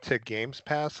similar to Games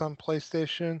Pass on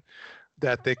PlayStation,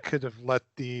 that they could have let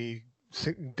the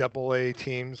AA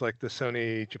teams like the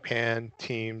Sony Japan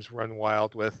teams run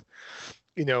wild with,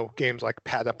 games like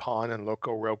Patapon and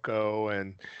Loco Roco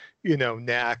and,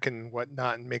 Knack and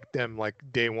whatnot, and make them like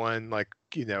day one, like,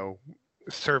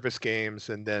 service games,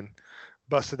 and then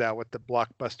busted out with the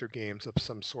blockbuster games of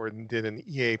some sort and did an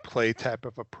EA Play type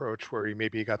of approach where you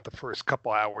maybe got the first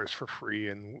couple hours for free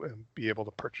and be able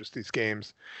to purchase these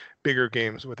games, bigger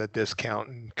games with a discount,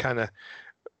 and kind of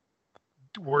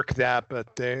work that.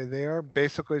 But they are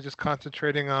basically just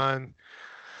concentrating on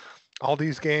all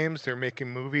these games. They're making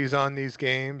movies on these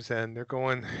games, and they're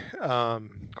going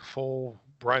full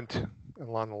brunt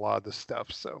on a lot of the stuff.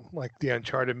 So like the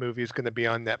Uncharted movie is going to be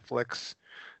on Netflix.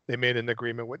 They made an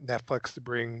agreement with Netflix to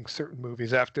bring certain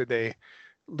movies after they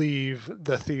leave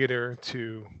the theater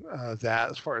to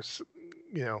that, as far as,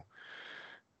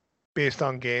 based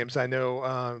on games. I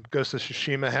know Ghost of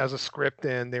Tsushima has a script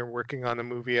and they're working on a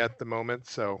movie at the moment.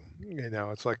 So,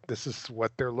 it's like this is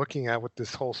what they're looking at with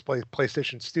this whole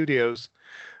PlayStation Studios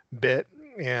bit.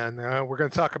 And we're going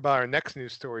to talk about our next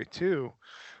news story too,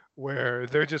 where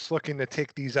they're just looking to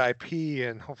take these IP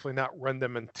and hopefully not run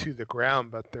them into the ground,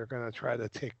 but they're going to try to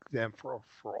take them for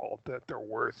all that they're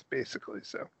worth, basically.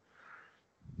 So.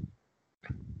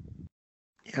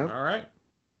 Yeah. All right.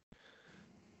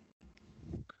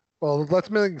 Well,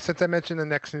 since I mentioned the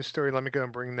next news story, let me go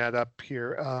and bring that up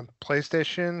here.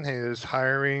 PlayStation is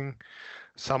hiring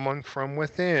someone from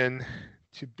within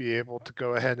to be able to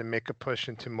go ahead and make a push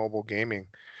into mobile gaming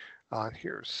on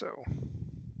here. So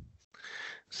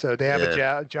they have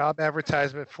a job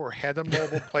advertisement for head of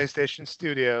mobile PlayStation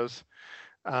Studios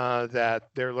that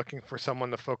they're looking for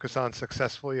someone to focus on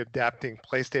successfully adapting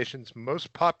PlayStation's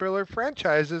most popular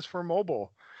franchises for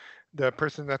mobile. The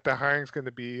person that they're hiring is going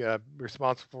to be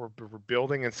responsible for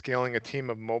building and scaling a team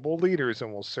of mobile leaders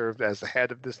and will serve as the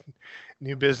head of this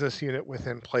new business unit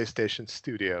within PlayStation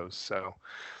Studios.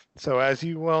 So as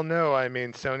you well know, I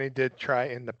mean, Sony did try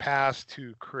in the past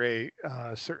to create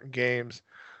certain games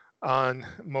on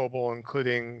mobile,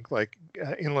 including like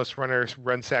Endless Runner's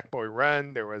Run Sackboy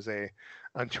Run. There was a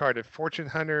Uncharted Fortune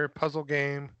Hunter puzzle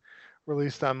game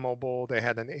released on mobile. They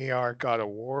had an AR God of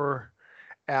War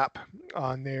app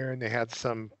on there, and they had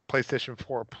some PlayStation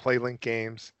 4 PlayLink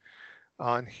games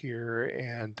on here,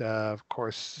 and of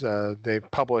course they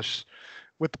published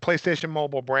with the PlayStation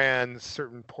Mobile brand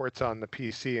certain ports on the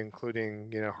PC,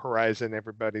 including Horizon,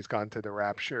 Everybody's Gone to the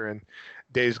Rapture, and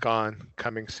Days Gone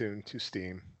coming soon to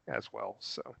Steam as well.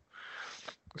 So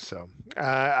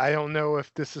I don't know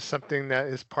if this is something that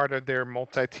is part of their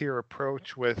multi-tier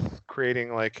approach with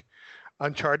creating like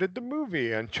Uncharted the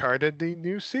movie, Uncharted the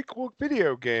new sequel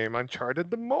video game,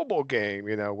 Uncharted the mobile game,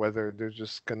 whether they're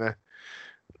just going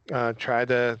to try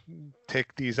to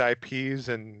take these IPs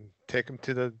and take them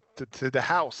to the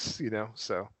house,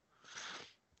 so.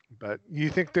 But you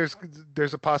think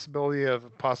there's a possibility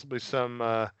of possibly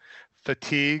some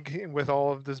fatigue with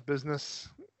all of this business?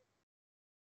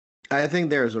 I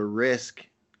think there's a risk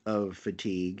of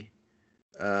fatigue.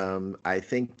 I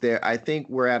think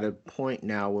we're at a point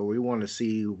now where we want to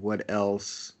see what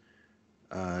else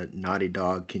Naughty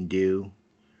Dog can do.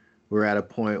 We're at a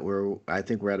point where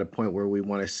we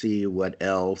want to see what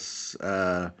else.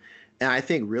 And I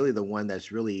think really the one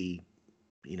that's really,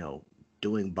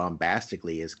 doing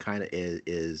bombastically is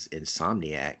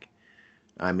Insomniac.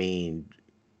 I mean,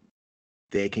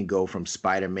 they can go from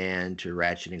Spider-Man to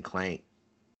Ratchet and Clank.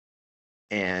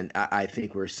 And I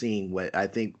think we're seeing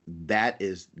that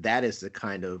is the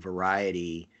kind of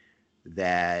variety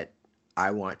that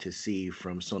I want to see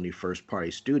from Sony first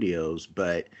party studios.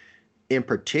 But in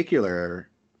particular,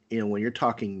 when you're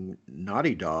talking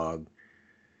Naughty Dog,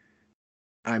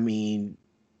 I mean,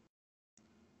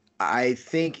 I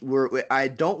think I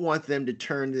don't want them to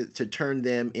turn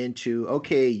them into,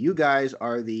 okay, you guys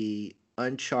are the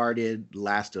Uncharted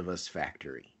Last of Us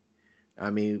factory. I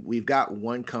mean, we've got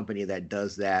one company that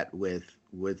does that with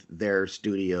their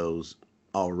studios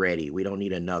already. We don't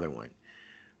need another one.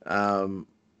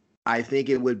 I think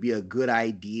it would be a good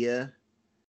idea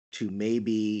to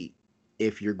maybe,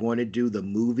 if you're going to do the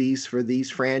movies for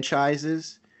these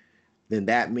franchises, then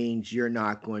that means you're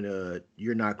not going to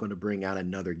bring out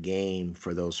another game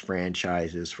for those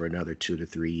franchises for another 2 to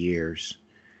 3 years,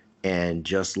 and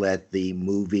just let the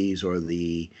movies or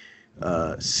the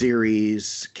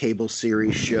cable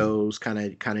series shows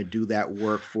kind of do that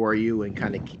work for you and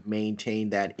kind of maintain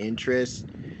that interest,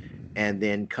 and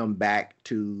then come back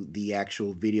to the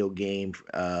actual video game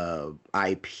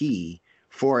IP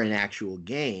for an actual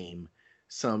game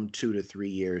some 2 to 3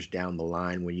 years down the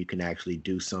line when you can actually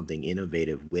do something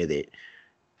innovative with it.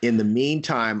 In the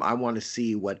meantime, I want to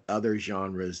see what other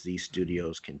genres these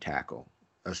studios can tackle.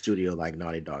 A studio like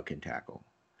Naughty Dog can tackle.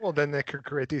 Well, then they could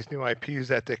create these new IPs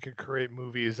that they could create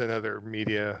movies and other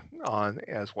media on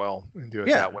as well and do it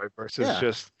that way versus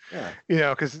just,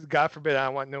 because God forbid I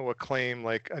want no Acclaim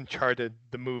like Uncharted,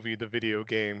 the movie, the video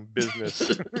game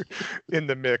business in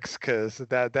the mix, because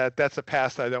that's a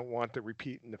past I don't want to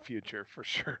repeat in the future for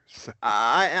sure. So.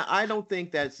 I don't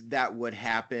think that would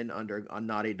happen under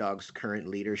Naughty Dog's current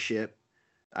leadership.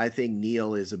 I think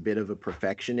Neil is a bit of a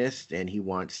perfectionist, and he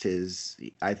wants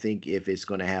I think if it's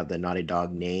going to have the Naughty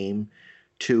Dog name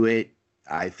to it,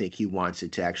 I think he wants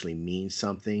it to actually mean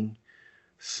something.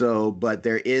 So, but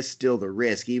there is still the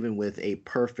risk, even with a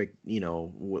perfect,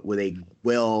 with a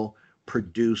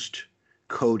well-produced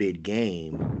coded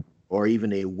game, or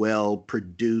even a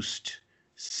well-produced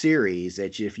series,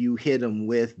 that if you hit them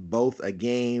with both a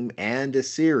game and a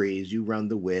series, you run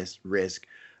the risk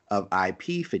of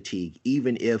IP fatigue.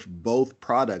 Even if both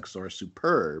products are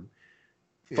superb,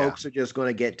 folks are just going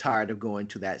to get tired of going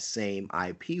to that same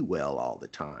IP well all the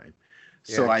time.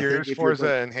 So Yeah, I Gears, think if you're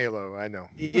Forza, and Halo. I know.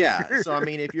 yeah, so I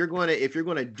mean, if you're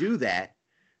gonna do that,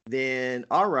 then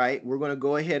all right, we're gonna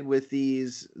go ahead with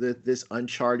this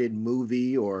Uncharted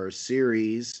movie or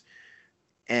series,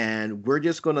 and we're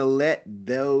just gonna let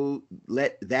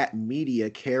that media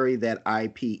carry that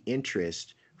IP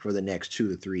interest for the next 2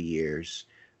 to 3 years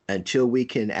until we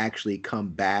can actually come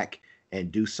back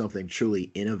and do something truly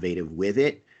innovative with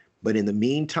it. But in the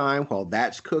meantime, while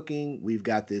that's cooking, we've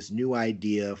got this new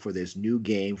idea for this new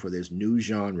game, for this new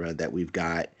genre that we've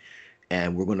got,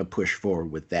 and we're going to push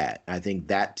forward with that. I think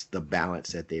that's the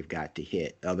balance that they've got to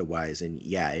hit. Otherwise, and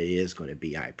yeah, it is going to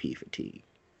be IP fatigue.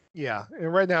 Yeah,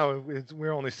 and right now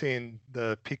we're only seeing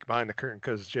the peek behind the curtain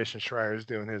because Jason Schreier is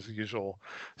doing his usual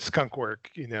skunk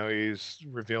work. He's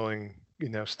revealing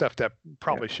stuff that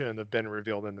probably shouldn't have been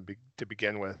revealed to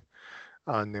begin with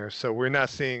on there. So we're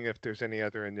not seeing if there's any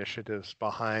other initiatives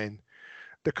behind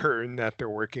the curtain that they're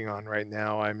working on right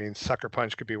now. I mean, Sucker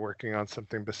Punch could be working on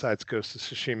something besides Ghost of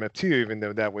Tsushima too, even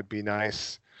though that would be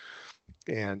nice.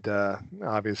 And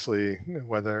obviously,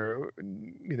 whether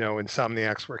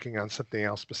Insomniac's working on something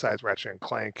else besides Ratchet and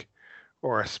Clank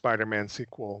or a Spider-Man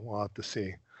sequel, we'll have to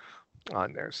see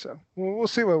on there. So we'll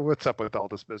see what's up with all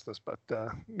this business. But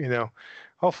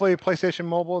hopefully, PlayStation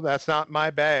Mobile. That's not my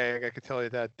bag. I can tell you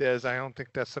that, Des. I don't think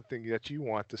that's something that you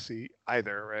want to see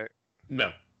either, right?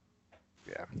 No.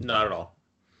 Yeah. Not at all.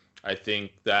 I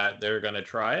think that they're going to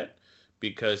try it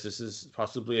because this is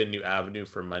possibly a new avenue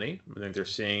for money. I think they're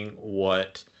seeing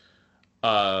what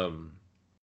Apple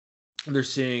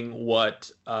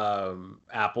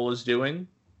is doing.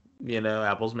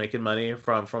 Apple's making money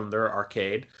from their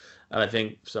arcade. And I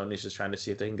think Sony's just trying to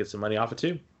see if they can get some money off it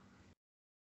too.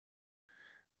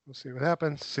 We'll see what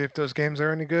happens. See if those games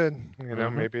are any good.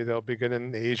 Maybe they'll be good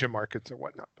in the Asia markets or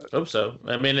whatnot. But hope so.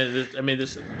 I mean,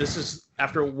 this is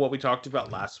after what we talked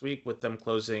about last week with them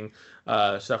closing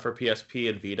stuff for PSP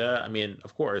and Vita. I mean,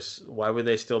 of course, why would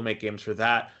they still make games for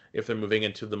that if they're moving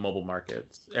into the mobile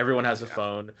market? Everyone has a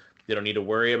phone. They don't need to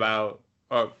worry about.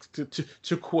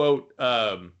 To quote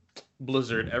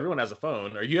Blizzard, everyone has a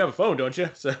phone, or you have a phone, don't you?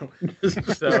 So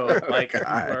like, if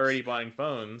you're already buying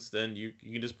phones, then you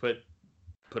can just put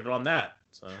it on that.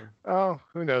 So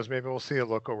who knows? Maybe we'll see a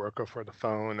Loco Roco for the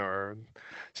phone or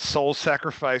Soul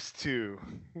Sacrifice 2,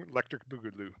 Electric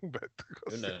Boogaloo. But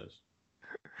who knows?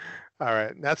 All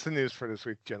right, that's the news for this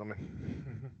week,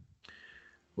 gentlemen.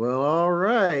 Well, all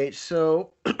right.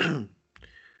 So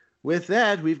with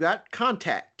that, we've got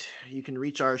contact. You can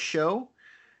reach our show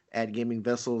at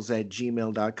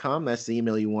gamingvessels@gmail.com. That's the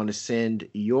email you want to send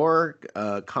your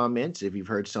comments if you've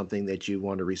heard something that you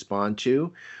want to respond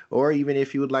to, or even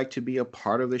if you would like to be a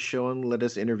part of the show and let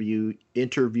us interview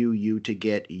you to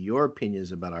get your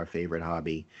opinions about our favorite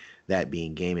hobby, that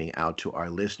being gaming, out to our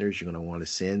listeners. You're going to want to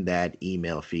send that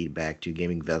email feedback to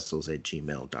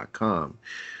gamingvessels@gmail.com.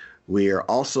 We are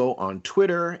also on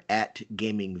Twitter at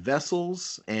Gaming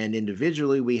Vessels, and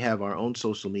individually we have our own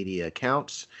social media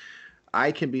accounts.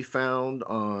 I can be found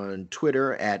on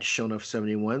Twitter at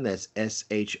Shonuff71. That's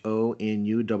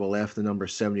SHONUFF, the number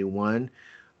 71.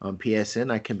 On PSN,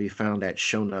 I can be found at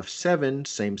Shonuff7,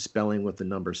 same spelling with the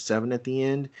number 7 at the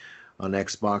end. On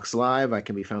Xbox Live, I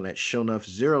can be found at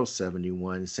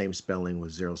Shonuff071, same spelling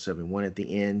with 071 at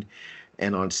the end.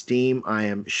 And on Steam, I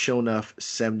am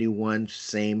Shonuff71,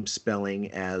 same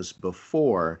spelling as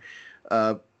before.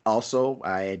 Also,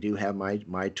 I do have my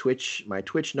Twitch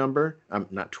number.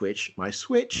 Not Twitch, my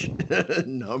Switch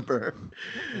number.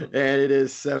 And it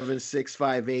is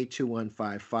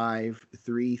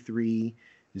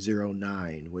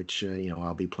 7658-2155-3309, which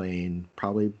I'll be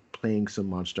probably playing some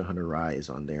Monster Hunter Rise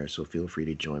on there, so feel free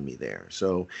to join me there.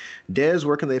 So, Des,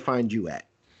 where can they find you at?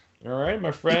 All right,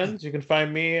 my friends, you can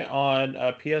find me on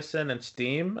PSN and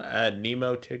Steam at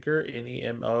Nemo Tigger,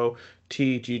 NEMO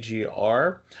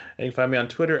TGGR. And you can find me on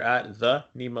Twitter at the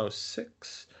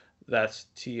Nemo6. That's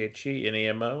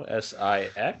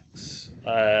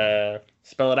THENEMOSIX.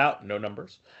 Spell it out, no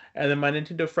numbers. And then my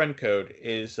Nintendo friend code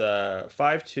is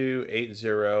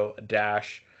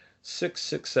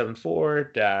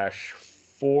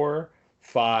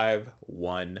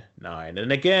 5280-6674-4519.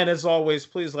 And again, as always,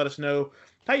 please let us know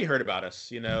how you heard about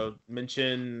us.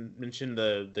 Mention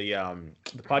the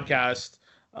podcast.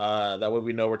 That way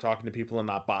we know we're talking to people and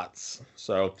not bots.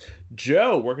 So,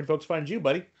 Joe, where can folks find you,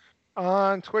 buddy?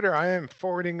 On Twitter, I am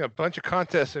forwarding a bunch of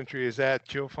contest entries at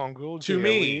Joe Fongul, to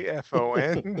me.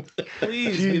 FON.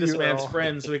 Please be this man's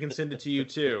friend so we can send it to you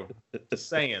too. Just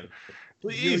saying.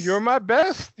 Please. You're my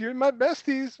best. You're my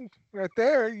besties right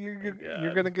there.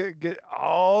 You're gonna get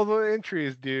all the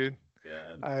entries, dude.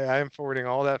 Yeah. I am forwarding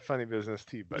all that funny business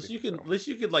to you, buddy. At least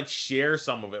you could like share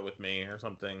some of it with me or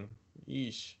something.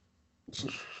 Yeesh.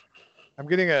 I'm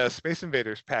getting a Space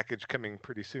Invaders package coming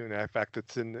pretty soon. In fact,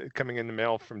 it's coming in the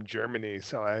mail from Germany.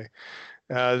 So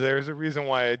there's a reason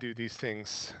why I do these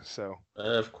things. So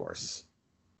Of course.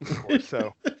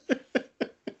 So.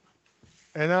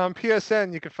 And on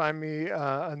PSN, you can find me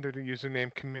under the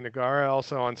username Kamunagara.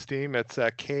 Also on Steam, it's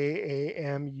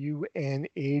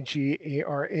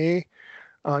Kamunagara.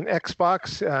 On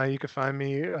Xbox, you can find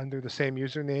me under the same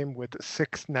username with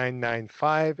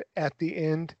 6995 at the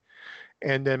end.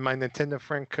 And then my Nintendo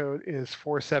friend code is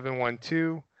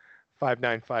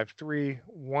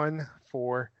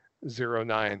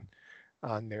 4712-5953-1409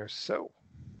 on there. So.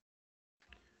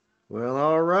 Well,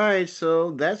 all right.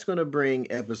 So that's going to bring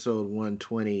episode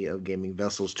 120 of Gaming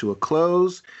Vessels to a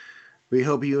close. We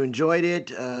hope you enjoyed it.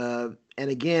 And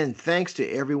again, thanks to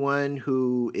everyone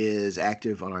who is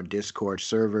active on our Discord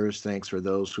servers. Thanks for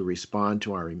those who respond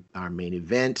to our main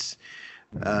events.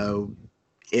 We're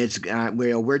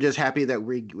just happy that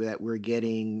we're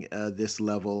getting this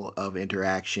level of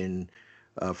interaction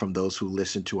from those who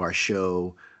listen to our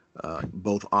show.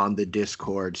 Both on the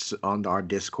Discords, on our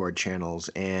Discord channels,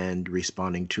 and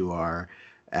responding to our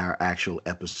actual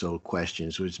episode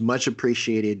questions, which is much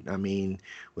appreciated. I mean,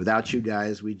 without you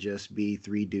guys, we'd just be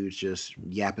three dudes just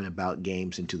yapping about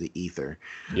games into the ether.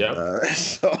 Yeah.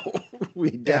 So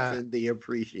we definitely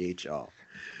appreciate y'all.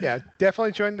 Yeah,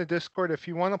 definitely join the Discord. If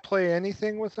you want to play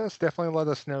anything with us, definitely let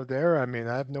us know there. I mean,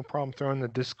 I have no problem throwing the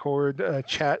Discord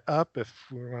chat up if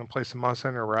we're going to play some Monster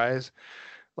Hunter Rise.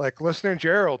 Like listener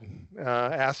Gerald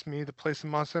asked me to play some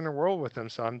Monster Hunter World with him,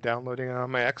 so I'm downloading it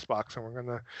on my Xbox, and we're going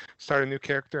to start a new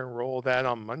character and roll that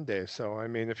on Monday. So, I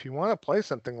mean, if you want to play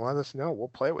something, let us know. We'll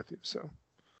play with you. So,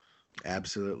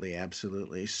 absolutely.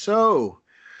 So,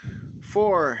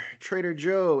 for Trader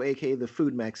Joe, aka the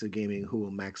Food Max of Gaming, who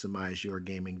will maximize your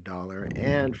gaming dollar,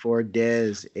 and for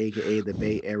Dez, aka the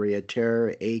Bay Area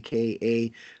Terror,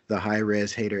 aka the High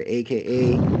Res Hater,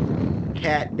 aka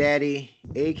Cat Daddy,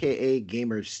 aka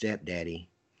Gamer Stepdaddy,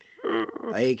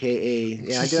 aka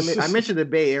I mentioned the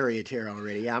Bay Area Terror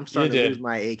already. Yeah, I'm starting to lose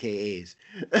my AKAs.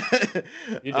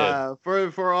 You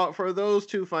did. For those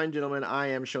two fine gentlemen, I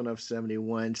am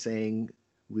Shonuff71 saying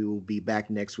we will be back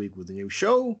next week with a new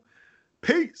show.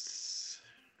 Peace.